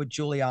started out with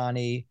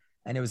Giuliani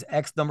and it was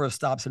X number of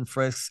stops and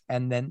frisks.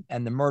 And the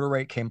murder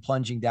rate came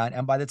plunging down.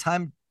 And by the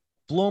time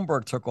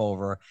Bloomberg took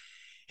over,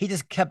 he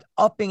just kept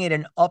upping it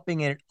and upping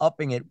it and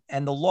upping it.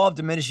 And the law of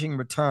diminishing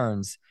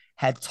returns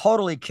had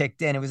totally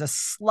kicked in. It was a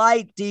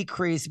slight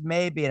decrease,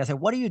 maybe. And I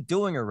said, what are you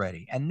doing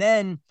already? And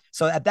then,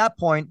 so at that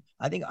point,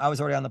 I think I was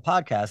already on the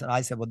podcast and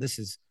I said, well, this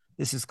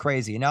is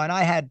crazy. And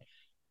I had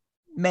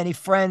many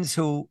friends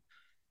who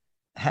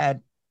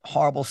had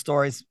horrible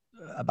stories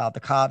about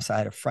the cops. I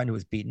had a friend who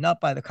was beaten up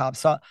by the cops.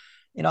 So,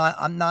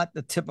 I'm not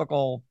the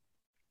typical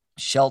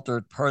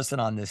sheltered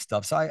person on this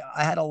stuff. So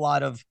I had a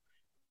lot of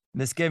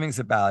misgivings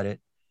about it.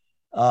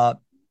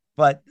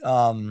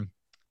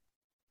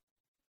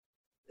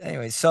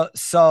 Anyway,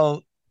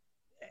 so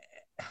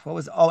what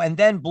was, and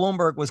then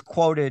Bloomberg was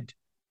quoted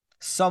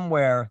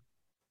somewhere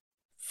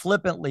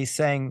flippantly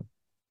saying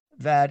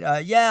that,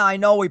 I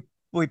know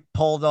we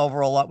pulled over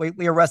a lot.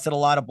 We arrested a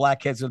lot of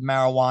Black kids with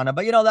marijuana,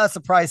 but that's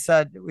the price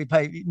that we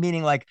pay,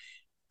 meaning like,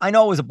 I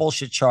know it was a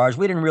bullshit charge.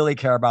 We didn't really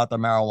care about the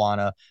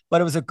marijuana, but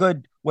it was a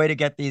good way to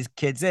get these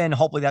kids in.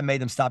 Hopefully that made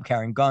them stop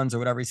carrying guns or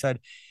whatever he said.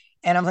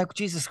 And I'm like,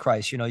 Jesus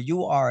Christ,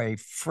 you are a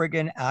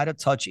friggin' out of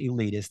touch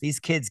elitist. These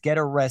kids get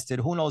arrested.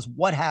 Who knows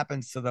what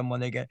happens to them when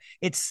they get,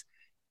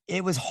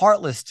 it was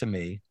heartless to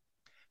me.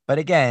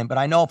 But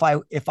I know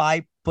if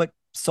I put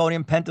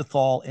sodium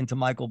pentothal into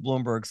Michael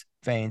Bloomberg's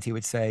veins, he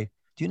would say,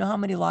 do you know how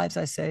many lives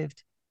I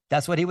saved?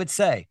 That's what he would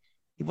say.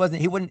 You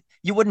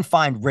wouldn't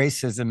find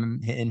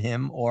racism in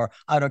him or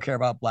I don't care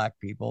about Black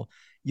people.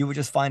 You would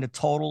just find a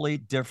totally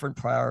different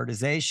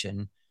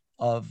prioritization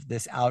of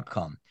this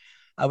outcome.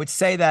 I would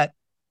say that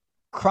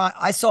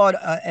I saw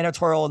an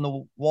editorial in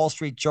the Wall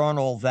Street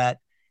Journal that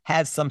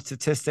had some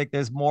statistic.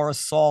 There's more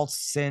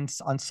assaults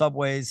on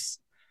subways.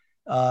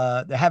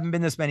 There haven't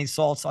been this many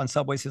assaults on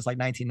subways since like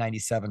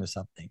 1997 or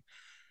something.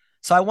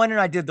 So I went and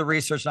I did the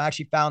research and I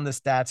actually found the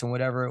stats and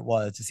whatever it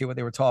was to see what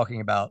they were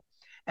talking about.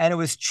 And it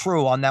was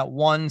true on that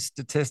one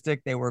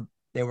statistic. They were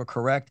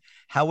correct.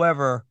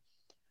 However,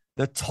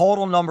 The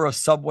total number of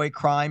subway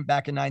crime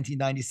back in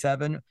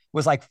 1997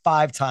 was like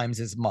 5 times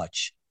as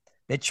much.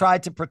 They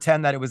tried to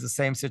pretend that it was the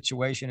same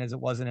situation as it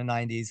was in the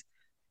 90s,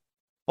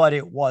 but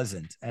it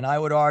wasn't. And I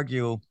would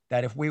argue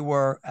that if we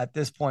were at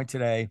this point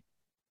today,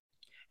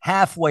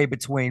 halfway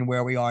between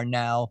where we are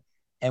now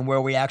and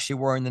where we actually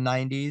were in the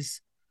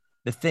 90s,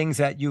 the things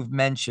that you've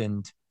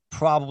mentioned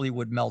probably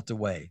would melt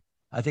away.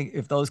 I think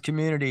if those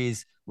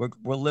communities were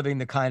living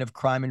the kind of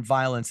crime and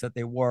violence that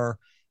they were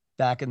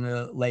back in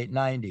the late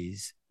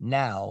 90s,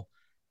 now,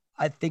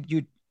 I think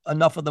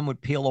enough of them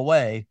would peel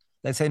away.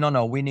 They'd say,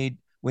 no, we need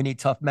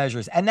tough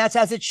measures. And that's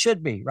as it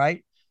should be,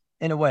 right?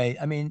 In a way.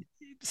 I mean,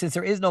 since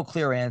there is no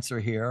clear answer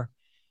here,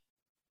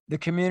 the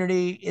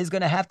community is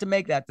going to have to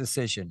make that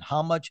decision.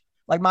 How much,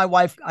 like my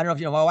wife, I don't know if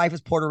you know, my wife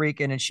is Puerto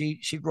Rican and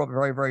she grew up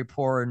very, very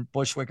poor in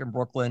Bushwick and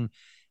Brooklyn.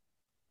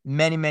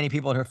 Many, many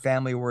people in her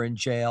family were in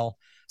jail.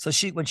 So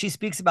when she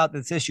speaks about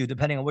this issue,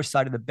 depending on which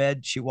side of the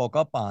bed she woke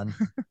up on,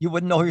 you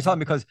wouldn't know who you're talking,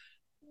 because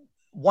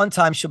one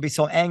time she'll be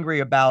so angry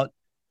about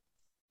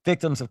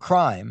victims of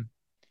crime,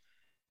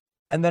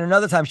 and then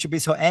another time she'll be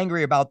so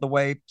angry about the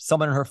way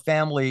someone in her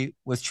family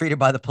was treated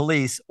by the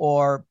police,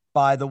 or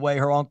by the way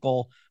her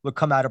uncle would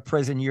come out of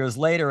prison years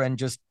later and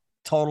just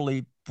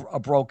totally a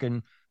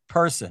broken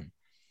person.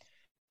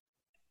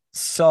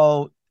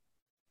 So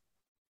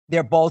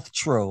they're both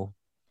true.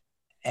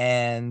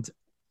 And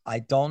I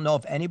don't know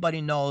if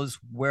anybody knows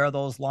where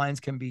those lines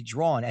can be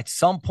drawn. At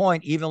some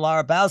point, even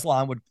Lara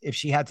Bazelon would, if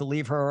she had to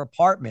leave her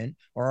apartment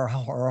or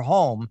her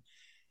home,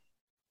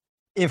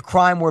 if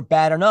crime were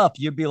bad enough,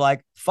 you'd be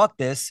like, fuck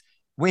this.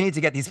 We need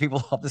to get these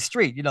people off the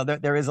street. You know,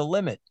 there is a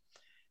limit.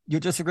 You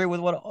disagree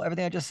with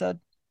everything I just said?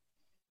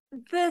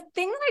 The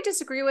thing that I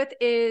disagree with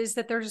is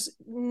that there's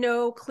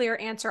no clear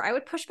answer. I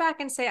would push back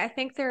and say, I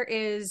think there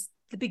is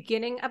the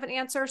beginning of an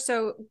answer.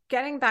 So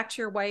getting back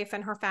to your wife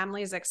and her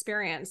family's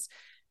experience,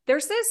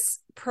 there's this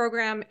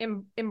program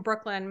in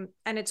Brooklyn,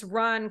 and it's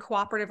run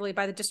cooperatively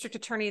by the district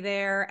attorney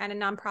there and a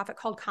nonprofit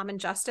called Common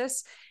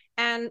Justice.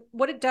 And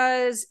what it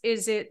does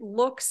is it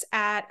looks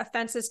at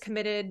offenses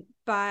committed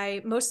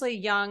by mostly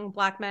young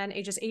Black men,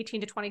 ages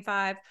 18 to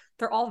 25.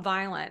 They're all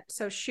violent.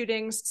 So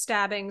shootings,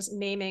 stabbings,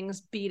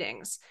 maimings,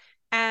 beatings.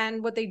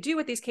 And what they do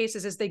with these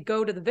cases is they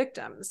go to the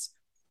victims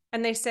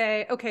and they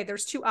say, okay,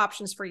 there's 2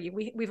 options for you.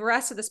 We've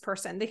arrested this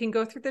person. They can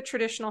go through the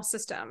traditional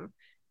system,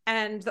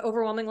 and the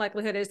overwhelming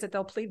likelihood is that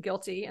they'll plead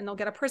guilty and they'll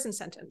get a prison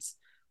sentence.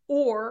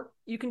 Or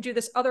you can do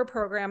this other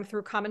program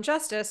through Common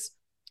Justice,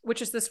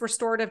 which is this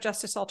restorative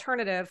justice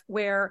alternative,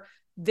 where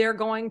they're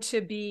going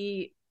to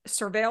be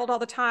surveilled all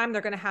the time.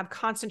 They're going to have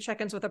constant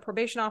check-ins with a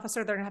probation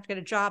officer. They're going to have to get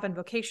a job and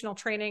vocational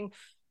training.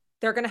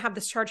 They're going to have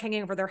this charge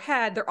hanging over their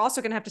head. They're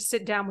also going to have to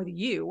sit down with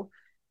you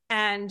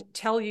and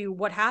tell you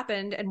what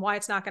happened and why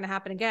it's not going to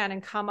happen again,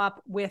 and come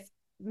up with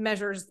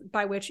measures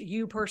by which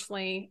you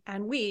personally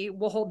and we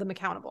will hold them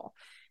accountable.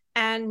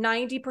 And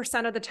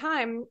 90% of the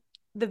time,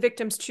 the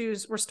victims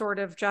choose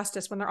restorative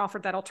justice when they're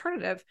offered that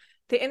alternative.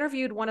 They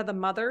interviewed one of the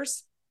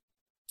mothers.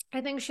 I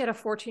think she had a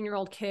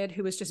 14-year-old kid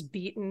who was just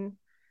beaten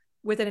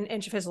within an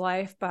inch of his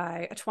life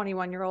by a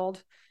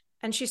 21-year-old.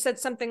 And she said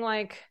something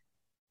like,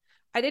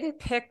 I didn't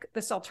pick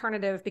this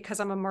alternative because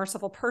I'm a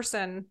merciful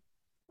person.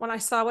 When I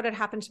saw what had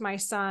happened to my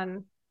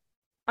son,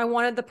 I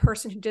wanted the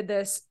person who did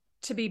this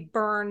to be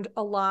burned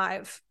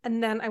alive.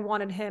 And then I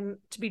wanted him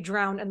to be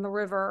drowned in the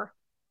river.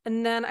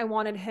 And then I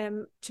wanted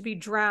him to be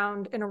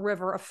drowned in a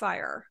river of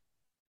fire.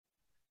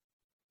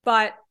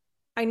 But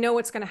I know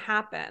what's going to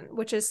happen,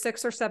 which is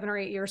 6 or 7 or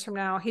 8 years from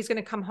now, he's going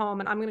to come home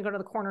and I'm going to go to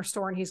the corner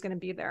store and he's going to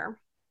be there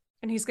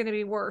and he's going to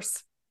be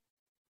worse.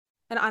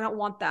 And I don't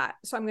want that.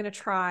 So I'm going to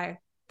try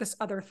this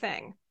other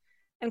thing.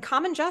 And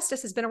Common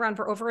Justice has been around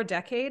for over a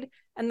decade,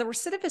 and the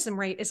recidivism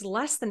rate is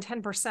less than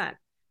 10%.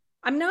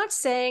 I'm not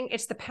saying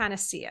it's the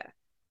panacea,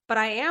 but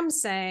I am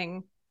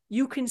saying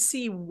you can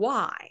see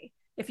why,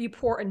 if you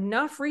pour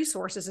enough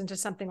resources into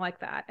something like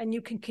that, and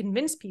you can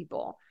convince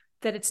people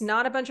that it's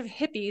not a bunch of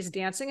hippies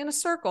dancing in a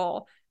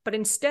circle, but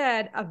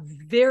instead a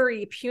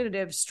very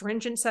punitive,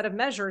 stringent set of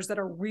measures that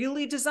are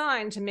really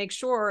designed to make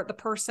sure the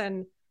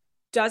person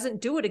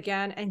doesn't do it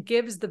again and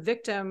gives the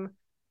victim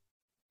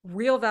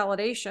real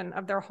validation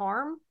of their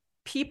harm,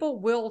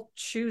 people will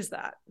choose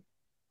that.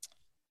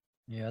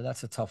 Yeah,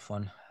 that's a tough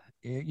one.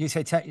 You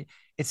say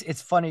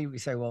it's funny. We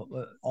say, well,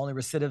 only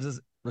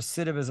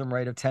recidivism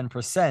rate of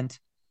 10%. And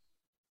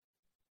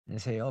you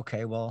say,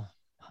 okay, well,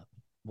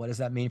 what does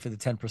that mean for the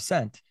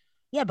 10%?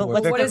 Yeah, but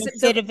what is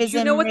it? Do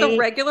you know what the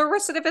regular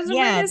recidivism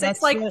rate is?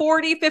 It's like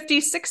 40, 50,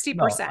 60%.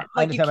 No,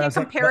 like you can't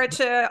compare it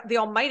to the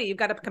almighty. You've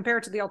got to compare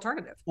it to the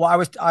alternative. Well,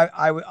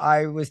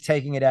 I was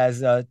taking it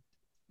as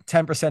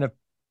 10%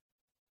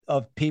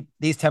 of people.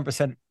 These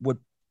 10% would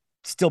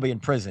still be in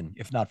prison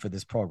if not for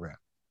this program.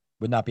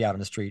 Would not be out on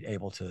the street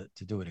able to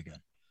do it again.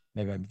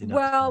 Maybe I did not.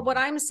 Well, what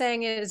I'm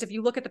saying is, if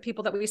you look at the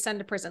people that we send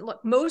to prison,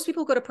 look, most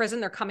people go to prison,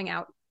 they're coming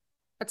out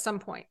at some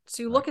point.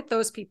 So you look at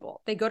those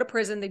people, they go to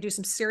prison, they do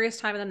some serious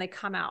time, and then they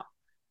come out.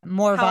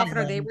 More How often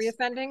are they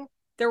reoffending?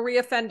 They're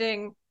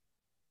reoffending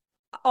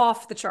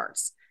off the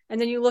charts.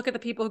 And then you look at the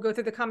people who go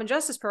through the common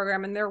justice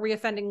program and they're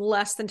reoffending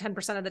less than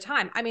 10% of the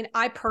time. I mean,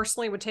 I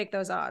personally would take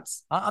those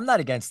odds. I'm not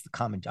against the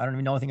common. I don't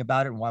even know anything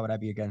about it. And why would I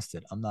be against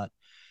it? I'm not.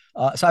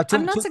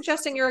 I'm not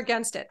suggesting you're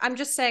against it. I'm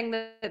just saying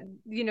that,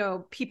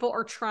 people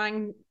are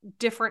trying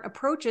different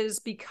approaches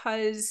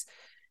because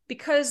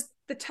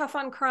the tough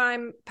on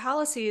crime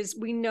policies,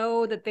 we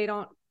know that they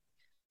don't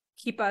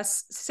keep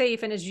us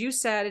safe. And as you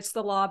said, it's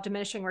the law of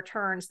diminishing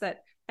returns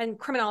and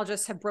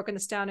criminologists have broken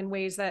this down in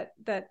ways that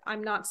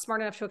I'm not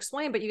smart enough to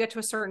explain, but you get to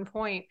a certain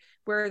point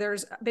where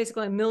there's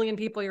basically 1 million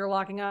people you're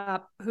locking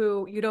up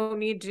who you don't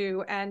need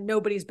to, and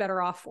nobody's better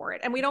off for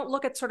it. And we don't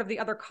look at sort of the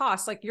other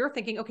costs. Like you're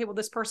thinking, okay, well,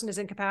 this person is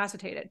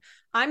incapacitated.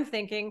 I'm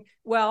thinking,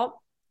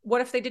 well,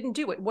 what if they didn't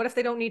do it? What if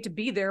they don't need to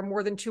be there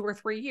more than 2 or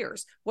 3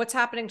 years? What's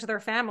happening to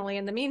their family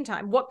in the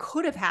meantime? What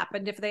could have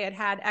happened if they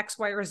had X,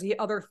 Y, or Z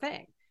other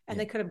thing? And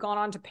they could have gone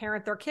on to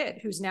parent their kid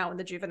who's now in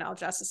the juvenile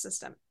justice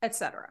system, et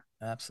cetera.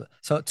 Absolutely.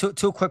 So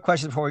two quick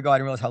questions before we go. I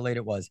didn't realize how late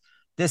it was.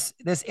 This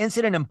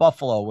incident in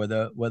Buffalo where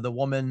the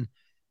woman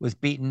was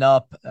beaten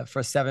up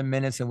for 7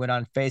 minutes and went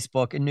on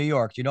Facebook in New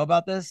York. Do you know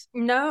about this?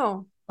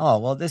 No. Oh,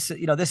 well, this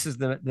is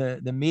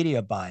the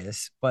media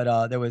bias,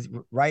 but there was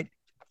right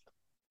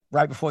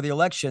before the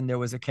election, there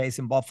was a case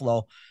in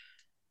Buffalo.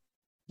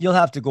 You'll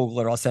have to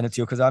Google it. I'll send it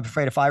to you because I'm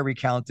afraid if I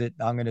recount it,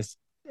 I'm going to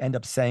end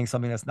up saying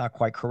something that's not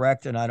quite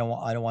correct, and I don't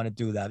want to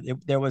do that.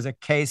 There was a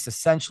case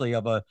essentially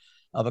of a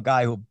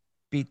guy who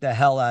beat the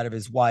hell out of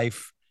his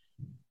wife.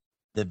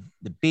 The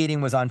beating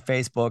was on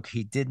Facebook.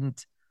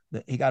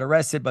 He got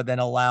arrested, but then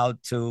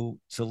allowed to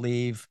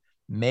leave,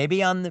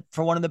 maybe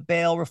for one of the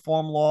bail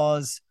reform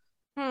laws,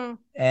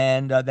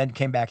 and then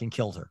came back and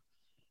killed her.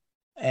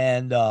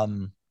 And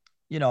I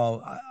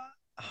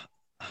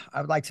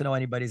would like to know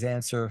anybody's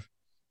answer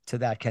to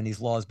that. Can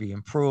these laws be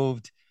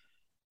improved?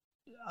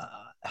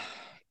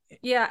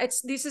 Yeah,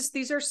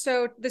 these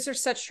are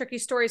such tricky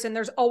stories, and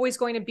there's always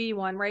going to be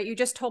one, right? You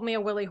just told me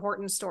a Willie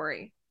Horton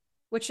story,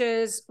 which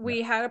is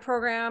we had a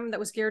program that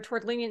was geared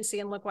toward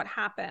leniency, and look what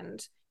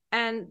happened.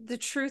 And the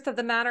truth of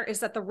the matter is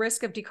that the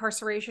risk of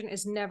decarceration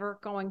is never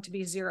going to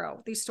be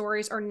zero. These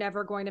stories are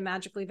never going to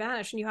magically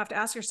vanish. And you have to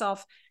ask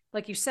yourself,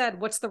 like you said,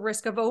 what's the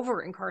risk of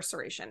over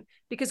incarceration?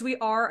 Because we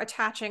are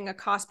attaching a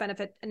cost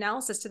benefit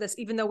analysis to this,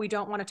 even though we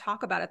don't want to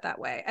talk about it that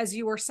way. As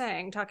you were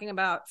saying, talking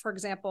about, for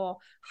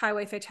example,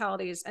 highway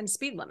fatalities and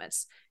speed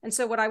limits. And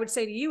so what I would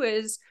say to you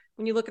is,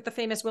 when you look at the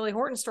famous Willie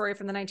Horton story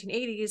from the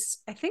 1980s,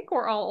 I think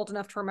we're all old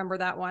enough to remember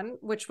that one,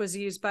 which was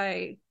used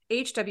by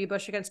H.W.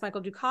 Bush against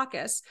Michael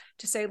Dukakis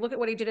to say, look at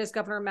what he did as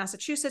governor of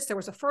Massachusetts. There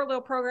was a furlough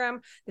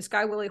program. This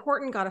guy, Willie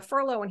Horton, got a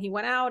furlough and he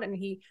went out and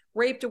he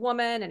raped a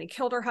woman and he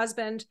killed her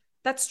husband.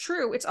 That's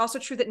true. It's also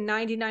true that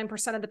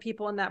 99% of the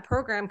people in that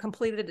program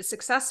completed it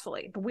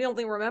successfully, but we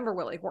only remember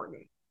Willie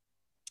Horton.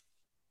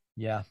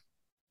 Yeah.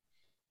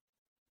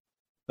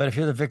 But if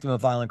you're the victim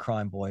of violent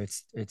crime, boy,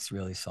 it's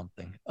really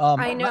something.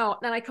 I know.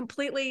 And I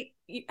completely,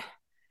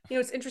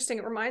 it's interesting.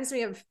 It reminds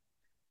me of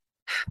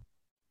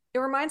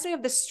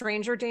the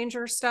stranger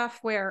danger stuff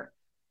where,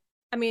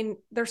 I mean,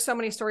 there's so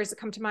many stories that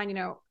come to mind,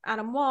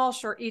 Adam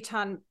Walsh or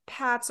Etan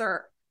Patz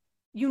are,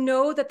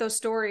 that those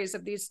stories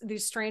of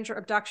these stranger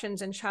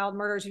abductions and child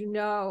murders,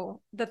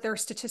 that they're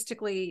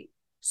statistically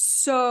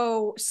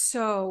so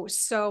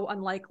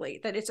unlikely,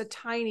 that it's a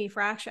tiny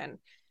fraction.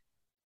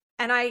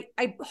 And I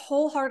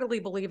wholeheartedly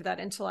believe that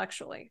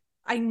intellectually.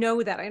 I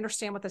know that. I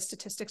understand what the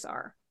statistics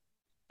are.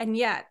 And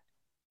yet,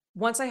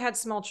 once I had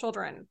small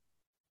children,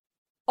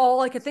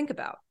 all I could think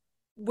about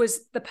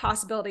was the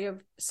possibility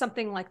of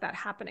something like that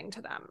happening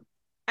to them,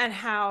 and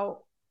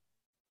how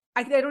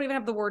I don't even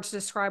have the words to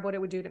describe what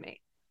it would do to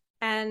me.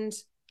 And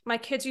my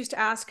kids used to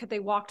ask, could they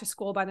walk to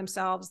school by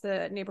themselves,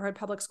 the neighborhood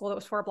public school that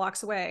was 4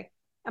 blocks away?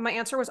 And my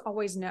answer was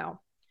always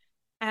no.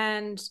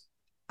 And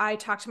I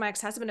talked to my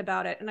ex-husband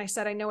about it, and I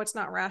said, I know it's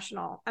not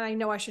rational, and I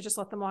know I should just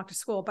let them walk to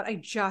school, but I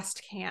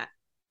just can't,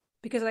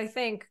 because I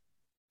think,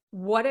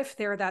 what if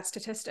they're that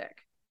statistic?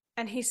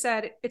 And he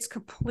said, it's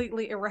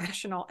completely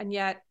irrational, and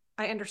yet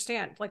I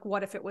understand. Like,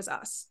 what if it was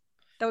us?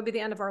 That would be the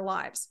end of our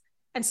lives.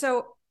 And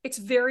so it's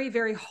very,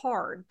 very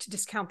hard to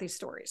discount these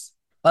stories.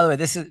 By the way,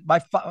 this is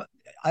I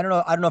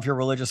don't know if you're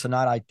religious or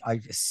not. I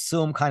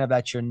assume kind of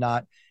that you're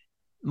not.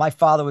 My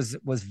father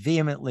was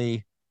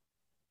vehemently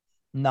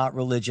not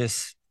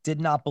religious, did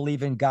not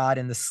believe in God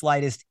in the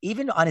slightest.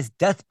 Even on his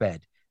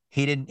deathbed,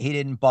 he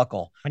didn't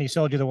buckle. When he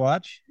sold you the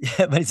watch?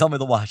 Yeah, when he sold me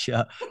the watch,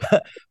 yeah.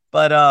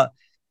 but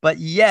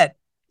yet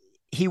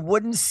he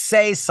wouldn't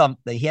say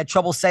something. He had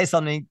trouble saying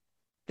something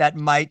that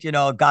might,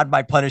 God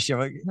might punish him.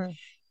 Mm-hmm.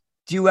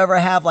 Do you ever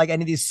have like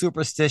any of these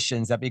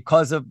superstitions that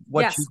because of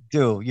what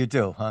you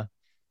do, huh?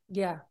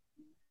 Yeah.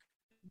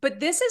 But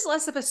this is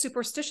less of a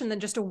superstition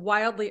than just a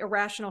wildly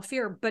irrational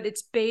fear, but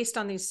it's based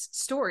on these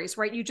stories,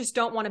 right? You just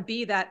don't want to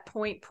be that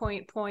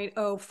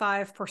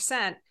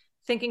 0.05%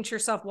 thinking to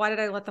yourself, why did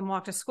I let them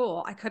walk to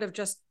school? I could have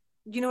just,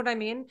 you know what I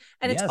mean?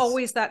 And It's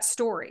always that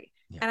story.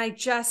 Yeah. And I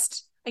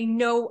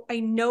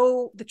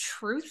know the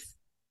truth,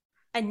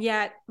 and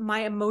yet my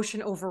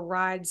emotion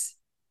overrides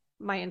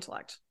my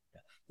intellect.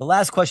 The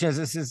last question is,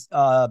 this is,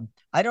 I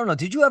don't know.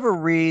 Did you ever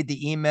read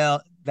the email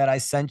that I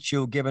sent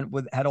you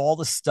had all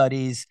the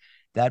studies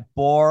that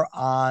bore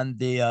on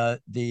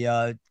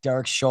the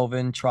Derek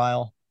Chauvin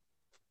trial?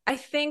 I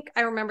think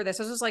I remember this.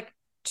 This was like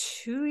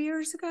 2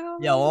 years ago.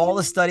 Yeah, all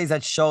the studies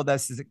that show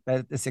this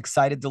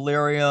excited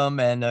delirium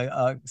and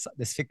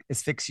this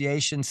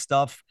asphyxiation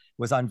stuff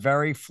was on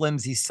very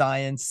flimsy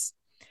science.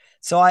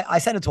 So I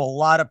sent it to a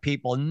lot of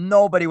people.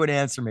 Nobody would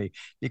answer me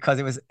because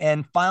it was,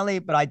 and finally,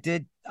 but I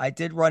did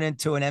run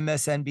into an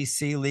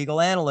MSNBC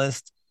legal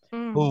analyst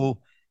who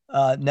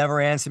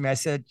never answered me. I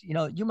said, you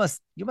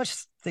must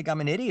think I'm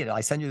an idiot.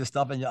 I send you this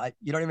stuff and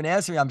you don't even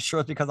answer me. I'm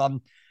sure it's because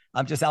I'm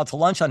just out to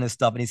lunch on this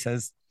stuff. And he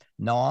says,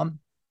 Noam,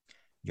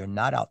 you're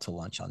not out to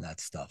lunch on that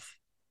stuff.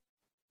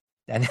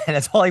 And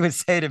that's all he would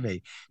say to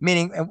me,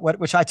 meaning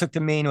which I took to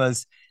mean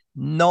was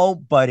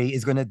nobody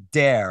is going to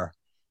dare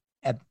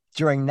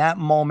during that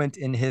moment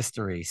in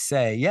history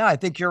say, yeah, I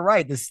think you're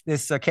right.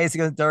 This case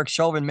against Derek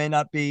Chauvin may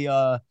not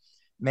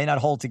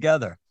hold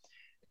together.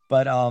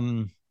 But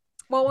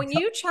well, when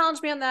you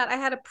challenged me on that, I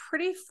had a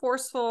pretty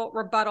forceful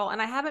rebuttal, and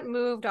I haven't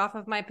moved off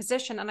of my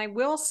position. And I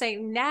will say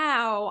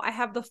now I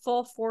have the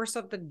full force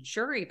of the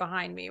jury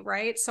behind me,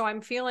 right? So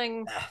I'm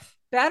feeling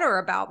better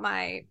about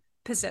my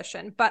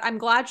position, but I'm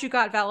glad you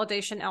got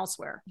validation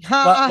elsewhere.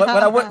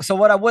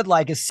 What I would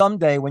like is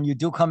someday when you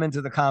do come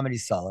into the Comedy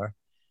Cellar.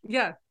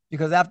 Yeah.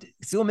 Because after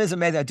Zoom is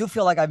amazing. I do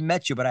feel like I've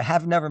met you, but I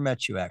have never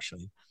met you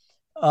actually.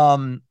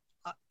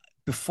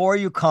 Before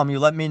you come, you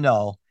let me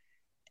know,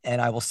 and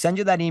I will send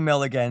you that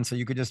email again so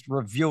you could just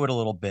review it a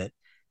little bit,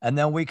 and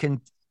then we can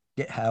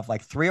have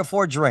like 3 or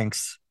 4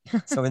 drinks,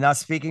 so we're not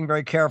speaking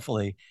very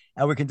carefully,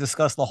 and we can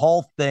discuss the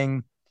whole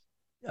thing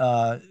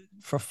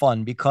for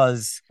fun.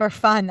 Because for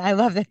fun, I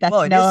love that. That's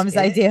Noam's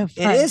idea of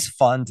fun. It is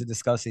fun to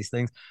discuss these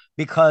things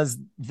because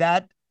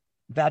that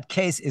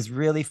case is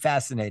really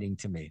fascinating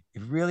to me.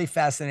 It's really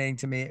fascinating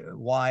to me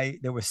why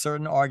there were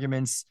certain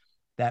arguments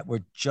that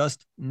were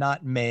just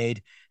not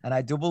made. And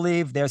I do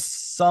believe there's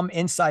some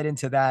insight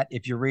into that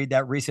if you read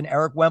that recent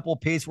Eric Wemple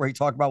piece where he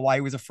talked about why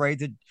he was afraid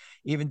to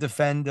even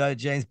defend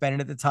James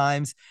Bennett at the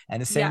Times.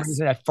 And the same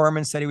reason that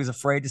Furman said he was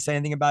afraid to say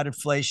anything about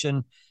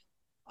inflation.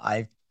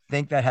 I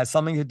think that has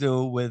something to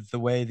do with the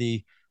way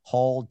the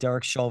whole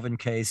Derek Chauvin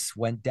case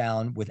went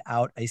down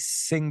without a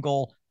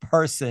single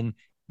person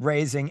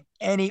raising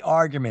any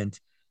argument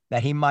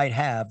that he might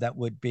have that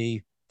would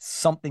be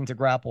something to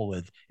grapple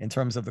with in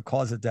terms of the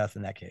cause of death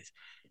in that case.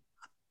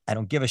 I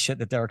don't give a shit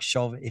that Derek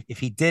Chauvin, if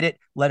he did it,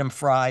 let him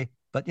fry,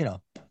 but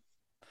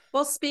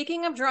Well,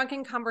 speaking of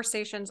drunken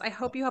conversations, I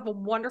hope you have a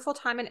wonderful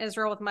time in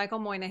Israel with Michael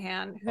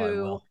Moynihan,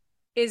 who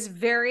is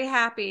very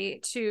happy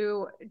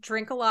to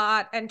drink a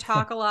lot and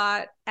talk a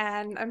lot.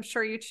 And I'm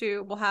sure you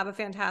two will have a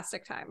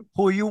fantastic time.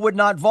 Who you would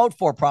not vote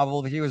for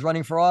probably if he was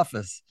running for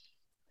office.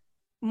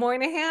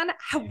 Moynihan,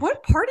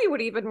 what party would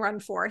he even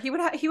run for? He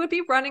would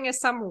be running as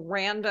some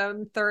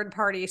random third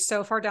party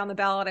so far down the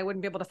ballot I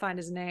wouldn't be able to find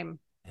his name.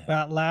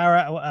 Well,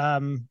 Lara,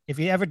 if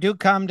you ever do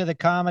come to the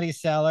Comedy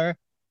Cellar,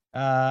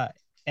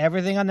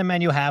 everything on the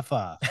menu half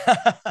off.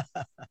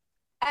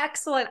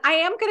 Excellent. I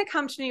am going to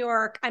come to New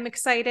York. I'm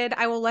excited.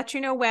 I will let you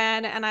know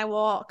when, and I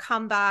will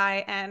come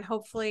by, and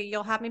hopefully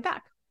you'll have me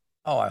back.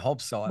 Oh, I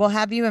hope so. We'll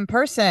have you in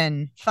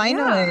person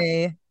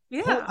finally.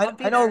 Yeah,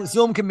 I know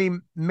Zoom can be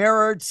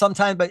mirrored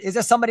sometimes, but is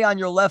there somebody on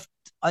your left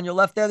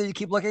there that you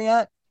keep looking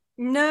at?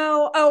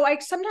 No. Oh, I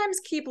sometimes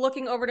keep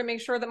looking over to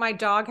make sure that my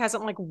dog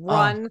hasn't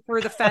run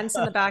through the fence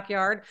in the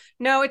backyard.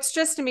 No, it's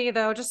just me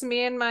though. Just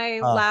me and my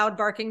loud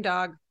barking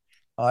dog.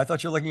 Oh, I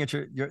thought you were looking at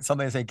your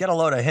somebody saying, "Get a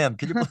load of him."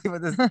 Can you believe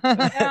what this?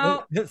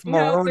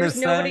 No, there's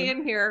nobody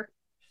in here.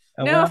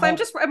 No, if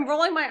I'm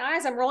rolling my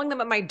eyes, I'm rolling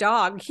them at my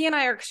dog. He and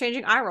I are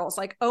exchanging eye rolls.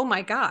 Like, oh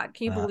my God,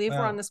 can you believe we're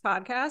on this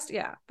podcast?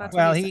 Yeah, that's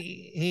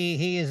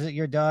he is.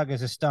 Your dog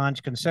is a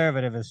staunch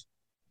conservative, as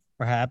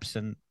perhaps,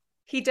 and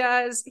he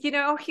does.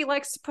 He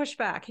likes to push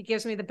back. He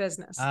gives me the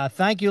business.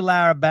 Thank you,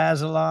 Lara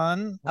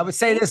Bazelon. I would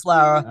say this,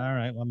 Lara. All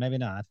right, well, maybe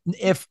not.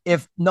 If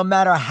no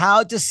matter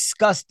how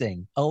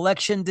disgusting,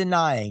 election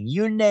denying,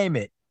 you name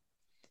it,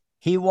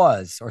 he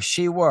was or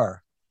she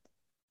were,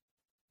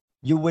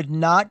 you would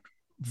not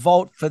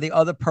vote for the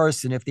other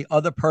person if the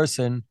other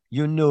person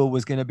you knew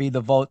was going to be the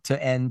vote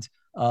to end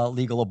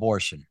legal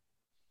abortion.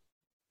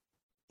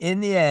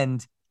 In the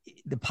end,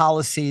 the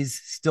policies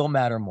still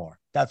matter more.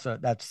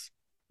 That's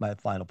my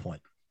final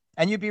point.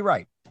 And you'd be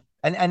right.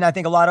 And I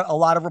think a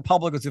lot of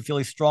Republicans who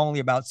feel strongly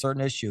about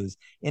certain issues,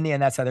 in the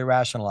end, that's how they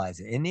rationalize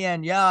it. In the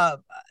end, yeah,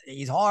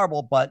 he's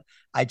horrible, but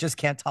I just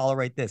can't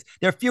tolerate this.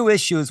 There are few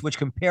issues which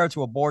compare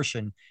to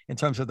abortion in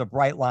terms of the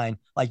bright line.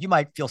 Like you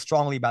might feel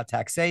strongly about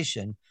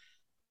taxation,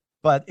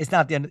 but it's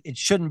not the end. It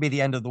shouldn't be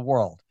the end of the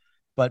world.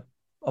 But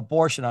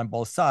abortion on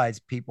both sides,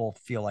 people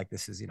feel like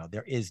this is,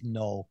 there is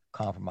no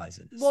compromise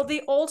in this. Well,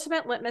 the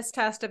ultimate litmus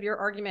test of your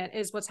argument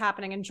is what's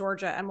happening in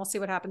Georgia, and we'll see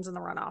what happens in the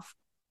runoff,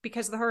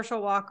 because the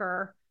Herschel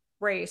Walker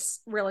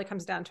race really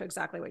comes down to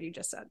exactly what you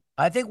just said.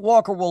 I think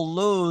Walker will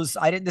lose.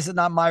 This is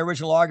not my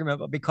original argument,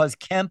 but because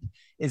Kemp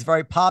is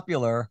very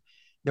popular,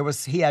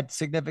 he had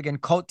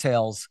significant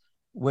coattails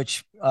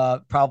which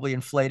probably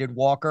inflated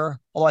Walker.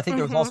 Although I think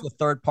there was also a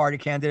third-party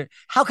candidate.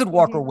 How could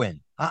Walker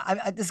win?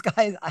 This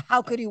guy,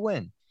 how could he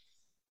win?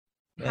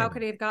 How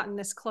could he have gotten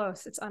this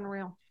close? It's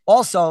unreal.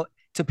 Also,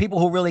 to people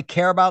who really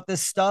care about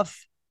this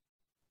stuff,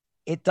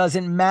 it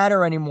doesn't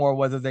matter anymore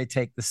whether they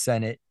take the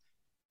Senate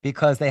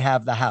because they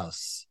have the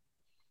House.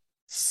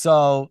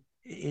 So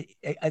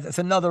it's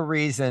another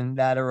reason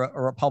that a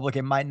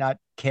Republican might not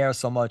care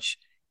so much.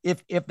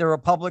 If the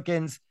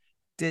Republicans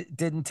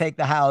didn't take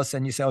the House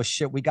and you say, oh,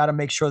 shit, we got to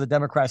make sure the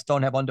Democrats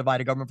don't have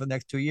undivided government for the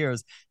next 2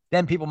 years,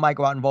 then people might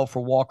go out and vote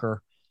for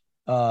Walker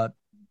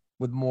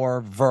with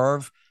more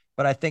verve.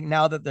 But I think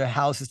now that the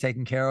House is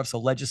taken care of, so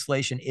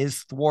legislation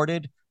is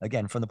thwarted,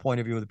 again, from the point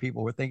of view of the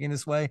people who are thinking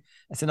this way,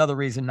 that's another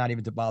reason not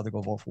even to bother to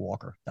go vote for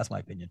Walker. That's my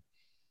opinion.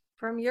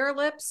 From your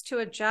lips to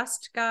a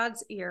just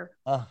God's ear.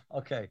 Oh,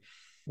 okay.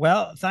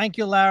 Well, thank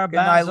you, Lara Bazelon. Good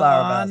night,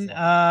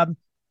 Lara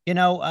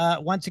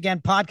Bazelon. Once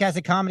again, podcast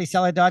at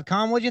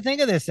comedyseller.com. What did you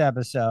think of this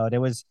episode?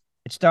 It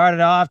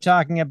started off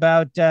talking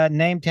about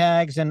name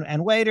tags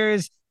and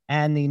waiters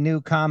and the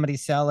new Comedy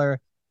Cellar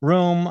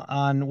room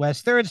on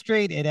West 3rd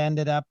Street. It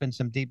ended up in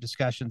some deep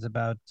discussions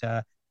about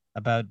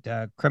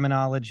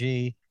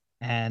criminology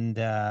and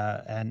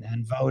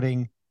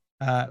voting.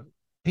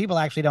 People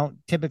actually don't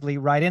typically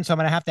write in, so I'm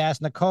going to have to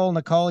ask Nicole.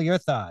 Nicole, your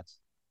thoughts?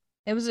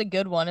 It was a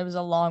good one. It was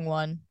a long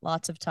one.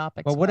 Lots of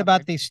topics. But what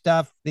about the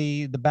stuff,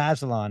 the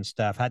Bazelon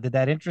stuff? How did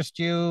that interest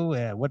you?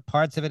 What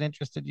parts of it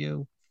interested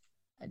you?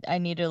 I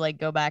need to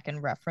go back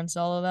and reference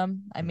all of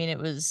them. I mean, it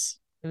was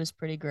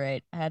pretty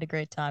great. I had a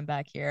great time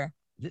back here.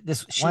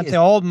 The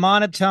old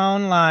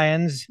monotone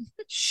Lions.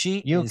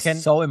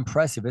 So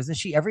impressive, isn't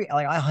she?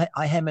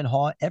 I hem and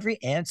haw.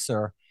 Every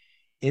answer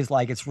is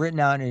it's written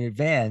out in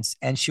advance,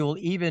 and she will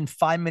even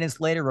 5 minutes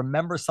later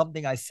remember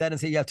something I said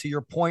and say, yeah, to your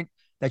point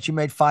that you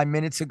made 5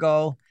 minutes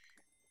ago.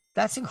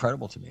 That's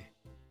incredible to me.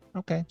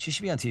 Okay. She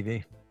should be on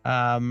TV.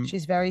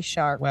 She's very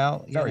sharp.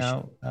 Well, I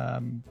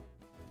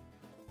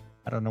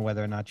don't know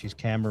whether or not she's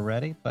camera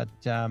ready, but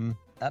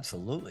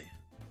absolutely.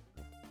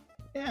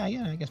 Yeah,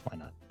 I guess why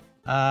not?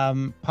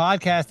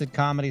 Podcast at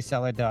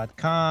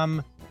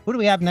comedyseller.com. Who do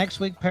we have next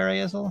week, Perry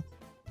Izzle?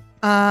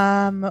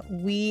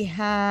 We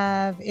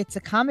have it's a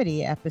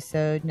comedy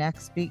episode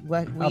next week.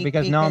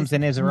 Because Noam's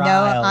in Israel.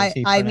 No,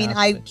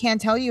 I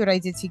can't tell you what I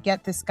did to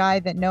get this guy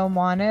that Noam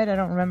wanted. I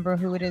don't remember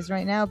who it is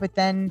right now, but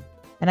then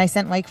I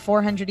sent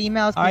 400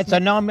 emails. All right, so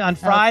Noam on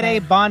Friday,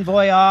 okay. Bon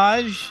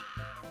voyage.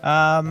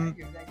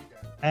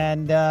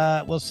 And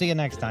we'll see you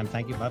next time.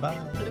 Thank you.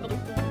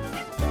 Bye-bye.